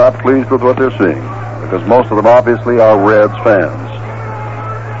 56,000 are not pleased with what they're seeing, because most of them obviously are Reds fans.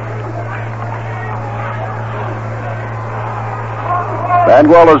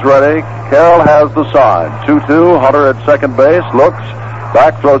 Manguel is ready. Carroll has the sign. 2-2. Hunter at second base. Looks.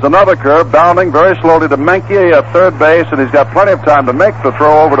 Back, throws another curve. Bounding very slowly to Menke at third base, and he's got plenty of time to make the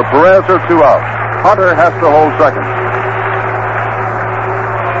throw over to Perez or 2 out. Hunter has to hold second.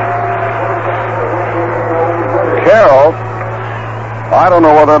 Carroll, I don't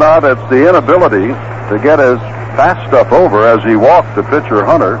know whether or not it's the inability to get his fast stuff over as he walked the pitcher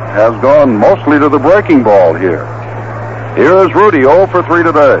Hunter, has gone mostly to the breaking ball here. Here's Rudy, 0 for 3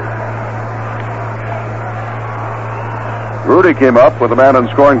 today. Rudy came up with a man in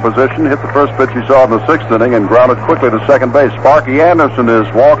scoring position, hit the first pitch he saw in the 6th inning, and grounded quickly to second base. Sparky Anderson is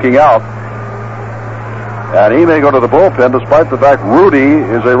walking out, and he may go to the bullpen despite the fact Rudy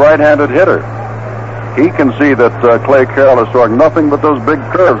is a right-handed hitter. He can see that Clay Carroll is throwing nothing but those big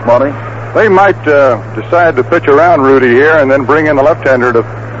curves, Monty. They might decide to pitch around Rudy here and then bring in the left-hander to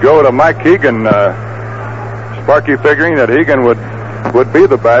go to Mike Hegan. Sparky figuring that Hegan would be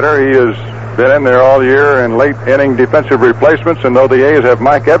the batter. He has been in there all year in late inning defensive replacements, and though the A's have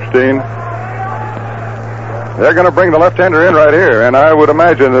Mike Epstein, They're going to bring the left-hander in right here, and I would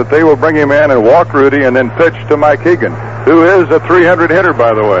imagine that they will bring him in and walk Rudy and then pitch to Mike Egan, who is a 300 hitter,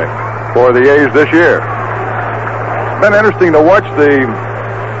 by the way, for the A's this year. It's been interesting to watch the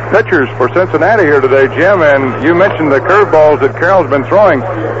pitchers for Cincinnati here today, Jim, and you mentioned the curveballs that Carroll's been throwing.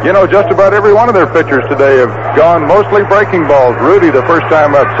 You know, just about every one of their pitchers today have gone mostly breaking balls. Rudy, the first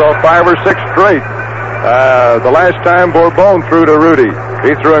time up, saw 5 or 6 straight. The last time Bourbon threw to Rudy,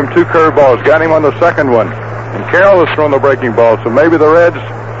 he threw him 2 curveballs, got him on the second one. And Carroll has thrown the breaking ball, so maybe the Reds,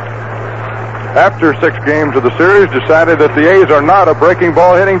 after 6 games of the series, decided that the A's are not a breaking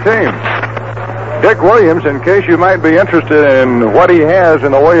ball hitting team. Dick Williams, in case you might be interested in what he has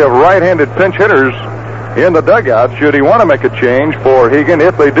in the way of right-handed pinch hitters in the dugout, should he want to make a change for Hegan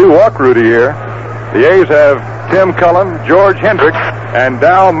if they do walk Rudy here, the A's have Tim Cullen, George Hendricks, and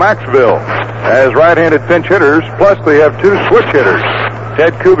Dow Maxville as right-handed pinch hitters, plus they have 2 switch hitters,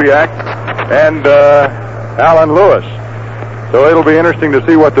 Ted Kubiak and Alan Lewis. So it'll be interesting to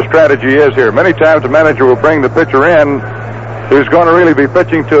see what the strategy is here. Many times the manager will bring the pitcher in who's going to really be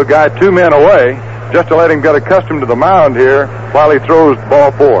pitching to a guy 2 men away just to let him get accustomed to the mound here while he throws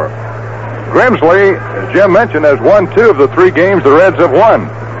ball 4. Grimsley, as Jim mentioned, has won 2 of the 3 games the Reds have won.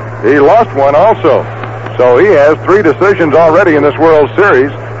 He lost 1 also. So he has 3 decisions already in this World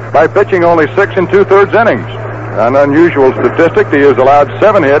Series by pitching only 6 2/3 innings. An unusual statistic. He has allowed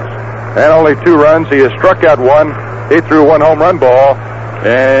 7 hits and only 2 runs. He has struck out 1. He threw 1 home run ball,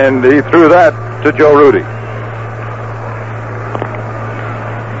 and he threw that to Joe Rudy.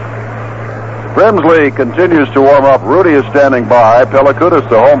 Grimsley continues to warm up. Rudy is standing by. Pelikutis,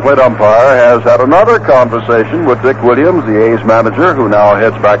 the home plate umpire, has had another conversation with Dick Williams, the A's manager, who now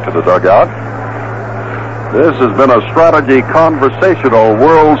heads back to the dugout. This has been a strategy conversational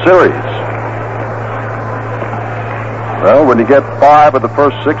World Series. Well, when you get 5 of the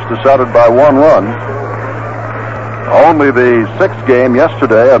first 6 decided by 1 run, only the 6th game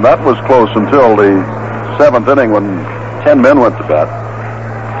yesterday, and that was close until the 7th inning when 10 men went to bat.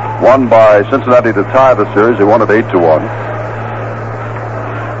 Won by Cincinnati to tie the series. They won it 8-1.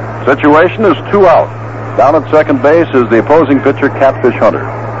 Situation is 2 out. Down at second base is the opposing pitcher, Catfish Hunter.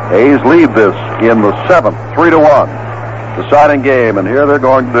 A's lead this in the 7th, 3-1. Deciding game, and here they're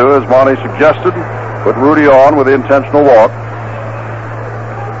going to do, as Monty suggested, put Rudy on with the intentional walk.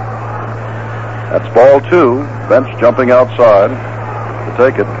 That's ball 2. Bench jumping outside to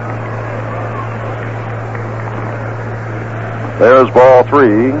take it. There's ball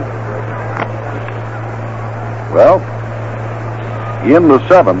 3. Well, in the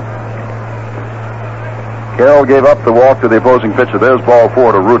 7th, Carroll gave up the walk to the opposing pitcher. There's ball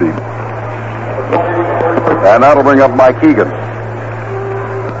 4 to Rudy. And that'll bring up Mike Egan.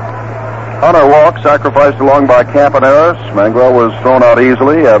 Hunter walk, sacrificed along by Campaneris. Manguel was thrown out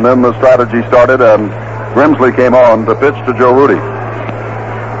easily, and then the strategy started, and Grimsley came on to pitch to Joe Rudy.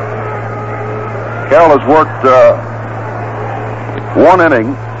 Carroll has worked 1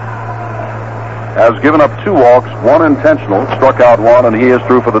 inning, has given up 2 walks, 1 intentional, struck out 1, and he is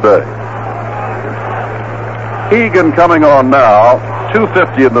through for the day. Egan coming on now,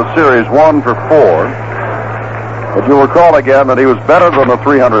 250 in the series, 1 for 4. But you'll recall again that he was better than a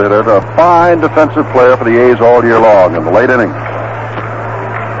 300 hitter, a fine defensive player for the A's all year long in the late innings.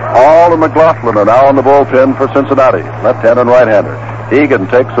 Hall and McLaughlin are now in the bullpen for Cincinnati, left-hander and right-hander. Egan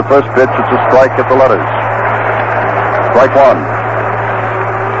takes the first pitch. It's a strike at the letters. Strike 1.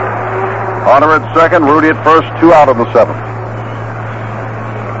 Hunter at second, Rudy at first, 2 out in the 7th.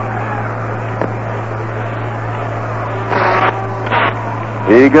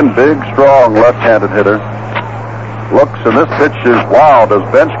 Egan, big, strong left-handed hitter. Looks, and this pitch is wow. Does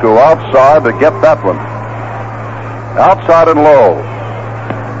Bench go outside to get that one? Outside and low.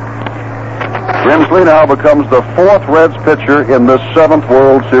 Grimsley now becomes the 4th Reds pitcher in this 7th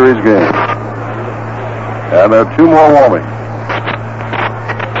World Series game. And there are 2 more warming.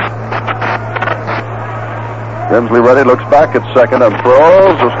 Grimsley ready, looks back at second and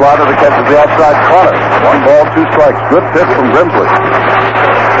throws a slider that catches the outside corner. 1 ball, 2 strikes. Good pitch from Grimsley.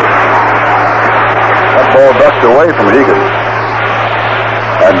 That ball ducked away from Hegan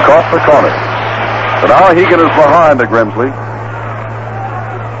and caught the corner. So now Hegan is behind to Grimsley.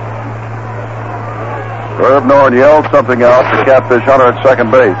 Herb Norton yelled something out to Catfish Hunter at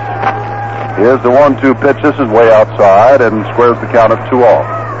second base. Here's the 1-2 pitch. This is way outside and squares the count at 2 off.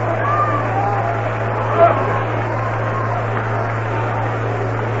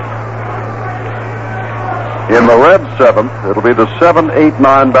 In the Red 7th, it'll be the 7, 8,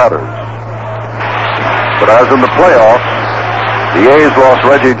 9 batters. But as in the playoffs, the A's lost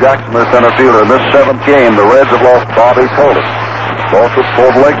Reggie Jackson, their center fielder. In this 7th game, the Reds have lost Bobby Tolan. Both with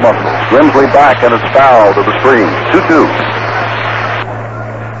pulled leg muscles. Grimsley back and it's foul to the screen. 2-2.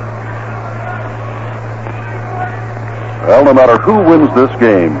 Well, no matter who wins this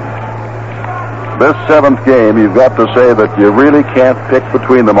game, this seventh game, you've got to say that you really can't pick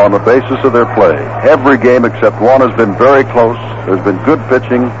between them on the basis of their play. Every game except one has been very close. There's been good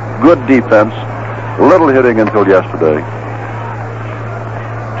pitching, good defense, little hitting until yesterday.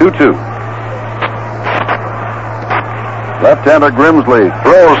 2-2. Left-hander Grimsley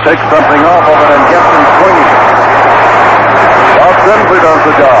throws, takes something off of it, and gets him swinging. Bob Grimsley does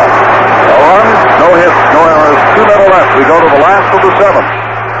the job. No runs, no hits, no errors. 2 men left. We go to the last of the seventh.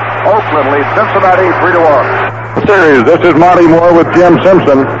 Oakland leads Cincinnati 3-1. Series. This is Monty Moore with Jim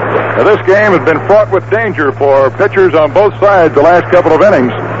Simpson. Now, this game has been fraught with danger for pitchers on both sides the last couple of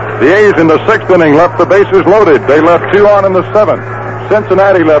innings. The A's in the 6th inning left the bases loaded. They left 2 on in the 7th.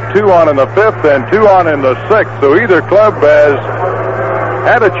 Cincinnati left 2 on in the 5th and 2 on in the 6th. So either club has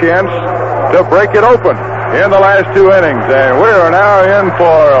had a chance to break it open in the last 2 innings. And we are now in for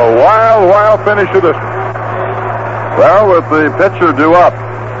a wild finish of this. Well, with the pitcher due up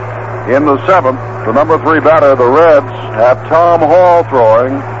in the 7th, the number 3 batter, the Reds, have Tom Hall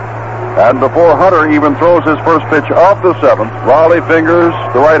throwing. And before Hunter even throws his first pitch of the 7th, Riley Fingers,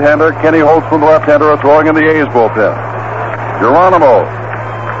 the right-hander, Kenny Holtzman, the left-hander, are throwing in the A's bullpen. Geronimo,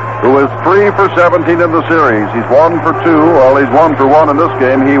 who is 3 for 17 in the series. He's 1 for 2. Well, he's 1 for 1 in this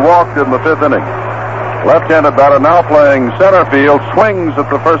game. He walked in the 5th inning. Left-handed batter now playing center field, swings at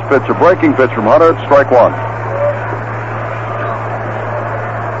the first pitch, a breaking pitch from Hunter. It's strike 1.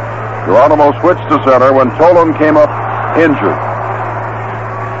 Geronimo switched to center when Tolan came up injured.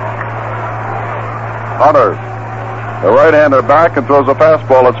 Hunter, the right-hander, back and throws a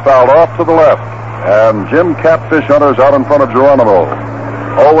fastball that's fouled off to the left. And Jim Catfish Hunter's out in front of Geronimo.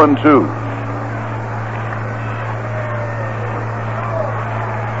 0-2.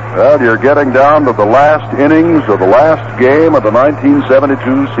 Well, you're getting down to the last innings of the last game of the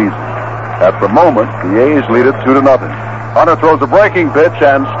 1972 season. At the moment, the A's lead it 2-0. Hunter throws a breaking pitch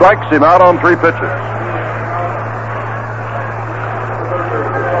and strikes him out on 3 pitches.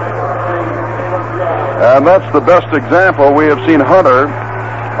 And that's the best example we have seen Hunter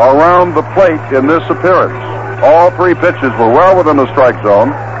around the plate in this appearance. All 3 pitches were well within the strike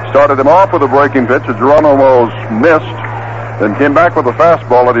zone. Started him off with a breaking pitch that Geronimo's missed, then came back with a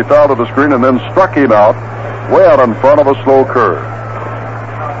fastball that he fouled to the screen and then struck him out way out in front of a slow curve.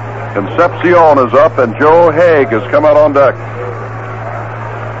 Concepcion is up and Joe Haig has come out on deck.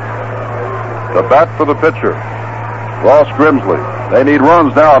 The bat for the pitcher, Ross Grimsley. They need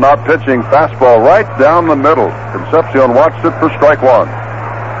runs now, not pitching. Fastball right down the middle. Concepcion watched it for strike 1.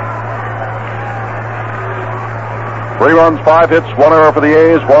 3 runs, 5 hits, 1 error for the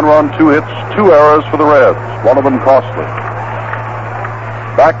A's, 1 run, 2 hits, 2 errors for the Reds. One of them costly.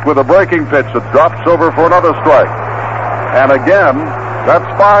 Back with a breaking pitch that drops over for another strike. And again, that's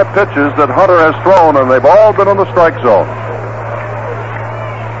 5 pitches that Hunter has thrown, and they've all been in the strike zone.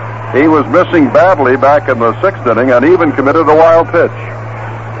 He was missing badly back in the 6th inning and even committed a wild pitch.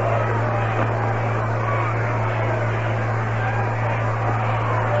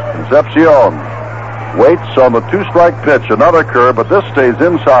 Concepcion waits on the 2-strike pitch, another curve, but this stays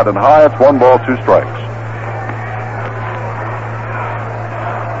inside and high. It's 1 ball, 2 strikes.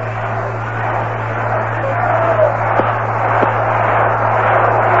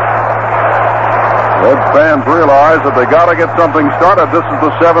 Reds fans realize that they got to get something started. This is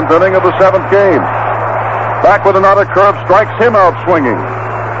the 7th inning of the 7th game. Back with another curve, strikes him out swinging.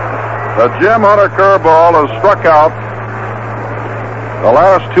 The Jim Hunter curveball has struck out the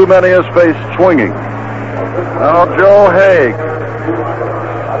last 2 men he has faced swinging. Now Joe Haig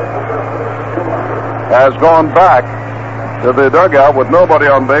has gone back to the dugout with nobody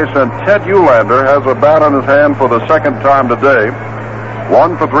on base, and Ted Eulander has a bat in his hand for the 2nd time today.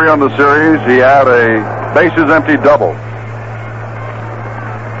 1 for 3 on the series. He had a bases empty double.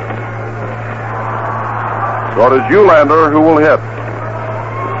 So it is Eulander who will hit.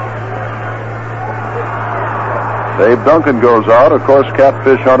 Dave Duncan goes out. Of course,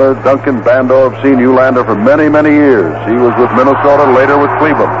 Catfish Hunter, Duncan, Bando have seen Eulander for many, many years. He was with Minnesota, later with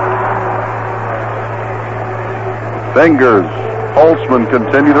Cleveland. Fingers, Holtzman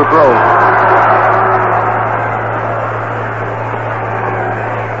continue to throw.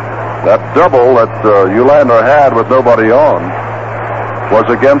 That double that Eulander had with nobody on was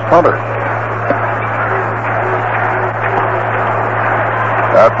against Hunter.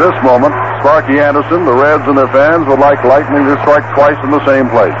 At this moment, Sparky Anderson, the Reds and their fans would like Lightning to strike twice in the same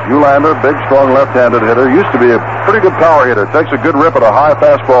place. Eulander, big, strong left-handed hitter, used to be a pretty good power hitter. Takes a good rip at a high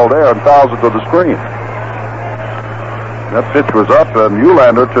fastball there and fouls it to the screen. That pitch was up, and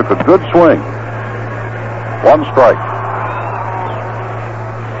Eulander took a good swing. 1 strike.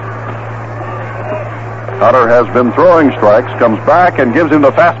 Hunter has been throwing strikes, comes back and gives him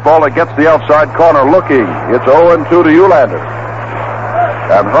the fastball that gets the outside corner looking. It's 0-2 to Eulander.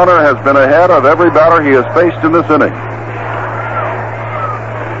 And Hunter has been ahead of every batter he has faced in this inning.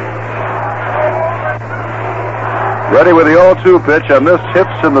 Ready with the 0-2 pitch, and this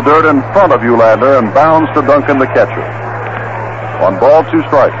hits in the dirt in front of Eulander and bounds to Duncan, the catcher. 1 ball, 2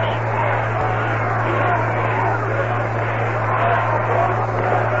 strikes.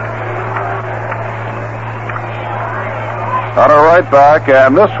 Hunter right back,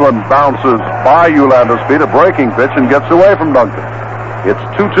 and this one bounces by Eulander's feet, a breaking pitch, and gets away from Duncan. It's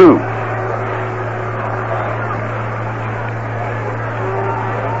 2-2.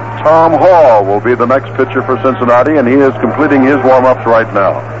 Tom Hall will be the next pitcher for Cincinnati, and he is completing his warm-ups right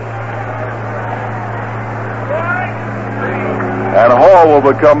now. And Hall will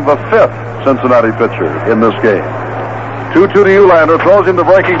become the 5th Cincinnati pitcher in this game. 2-2 to Eulander, throws him the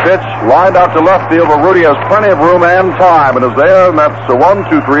breaking pitch, lined out to left field, but Rudy has plenty of room and time, and is there, and that's a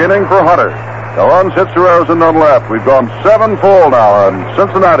 1-2-3 inning for Hunter. The runs, hits, errors, and none left. We've gone 7 full now, and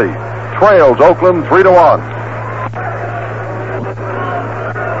Cincinnati trails Oakland 3-1.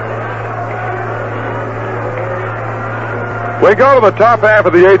 We go to the top half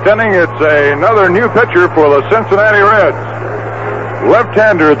of the 8th inning. It's another new pitcher for the Cincinnati Reds.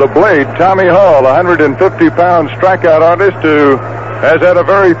 Left-hander, the Blade, Tommy Hall, 150-pound strikeout artist who has had a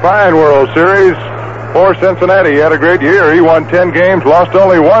very fine World Series for Cincinnati. He had a great year. He won 10 games, lost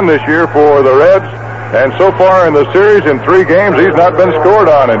only 1 this year for the Reds. And so far in the series, in 3 games, he's not been scored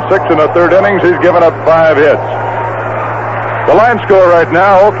on. In 6 1/3 innings, he's given up 5 hits. The line score right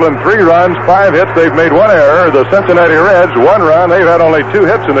now, Oakland 3 runs, 5 hits. They've made 1 error. The Cincinnati Reds, 1 run. They've had only 2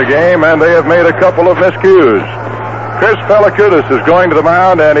 hits in the game, and they have made a couple of miscues. Chris Pellicudis is going to the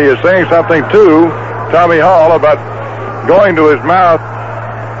mound, and he is saying something to Tommy Hall about going to his mouth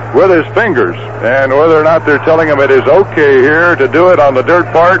with his fingers, and whether or not they're telling him it is okay here to do it on the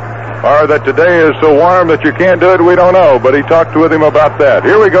dirt part, or that today is so warm that you can't do it, we don't know, but he talked with him about that.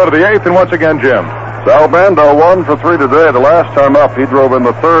 Here we go to the 8th, and once again, Jim. Sal Bando 1 for 3 today. The last time up, he drove in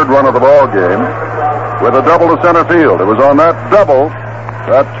the 3rd run of the ball game with a double to center field. It was on that double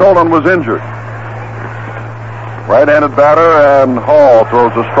that Tolan was injured. Right-handed batter, and Hall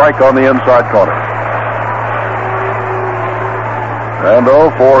throws a strike on the inside corner. And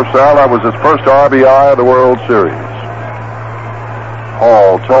for Sal, that was his first RBI of the World Series.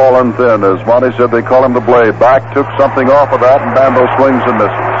 Hall, tall and thin, as Monty said, they call him the Blade. Back took something off of that, and Bando swings and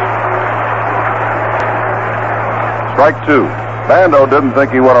misses. Strike 2. Bando didn't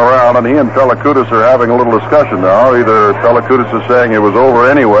think he went around, and he and Pellicudis are having a little discussion now. Either Pellicudis is saying it was over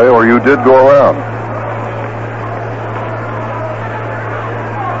anyway, or you did go around.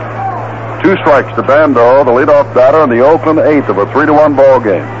 2 strikes to Bando, the leadoff batter, in the Oakland 8th of a 3-1 ball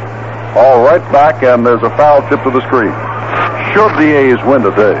game. All right back, and there's a foul tip to the screen. Should the A's win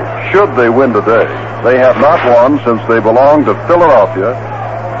today, they have not won since they belonged to Philadelphia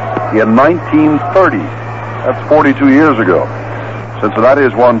in 1930. That's 42 years ago. Cincinnati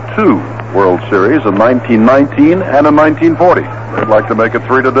has won 2 World Series in 1919 and in 1940. They'd like to make it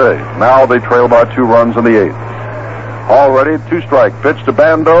 3 today. Now they trail by 2 runs in the 8th. Already 2-strike pitch to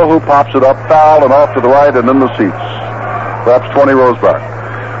Bando, who pops it up foul and off to the right and in the seats. Perhaps 20 rows back.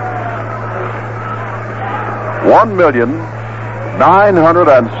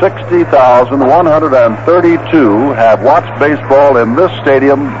 1,960,132 have watched baseball in this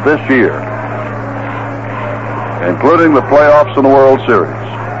stadium this year, including the playoffs and the World Series.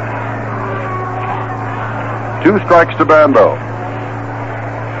 2 strikes to Bando.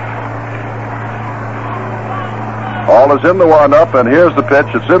 All is in the windup, and here's the pitch.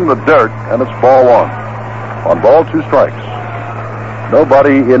 It's in the dirt, and it's ball 1. 1 ball, 2 strikes.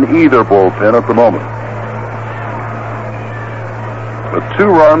 Nobody in either bullpen at the moment. The 2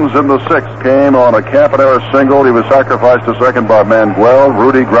 runs in the 6th came on a Campanella single. He was sacrificed to second by Manguel.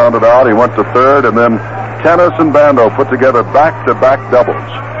 Rudy grounded out. He went to third, and then Tennis and Bando put together back-to-back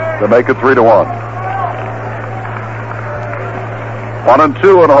doubles to make it 3-1.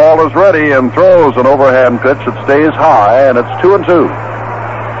 1-2, and Hall is ready and throws an overhand pitch that stays high, and it's 2-2.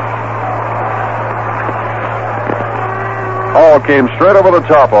 Hall came straight over the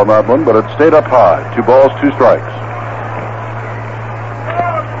top on that one, but it stayed up high. 2 balls, 2 strikes.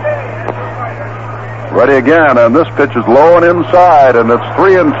 Ready again, and this pitch is low and inside, and it's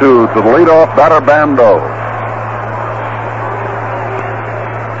 3-2 to the leadoff batter, Bando.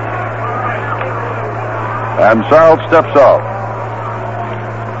 And Sal steps out.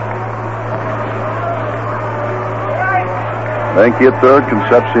 Menke at third,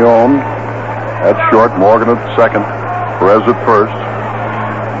 Concepcion at short, Morgan at second, Perez at first.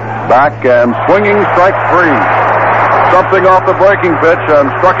 Back and swinging, strike three. Something off the breaking pitch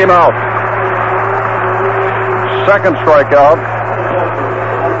and struck him out. Second strikeout.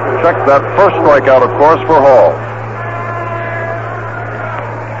 Check that first strikeout, of course, for Hall.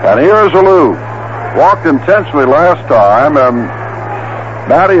 And here's Alou. Walked intentionally last time, and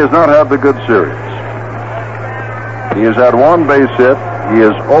Matty has not had the good series. He has had one base hit. He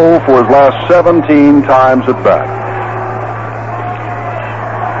is 0 for his last 17 times at bat.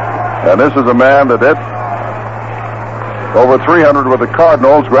 And this is a man that hit over 300 with the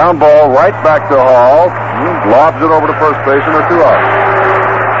Cardinals. Ground ball right back to Hall. Lobs it over to first base, and they're 2 out.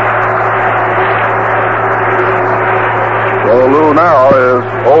 So Alou now is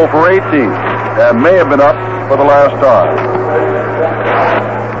 0 for 18 and may have been up for the last time.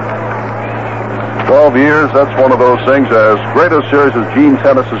 12 years, that's one of those things. As great a series as Gene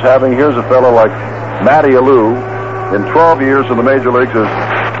Tennis is having, here's a fellow like Matty Alou. In 12 years in the major leagues has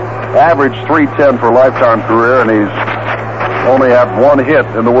averaged .310 for a lifetime career, and he's only had one hit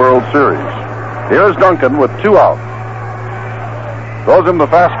in the World Series. Here's Duncan with 2 out. Throws him the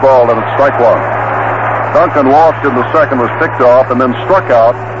fastball, and it's strike one. Duncan walked in the second, was picked off, and then struck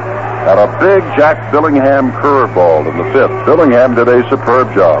out at a big Jack Billingham curveball in the fifth. Billingham did a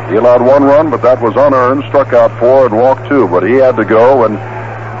superb job. He allowed 1 run, but that was unearned. Struck out 4 and walked 2, but he had to go, and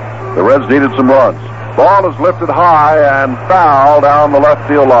the Reds needed some runs. Ball is lifted high and foul down the left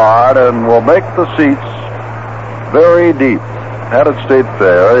field line, and will make the seats very deep. Had it stayed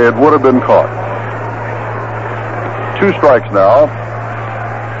fair, it would have been caught. 2 strikes now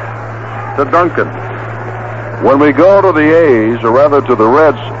to Duncan. When we go to the A's, or rather to the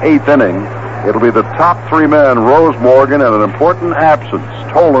Reds' 8th inning, it'll be the top 3 men, Rose, Morgan, and an important absence.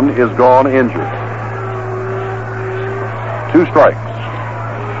 Tolan is gone injured. 2 strikes.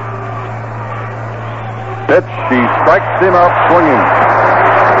 Pitch, he strikes him out swinging.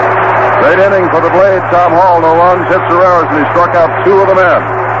 Great inning for the Blade. Tom Hall, no runs, hits or errors, and he struck out 2 of the men.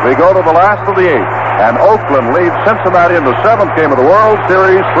 We go to the last of the 8th, and Oakland leads Cincinnati in the 7th game of the World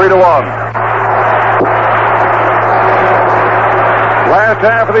Series 3-1. Last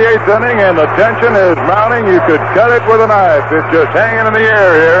half of the 8th inning, and the tension is mounting. You could cut it with a knife. It's just hanging in the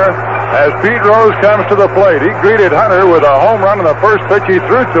air here as Pete Rose comes to the plate. He greeted Hunter with a home run in the first pitch he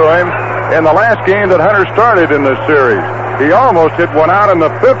threw to him in the last game that Hunter started in this series. He almost hit one out in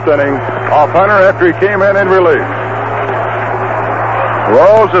the 5th inning off Hunter after he came in relief.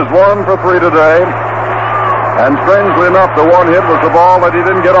 Rose is 1 for 3 today, and strangely enough, the one hit was the ball that he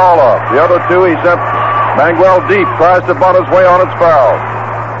didn't get all of. The other 2 he sent Manguel deep, tries to butt his way on its foul.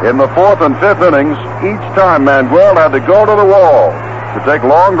 In the 4th and 5th innings, each time Manguel had to go to the wall to take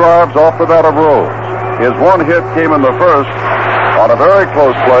long drives off the bat of Rose. His one hit came in the first on a very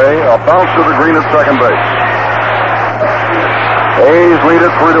close play, a bounce to the green at second base. A's lead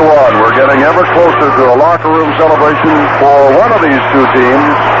it 3-1. We're getting ever closer to a locker room celebration for one of these 2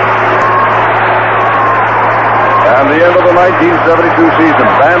 teams. And the end of the 1972 season.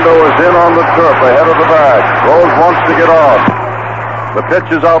 Bando is in on the turf ahead of the bag. Rose wants to get on. The pitch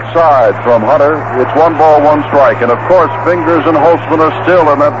is outside from Hunter. It's 1 ball, 1 strike. And of course, Fingers and Holtzman are still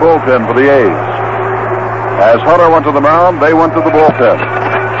in that bullpen for the A's. As Hunter went to the mound, they went to the bullpen.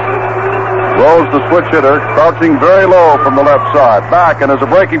 Rose, the switch hitter, crouching very low from the left side. Back, and there's a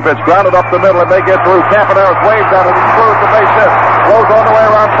breaking pitch. Grounded up the middle. It may get through. Campaneris waves at it. It's through the base hit. Rose on the way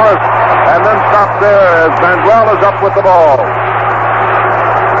around first. And then stopped there as Manuel is up with the ball.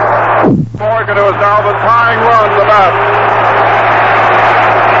 Morgan, who is now the tying run, the bat.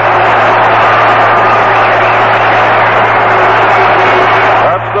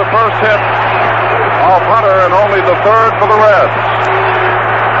 That's the first hit off Hunter and only the 3rd for the Reds.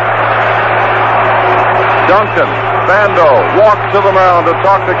 Duncan, Bando walks to the mound to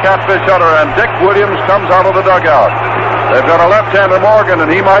talk to Catfish Hunter, and Dick Williams comes out of the dugout. They've got a left-hander, Morgan,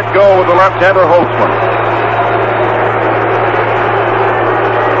 and he might go with the left-hander, Holtzman.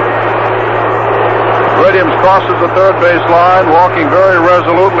 Williams crosses the third base line, walking very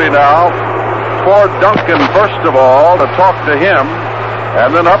resolutely now toward Duncan, first of all, to talk to him,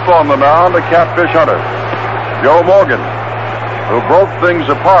 and then up on the mound to Catfish Hunter. Joe Morgan, who broke things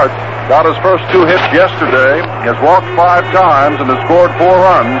apart, got his first 2 hits yesterday, has walked 5 times, and has scored 4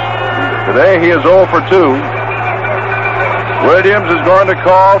 runs. Today he is 0 for 2. Williams is going to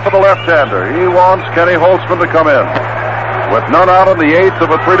call for the left-hander. He wants Kenny Holtzman to come in. With none out in the 8th of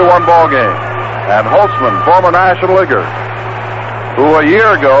a 3-1 ball game. And Holtzman, former National Leaguer, who a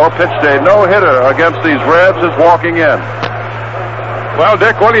year ago pitched a no-hitter against these Reds, is walking in. Well,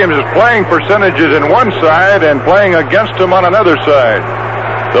 Dick Williams is playing percentages in one side and playing against him on another side.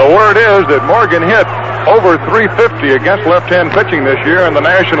 The word is that Morgan hit over 350 against left-hand pitching this year in the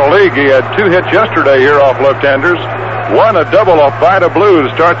National League. He had 2 hits yesterday here off left-handers. One a double off Vida Blue to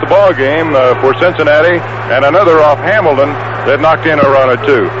start the ball game for Cincinnati, and another off Hamilton that knocked in a run or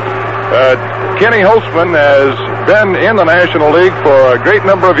 2. Kenny Holtzman has been in the National League for a great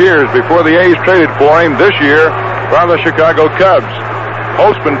number of years before the A's traded for him this year from the Chicago Cubs.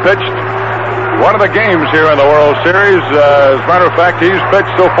 Holtzman pitched one of the games here in the World Series. As a matter of fact, he's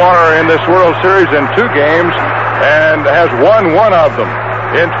pitched so far in this World Series in 2 games and has won one of them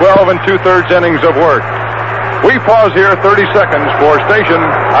in 12 2/3 innings of work. We pause here 30 seconds for station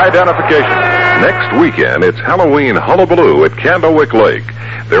identification. Next weekend, it's Halloween hullabaloo at Candlewick Lake.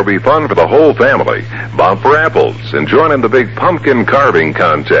 There'll be fun for the whole family. Bumper apples and join in the big pumpkin carving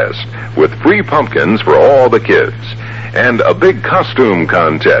contest with free pumpkins for all the kids. And a big costume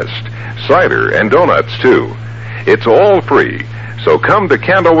contest. Cider and donuts, too. It's all free. So come to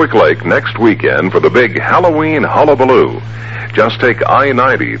Candlewick Lake next weekend for the big Halloween hullabaloo. Just take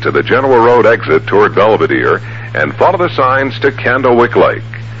I-90 to the General Road exit toward Belvedere and follow the signs to Candlewick Lake.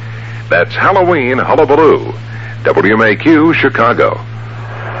 That's Halloween hullabaloo. WMAQ, Chicago.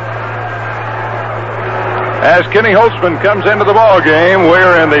 As Kenny Holtzman comes into the ball game,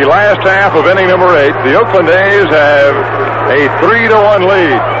 we're in the last half of inning number 8. The Oakland A's have a 3-1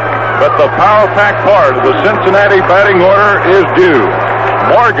 lead, but the power-packed part of the Cincinnati batting order is due.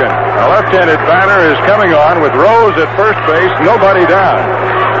 Morgan, a left-handed batter, is coming on with Rose at first base, nobody down.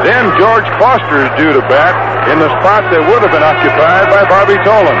 Then George Foster is due to bat in the spot that would have been occupied by Bobby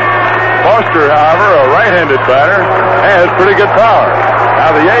Tolan. Foster, however, a right-handed batter, has pretty good power.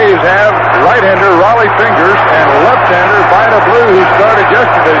 Now the A's have right-hander Raleigh Fingers and left-hander Vida Blue, who started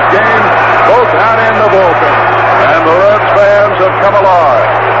yesterday's game, both out in the bullpen. And the Reds fans have come alive.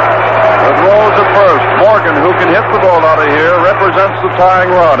 With Rose at first, Morgan, who can hit the ball out of here, represents the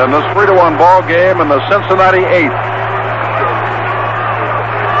tying run in this 3-1 ball game in the Cincinnati 8th.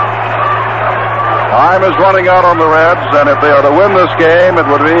 Time is running out on the Reds, and if they are to win this game, it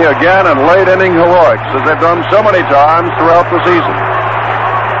would be again in late inning heroics, as they've done so many times throughout the season.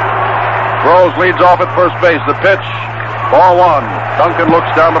 Rose leads off at first base. The pitch, ball 1. Duncan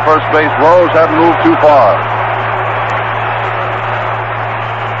looks down to first base. Rose hadn't moved too far.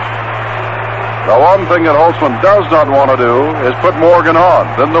 The one thing that Holtzman does not want to do is put Morgan on.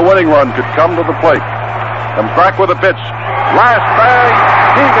 Then the winning run could come to the plate. Comes back with a pitch. Last bang,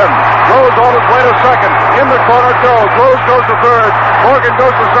 Keegan. Rose on his way to second. In the corner goes. Rose goes to third. Morgan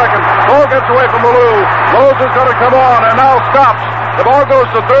goes to second. Ball gets away from Malou. Rose is going to come on and now stops. The ball goes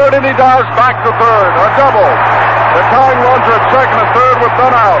to third and he dives back to third. A double. The tying runs are at second and third with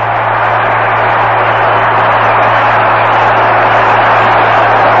none out.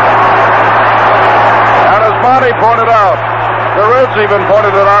 Monty pointed out, the Reds even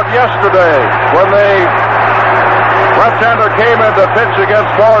pointed it out yesterday when the left-hander came in to pitch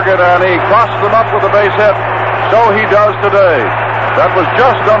against Morgan and he crossed them up with a base hit. So he does today. That was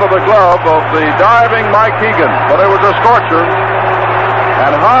just under the glove of the diving Mike Keegan, but it was a scorcher.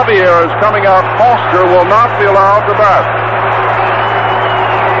 And Javier is coming out. Foster will not be allowed to bat.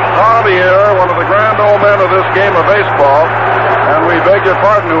 Javier, one of the grand old men of this game of baseball, and we beg your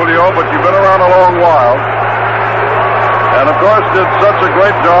pardon, Julio, but you've been around a long while. And, of course, did such a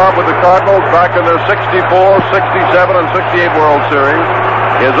great job with the Cardinals back in their 64, 67, and 68 World Series,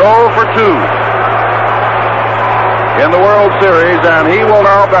 is 0 for 2 in the World Series, and he will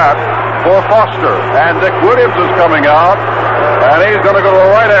now bat for Foster. And Dick Williams is coming out, and he's going to go to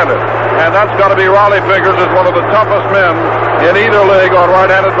right-handed. And that's got to be Raleigh Fingers, is one of the toughest men in either league on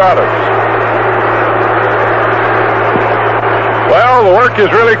right-handed batters. Well, the work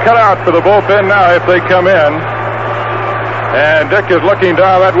is really cut out for the bullpen now if they come in. And Dick is looking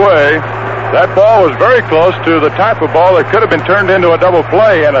down that way. That ball was very close to the type of ball that could have been turned into a double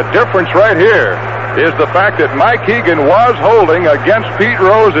play. And a difference right here is the fact that Mike Keegan was holding against Pete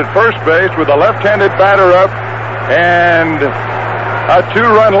Rose at first base with a left-handed batter up and a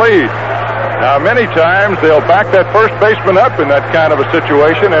 2-run lead. Now, many times they'll back that first baseman up in that kind of a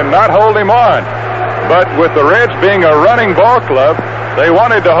situation and not hold him on. But with the Reds being a running ball club, they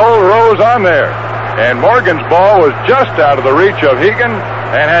wanted to hold Rose on there. And Morgan's ball was just out of the reach of Hegan,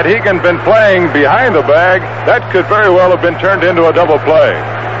 and had Hegan been playing behind the bag, that could very well have been turned into a double play.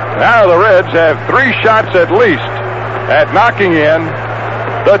 Now the Reds have 3 shots at least at knocking in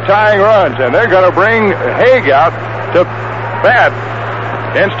the tying runs, and they're going to bring Haig out to bat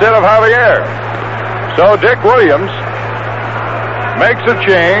instead of Javier. So Dick Williams makes a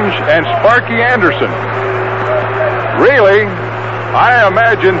change, and Sparky Anderson really I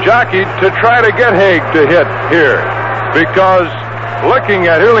imagine jockeyed to try to get Haig to hit here, because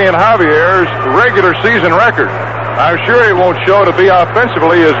looking at Julian Javier's regular season record, I'm sure it won't show to be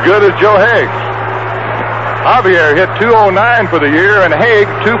offensively as good as Joe Haig's. Javier hit .209 for the year and Haig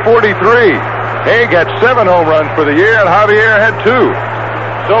 .243. Haig had 7 home runs for the year and Javier had 2.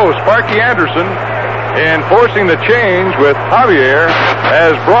 So Sparky Anderson, in forcing the change with Javier,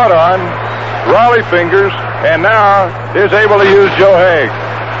 has brought on Raleigh Fingers and now is able to use Joe Haig.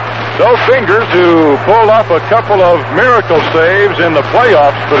 So Fingers, who pulled off a couple of miracle saves in the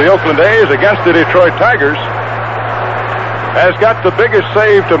playoffs for the Oakland A's against the Detroit Tigers, has got the biggest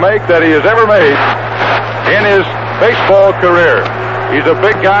save to make that he has ever made in his baseball career. He's a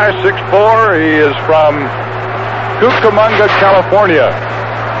big guy, 6'4". He is from Cucamonga, California.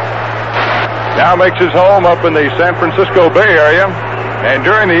 Now makes his home up in the San Francisco Bay Area. And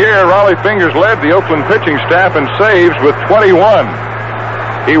during the year, Raleigh Fingers led the Oakland pitching staff in saves with 21.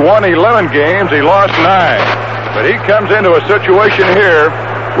 He won 11 games. He lost 9. But he comes into a situation here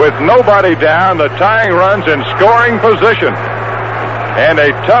with nobody down, the tying runs in scoring position, and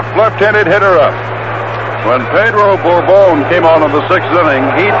a tough left-handed hitter up. When Pedro Bourbon came on in the 6th inning,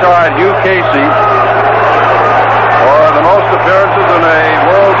 he tied Hugh Casey for the most appearances in a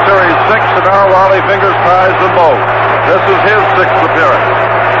World Series 6, and now Raleigh Fingers ties them both. This is his 6th appearance.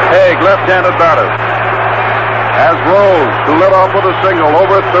 Haig, left-handed batter, has Rose, who led off with a single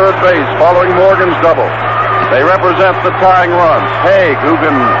over at third base following Morgan's double. They represent the tying runs. Haig, who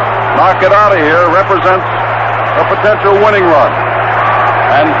can knock it out of here, represents a potential winning run.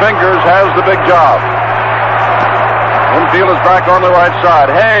 And Fingers has the big job. Infield is back on the right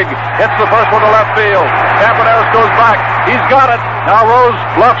side. Haig hits the first one to left field. Campaneris goes back. He's got it. Now Rose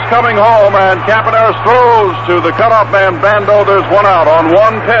bluffs coming home, and Campaneris throws to the cutoff man, Bando. There's one out on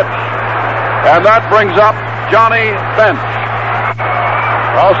one pitch. And that brings up Johnny Bench.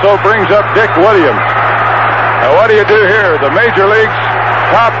 Also brings up Dick Williams. Now what do you do here? The Major League's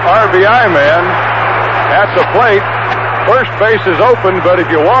top RBI man at the plate. First base is open, but if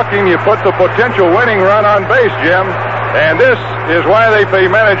you're walking, you put the potential winning run on base, Jim. And this is why they pay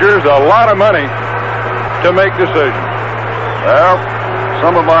managers a lot of money to make decisions. Well,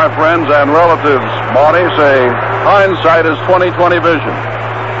 some of my friends and relatives, Monty, say hindsight is 20/20 vision.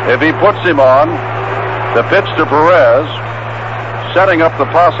 If he puts him on the pitch to Perez, setting up the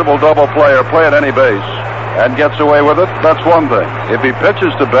possible double play or play at any base, and gets away with it, that's one thing. If he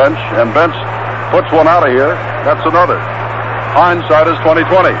pitches to Bench and Bench puts one out of here, that's another. Hindsight is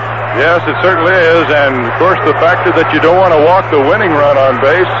 20/20. Yes, it certainly is. And, of course, the factor that you don't want to walk the winning run on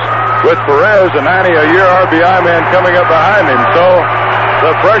base with Perez, a 90-a-year RBI man coming up behind him. So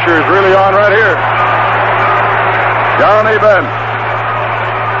the pressure is really on right here. Johnny Bench.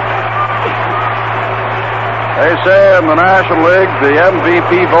 They say in the National League, the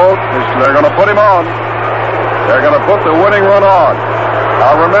MVP vote is they're going to put him on. They're going to put the winning run on.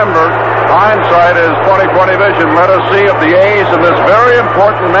 Now remember, hindsight is 20/20 vision. Let us see if the A's in this very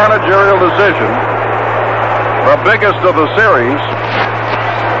important managerial decision, the biggest of the series,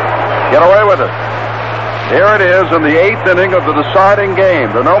 get away with it. Here it is in the 8th inning of the deciding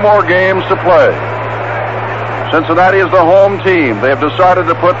game. There are no more games to play. Cincinnati is the home team. They have decided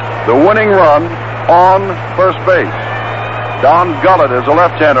to put the winning run on first base. Don Gullett is a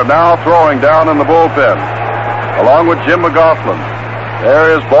left-hander now throwing down in the bullpen, along with Jim McGoughlin.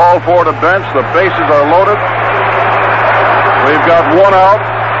 There is ball 4 to Bench. The bases are loaded. We've got one out.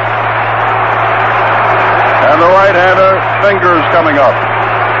 And the right-hander, Fingers, coming up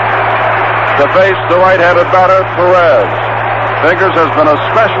to face the right-handed batter, Perez. Fingers has been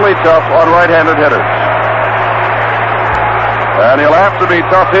especially tough on right-handed hitters. And he'll have to be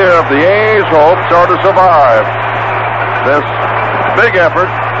tough here if the A's hopes are to survive this big effort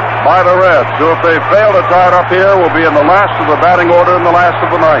by the Reds, who, if they fail to tie it up here, will be in the last of the batting order in the last of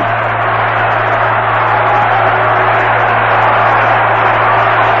the ninth.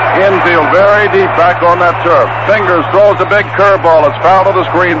 Infield very deep back on that turf. Fingers throws a big curveball. It's fouled to the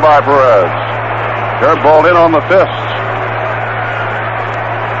screen by Perez. Curveball in on the fists.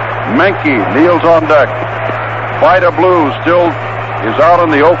 Menke kneels on deck. Vida Blue still is out in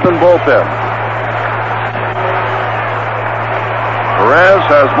the Oakland bullpen. Perez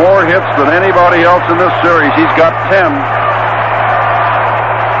has more hits than anybody else in this series. He's got 10.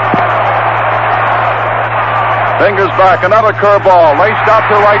 Fingers back, another curveball, laced out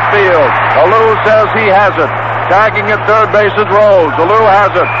to right field. Alou says he has it. Tagging at third base is Rose. Alou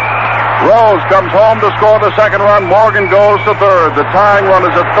has it. Rose comes home to score the second run. Morgan goes to third. The tying run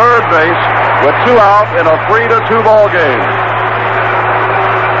is at third base with 2 out in a 3-2 ball game.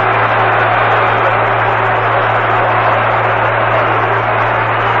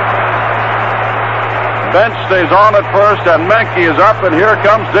 Bench stays on at first, and Menke is up, and here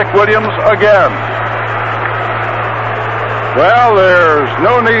comes Dick Williams again. Well, there's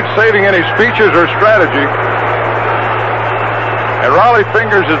no need saving any speeches or strategy. And Raleigh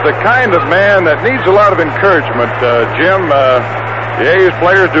Fingers is the kind of man that needs a lot of encouragement, Jim. The A's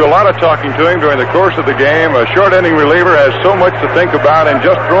players do a lot of talking to him during the course of the game. A short inning reliever has so much to think about in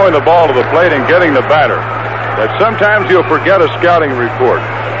just throwing the ball to the plate and getting the batter that sometimes you'll forget a scouting report,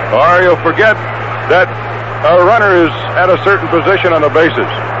 or you'll forget that a runner is at a certain position on the bases.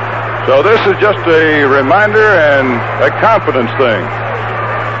 So this is just a reminder and a confidence thing.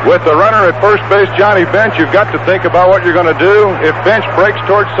 With the runner at first base, Johnny Bench, you've got to think about what you're going to do if Bench breaks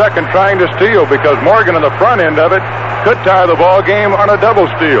towards second trying to steal, because Morgan on the front end of it could tie the ball game on a double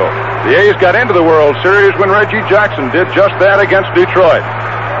steal. The A's got into the World Series when Reggie Jackson did just that against Detroit.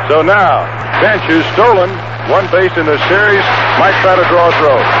 So now, Bench, who's stolen one base in this series, might try to draw a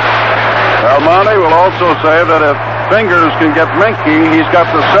throw. Well, Monty will also say that if Fingers can get Menke, he's got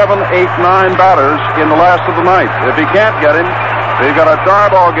the 7, 8, 9 batters in the last of the night. If he can't get him, he's got a tie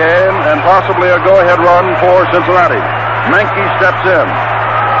ball game and possibly a go-ahead run for Cincinnati. Menke steps in.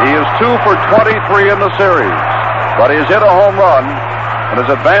 He is 2 for 23 in the series, but he's hit a home run and has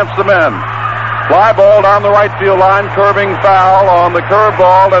advanced the men. Fly ball down the right field line, curving foul on the curve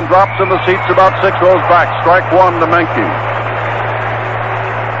ball, and drops in the seats about 6 rows back. Strike 1 to Menke.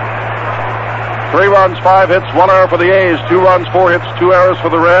 3 runs, 5 hits, 1 error for the A's, 2 runs, 4 hits, 2 errors for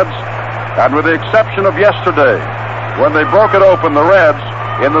the Reds. And with the exception of yesterday, when they broke it open, the Reds,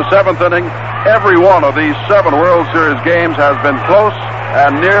 in the 7th inning, every one of these 7 World Series games has been close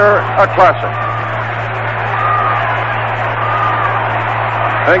and near a classic.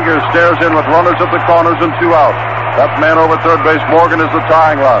 Fingers stares in with runners at the corners and 2 out. That man over third base, Morgan, is the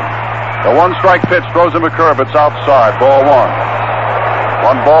tying run. The 1-strike pitch throws him a curve. It's outside. Ball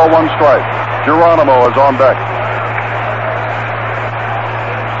 1. 1 ball, 1 strike. Geronimo is on deck.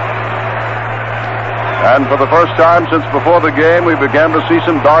 And for the first time since before the game, we began to see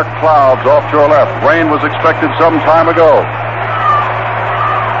some dark clouds off to our left. Rain was expected some time ago.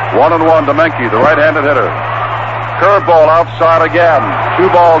 1-1 to Menke, the right-handed hitter. Curveball outside again.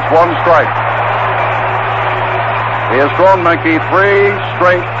 2 balls, 1 strike. He has thrown Menke 3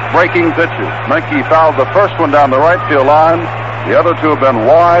 straight breaking pitches. Menke fouled the first one down the right field line. The other 2 have been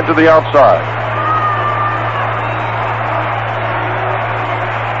wide to the outside.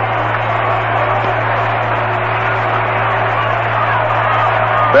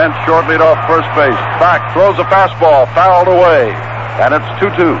 Bench short lead off first base. Back, throws a fastball, fouled away. And it's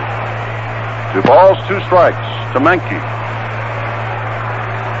 2-2. 2 balls, 2 strikes to Menke.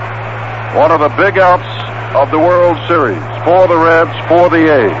 One of the big outs of the World Series for the Reds, for the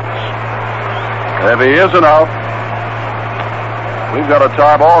A's. If he isn't out, we've got a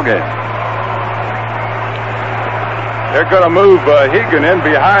tie ball game. They're going to move Hegan in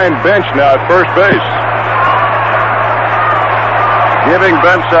behind Bench now at first base. Giving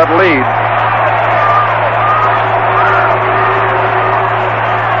Bench that lead.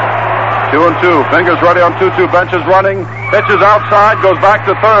 Two and two. Fingers ready on 2-2. Bench is running. Pitches outside. Goes back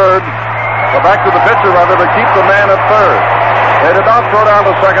to third. Or back to the pitcher, rather, to keep the man at third. They did not throw down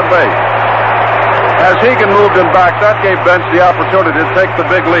to second base. As Hegan moved him back, that gave Bench the opportunity to take the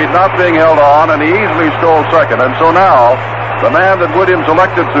big lead, not being held on, and he easily stole second. And so now, the man that Williams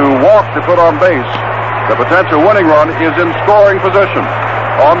elected to walk to put on base, the potential winning run, is in scoring position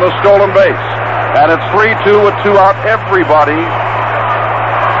on the stolen base. And it's 3-2 with 2 out. Everybody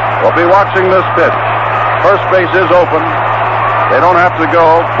will be watching this pitch. First base is open. They don't have to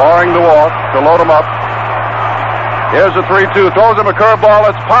go, barring the walk, to load him up. Here's a 3-2. Throws him a curveball.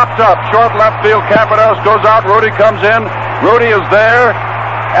 It's popped up. Short left field. Campaneris goes out. Rudy comes in. Rudy is there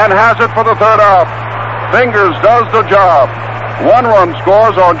and has it for the third out. Fingers does the job. 1 run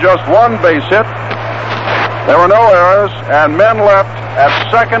scores on just 1 base hit. There were no errors, and men left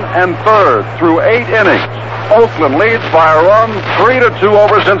at second and third through 8 innings. Oakland leads by a run, 3-2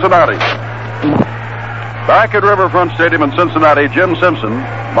 over Cincinnati. Back at Riverfront Stadium in Cincinnati, Jim Simpson,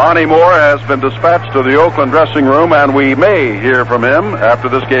 Monty Moore, has been dispatched to the Oakland dressing room, and we may hear from him after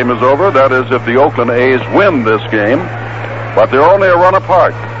this game is over. That is, if the Oakland A's win this game. But they're only a run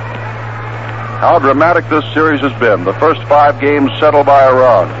apart. How dramatic this series has been. The first 5 games settled by a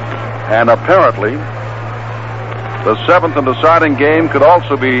run. And apparently, the 7th and deciding game could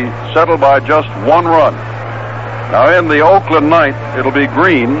also be settled by just 1 run. Now, in the Oakland night, it'll be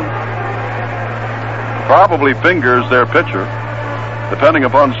Green, probably Fingers, their pitcher, depending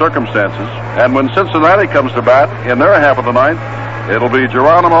upon circumstances. And when Cincinnati comes to bat in their half of the ninth, it'll be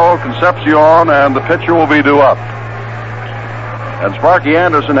Geronimo, Concepcion, and the pitcher will be due up. And Sparky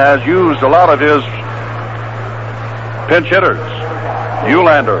Anderson has used a lot of his pinch hitters.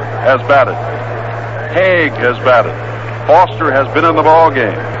 Eulander has batted. Haig has batted. Foster has been in the ball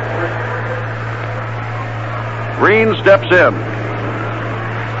game. Green steps in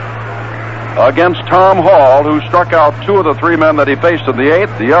against Tom Hall, who struck out 2 of the 3 men that he faced in the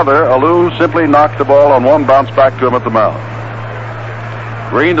 8th. The other, Alou, simply knocked the ball on one bounce back to him at the mound.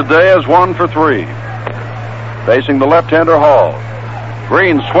 Green today is 1 for 3. Facing the left-hander Hall.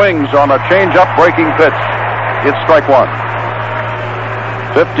 Green swings on a change-up breaking pitch. It's strike 1.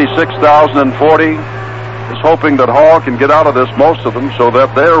 56,040 is hoping that Hall can get out of this, most of them, so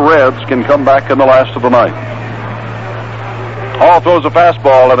that their Reds can come back in the last of the ninth. Hall throws a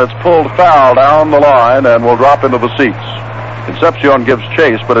fastball, and it's pulled foul down the line and will drop into the seats. Concepcion gives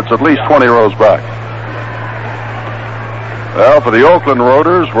chase, but it's at least 20 rows back. Well, for the Oakland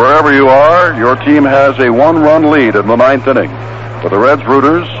Rooters, wherever you are, your team has a 1-run lead in the 9th inning. For the Reds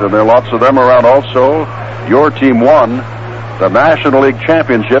rooters, and there are lots of them around also, your team won the National League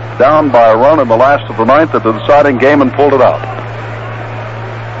Championship down by a run in the last of the 9th at the deciding game and pulled it out.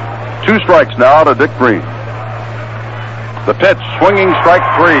 2 strikes now to Dick Green. The pitch, swinging strike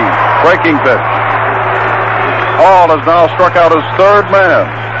 3, breaking pitch. Hall has now struck out his 3rd man.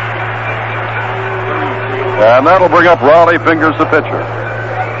 And that'll bring up Raleigh Fingers, the pitcher.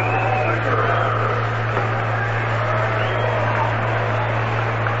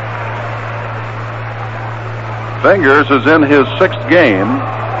 Fingers is in his 6th game,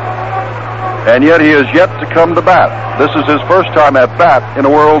 and yet he has yet to come to bat. This is his first time at bat in a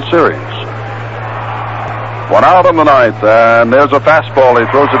World Series. 1 out in the 9th, and there's a fastball. He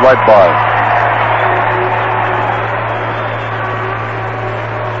throws it right by.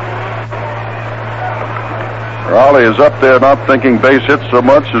 Raleigh is up there not thinking base hits so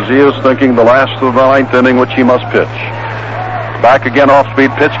much as he is thinking the last of the 9th inning, which he must pitch. Back again,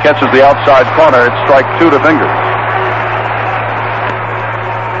 off-speed pitch, catches the outside corner. It's strike 2 to Fingers.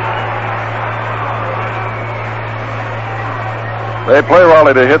 They play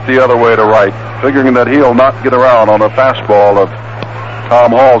Raleigh to hit the other way to right, figuring that he'll not get around on a fastball of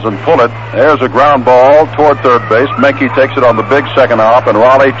Tom Hall's and pull it. There's a ground ball toward third base. Menke takes it on the big second hop, and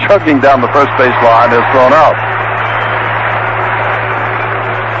Raleigh, chugging down the first base line, is thrown out.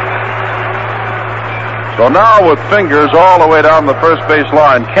 So now with Fingers all the way down the first base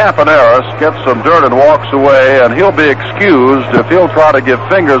line, Campaneris gets some dirt and walks away, and he'll be excused if he'll try to give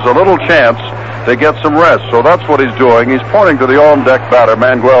Fingers a little chance to get some rest. So that's what he's doing. He's pointing to the on-deck batter,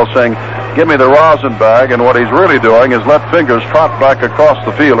 Manguel, saying, give me the rosin bag, and what he's really doing is let Fingers trot back across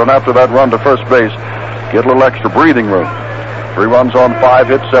the field, and after that run to first base, get a little extra breathing room. 3 runs on 5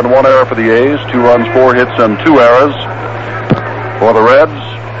 hits and 1 error for the A's, 2 runs, 4 hits, and 2 errors for the Reds.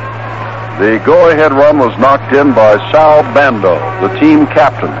 The go-ahead run was knocked in by Sal Bando, the team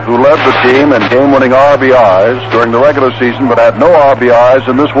captain, who led the team in game-winning RBIs during the regular season, but had no RBIs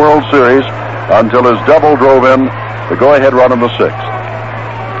in this World Series until his double drove in the go-ahead run in the 6th.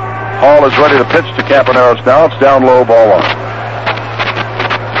 Hall is ready to pitch to Campaneris now. It's down low, ball 1.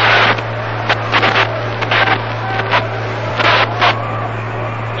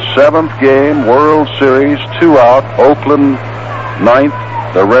 Seventh game, World Series, 2 out, Oakland 9th.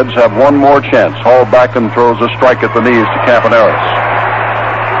 The Reds have 1 more chance. Hall back and throws a strike at the knees to Campaneris.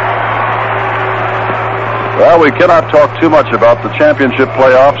 Well, we cannot talk too much about the championship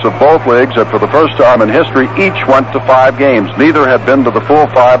playoffs of both leagues that for the first time in history each went to 5 games. Neither had been to the full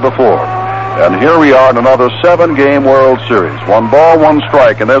 5 before. And here we are in another 7-game World Series. 1 ball, 1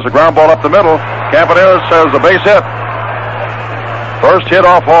 strike, and there's a ground ball up the middle. Campaneris has a base hit. First hit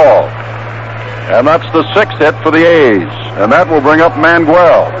off Hall. And that's the 6th hit for the A's. And that will bring up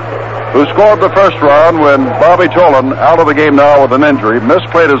Manguel, who scored the first run when Bobby Tolan, out of the game now with an injury,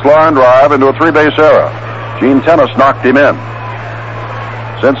 misplayed his line drive into a 3-base error. Gene Tennis knocked him in.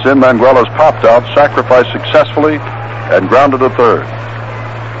 Since then, Manguel has popped out, sacrificed successfully, and grounded to third.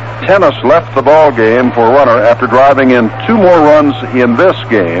 Tennis left the ball game for a runner after driving in 2 more runs in this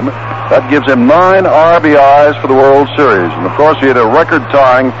game. That gives him 9 RBIs for the World Series. And, of course, he had a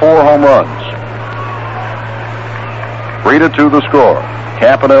record-tying 4 home runs. 3-2 the score.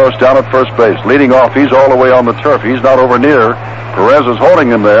 Campaneris down at first base. Leading off, he's all the way on the turf. He's not over near. Perez is holding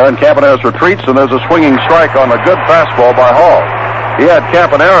him there, and Campaneris retreats, and there's a swinging strike on a good fastball by Hall. He had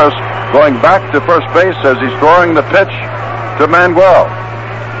Campaneris going back to first base as he's throwing the pitch to Manguel.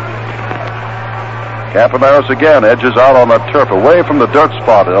 Campaneris again edges out on that turf, away from the dirt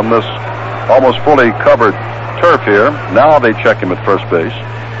spot on this almost fully covered turf here. Now they check him at first base.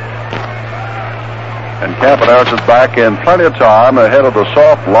 And Campaneris is back in plenty of time ahead of the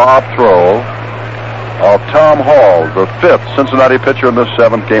soft lob throw of Tom Hall, the 5th Cincinnati pitcher in the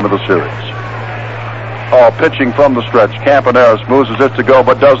 7th game of the series. pitching from the stretch. Campaneris moves as if to go,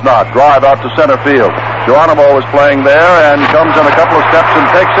 but does not. Drive out to center field. Geronimo is playing there and comes in a couple of steps and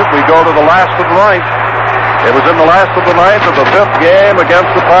takes it. We go to the last of the ninth. It was in the last of the ninth of the fifth game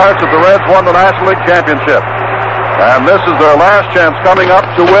against the Pirates that the Reds won the National League Championship. And this is their last chance coming up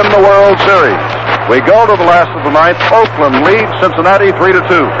to win the World Series. We go to the last of the ninth. Oakland leads Cincinnati 3-2.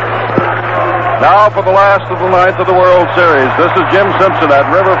 Now for the last of the ninth of the World Series. This is Jim Simpson at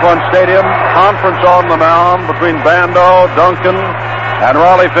Riverfront Stadium. Conference on the mound between Bando, Duncan, and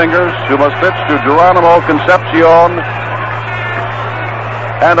Raleigh Fingers, who must pitch to Geronimo, Concepcion,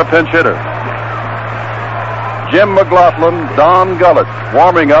 and a pinch hitter. Jim McLaughlin, Don Gullett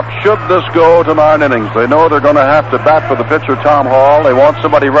warming up should this go to 9 innings. They know they're going to have to bat for the pitcher, Tom Hall. They want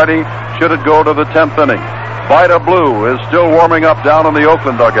somebody ready should it go to the 10th inning. Vida Blue is still warming up down in the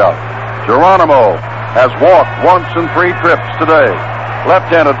Oakland dugout. Geronimo has walked once in 3 trips today.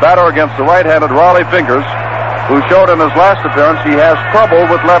 Left-handed batter against the right-handed Raleigh Fingers, who showed in his last appearance he has trouble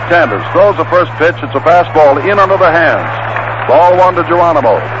with left-handers. Throws the first pitch. It's a fastball in under the hands. Ball 1 to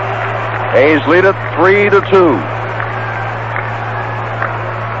Geronimo. A's lead it 3-2.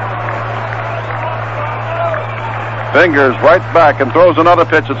 Fingers right back and throws another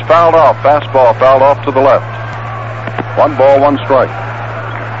pitch. It's fouled off. Fastball fouled off to the left. 1 ball, 1 strike.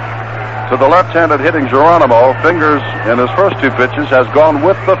 To the left-handed hitting Geronimo, Fingers in his first 2 pitches has gone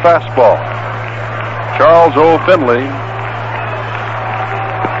with the fastball. Charles O. Finley,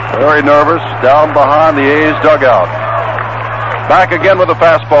 very nervous, down behind the A's dugout. Back again with the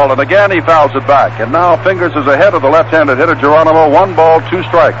fastball, and again he fouls it back. And now Fingers is ahead of the left-handed hitter Geronimo. 1 ball, 2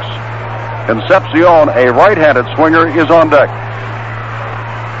 strikes. Concepcion, a right-handed swinger, is on deck.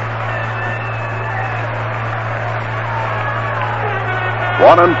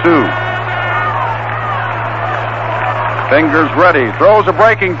 One and 2. Fingers ready. Throws a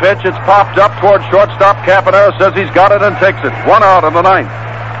breaking pitch. It's popped up towards shortstop. Campaneris says he's got it and takes it. 1 out in the 9th.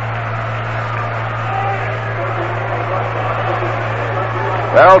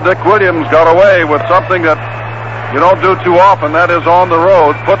 Well, Dick Williams got away with something that you don't do too often. That is, on the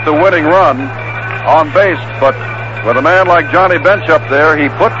road, put the winning run on base. But with a man like Johnny Bench up there, he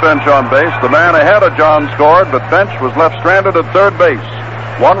put Bench on base. The man ahead of John scored, but Bench was left stranded at third base.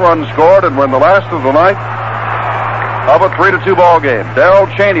 1 run scored, and we're in the last of the ninth of a 3-2 ball game. Darrell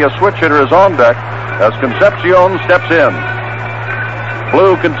Chaney, a switch hitter, is on deck as Concepcion steps in.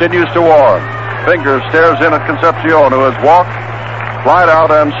 Blue continues to warm. Fingers stares in at Concepcion, who has walked, flied out,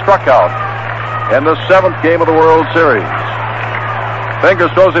 and struck out in the 7th game of the World Series.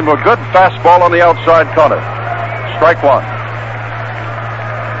 Fingers throws him a good fastball on the outside corner. Strike 1.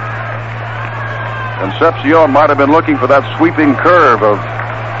 Concepcion might have been looking for that sweeping curve of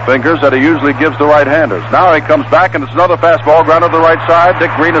Fingers that he usually gives the right-handers. Now he comes back, and it's another fastball grounded to the right side.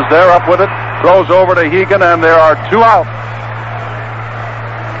 Dick Green is there, up with it. Throws over to Hegan, and there are 2 out.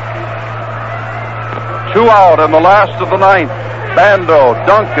 2 out in the last of the 9th. Bando,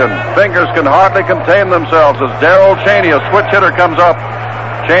 Duncan, Fingers can hardly contain themselves as Darrell Chaney, a switch hitter, comes up.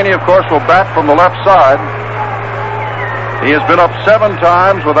 Chaney, of course, will bat from the left side. He has been up 7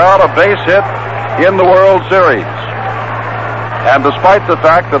 times without a base hit in the World Series. And despite the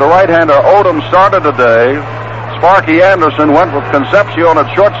fact that a right-hander, Odom, started today, Sparky Anderson went with Concepcion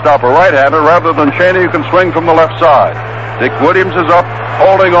at shortstop, a right-hander, rather than Chaney, who can swing from the left side. Dick Williams is up,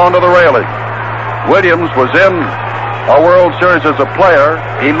 holding on to the railing. Williams was in a World Series as a player.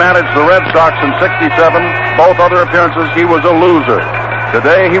 He managed the Red Sox in '67. Both other appearances, he was a loser.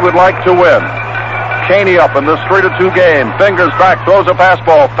 Today, he would like to win. Chaney up in this 3-2 game. Fingers back, throws a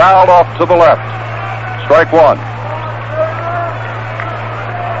fastball, fouled off to the left. Strike 1.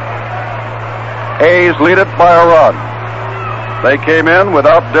 A's lead it by a run. They came in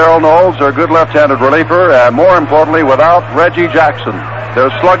without Darrell Knowles, their good left-handed reliever, and more importantly, without Reggie Jackson,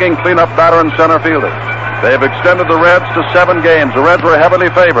 their slugging cleanup batter and center fielder. They've extended the Reds to 7 games. The Reds were heavily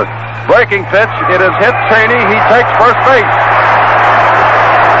favored. Breaking pitch. It has hit Chaney. He takes first base.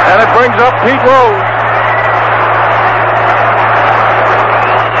 And it brings up Pete Rose.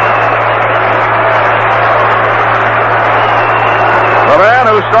 The man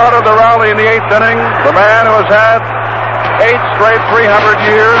who started the rally in the 8th inning, the man who has had 8 straight 300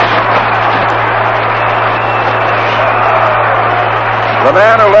 years, the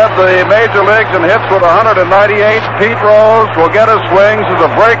man who led the major leagues in hits with 198, Pete Rose, will get his swings as a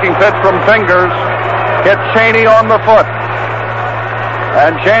breaking pitch from Fingers hit Chaney on the foot.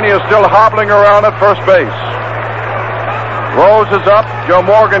 And Chaney is still hobbling around at first base. Rose is up. Joe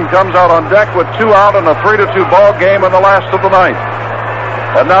Morgan comes out on deck with 2 out in a 3-2 ball game in the last of the 9th.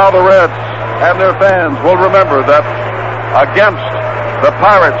 And now the Reds and their fans will remember that against the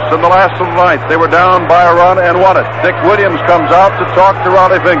Pirates in the last of the ninth. They were down by a run and won it. Dick Williams comes out to talk to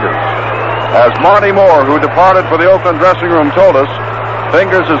Rowdy Fingers. As Marty Moore, who departed for the Oakland dressing room, told us,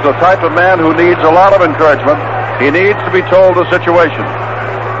 Fingers is the type of man who needs a lot of encouragement. He needs to be told the situation.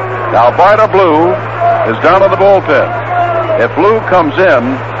 Now, Vida Blue is down in the bullpen. If Blue comes in,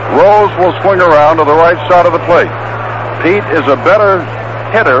 Rose will swing around to the right side of the plate. Pete is a better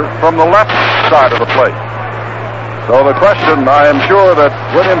hitter from the left side of the plate. So the question, I am sure that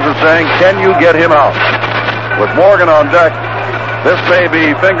Williams is saying, can you get him out? With Morgan on deck, this may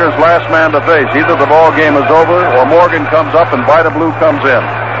be Fingers' last man to face. Either the ball game is over or Morgan comes up and Vida Blue comes in.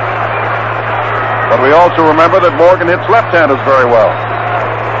 But we also remember that Morgan hits left-handers very well.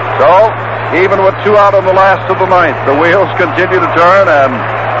 So, even with 2 out in the last of the ninth, the wheels continue to turn, and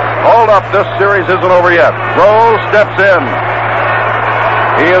hold up, this series isn't over yet. Rose steps in.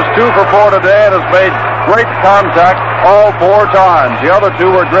 He is 2 for 4 today and has made great contact all 4 times. The other 2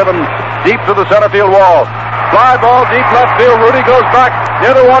 were driven deep to the center field wall. Fly ball, deep left field. Rudy goes back.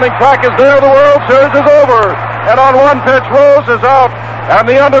 The other warning track is there. The World Series is over. And on one pitch, Rose is out. And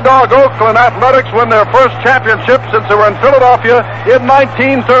the underdog Oakland Athletics win their first championship since they were in Philadelphia in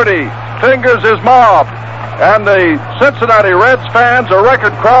 1930. Fingers is mobbed. And the Cincinnati Reds fans, a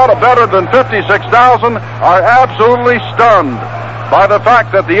record crowd of better than 56,000, are absolutely stunned by the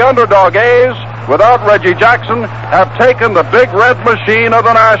fact that the underdog A's, without Reggie Jackson, have taken the big red machine of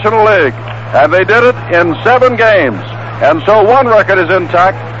the National League. And they did it in 7 games. And so one record is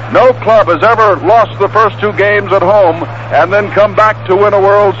intact. No club has ever lost the first 2 games at home and then come back to win a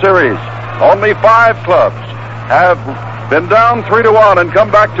World Series. Only 5 clubs have been down 3-1 and come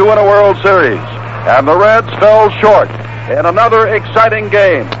back to win a World Series. And the Reds fell short in another exciting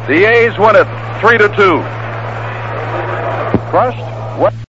game. The A's win it 3-2. Crushed?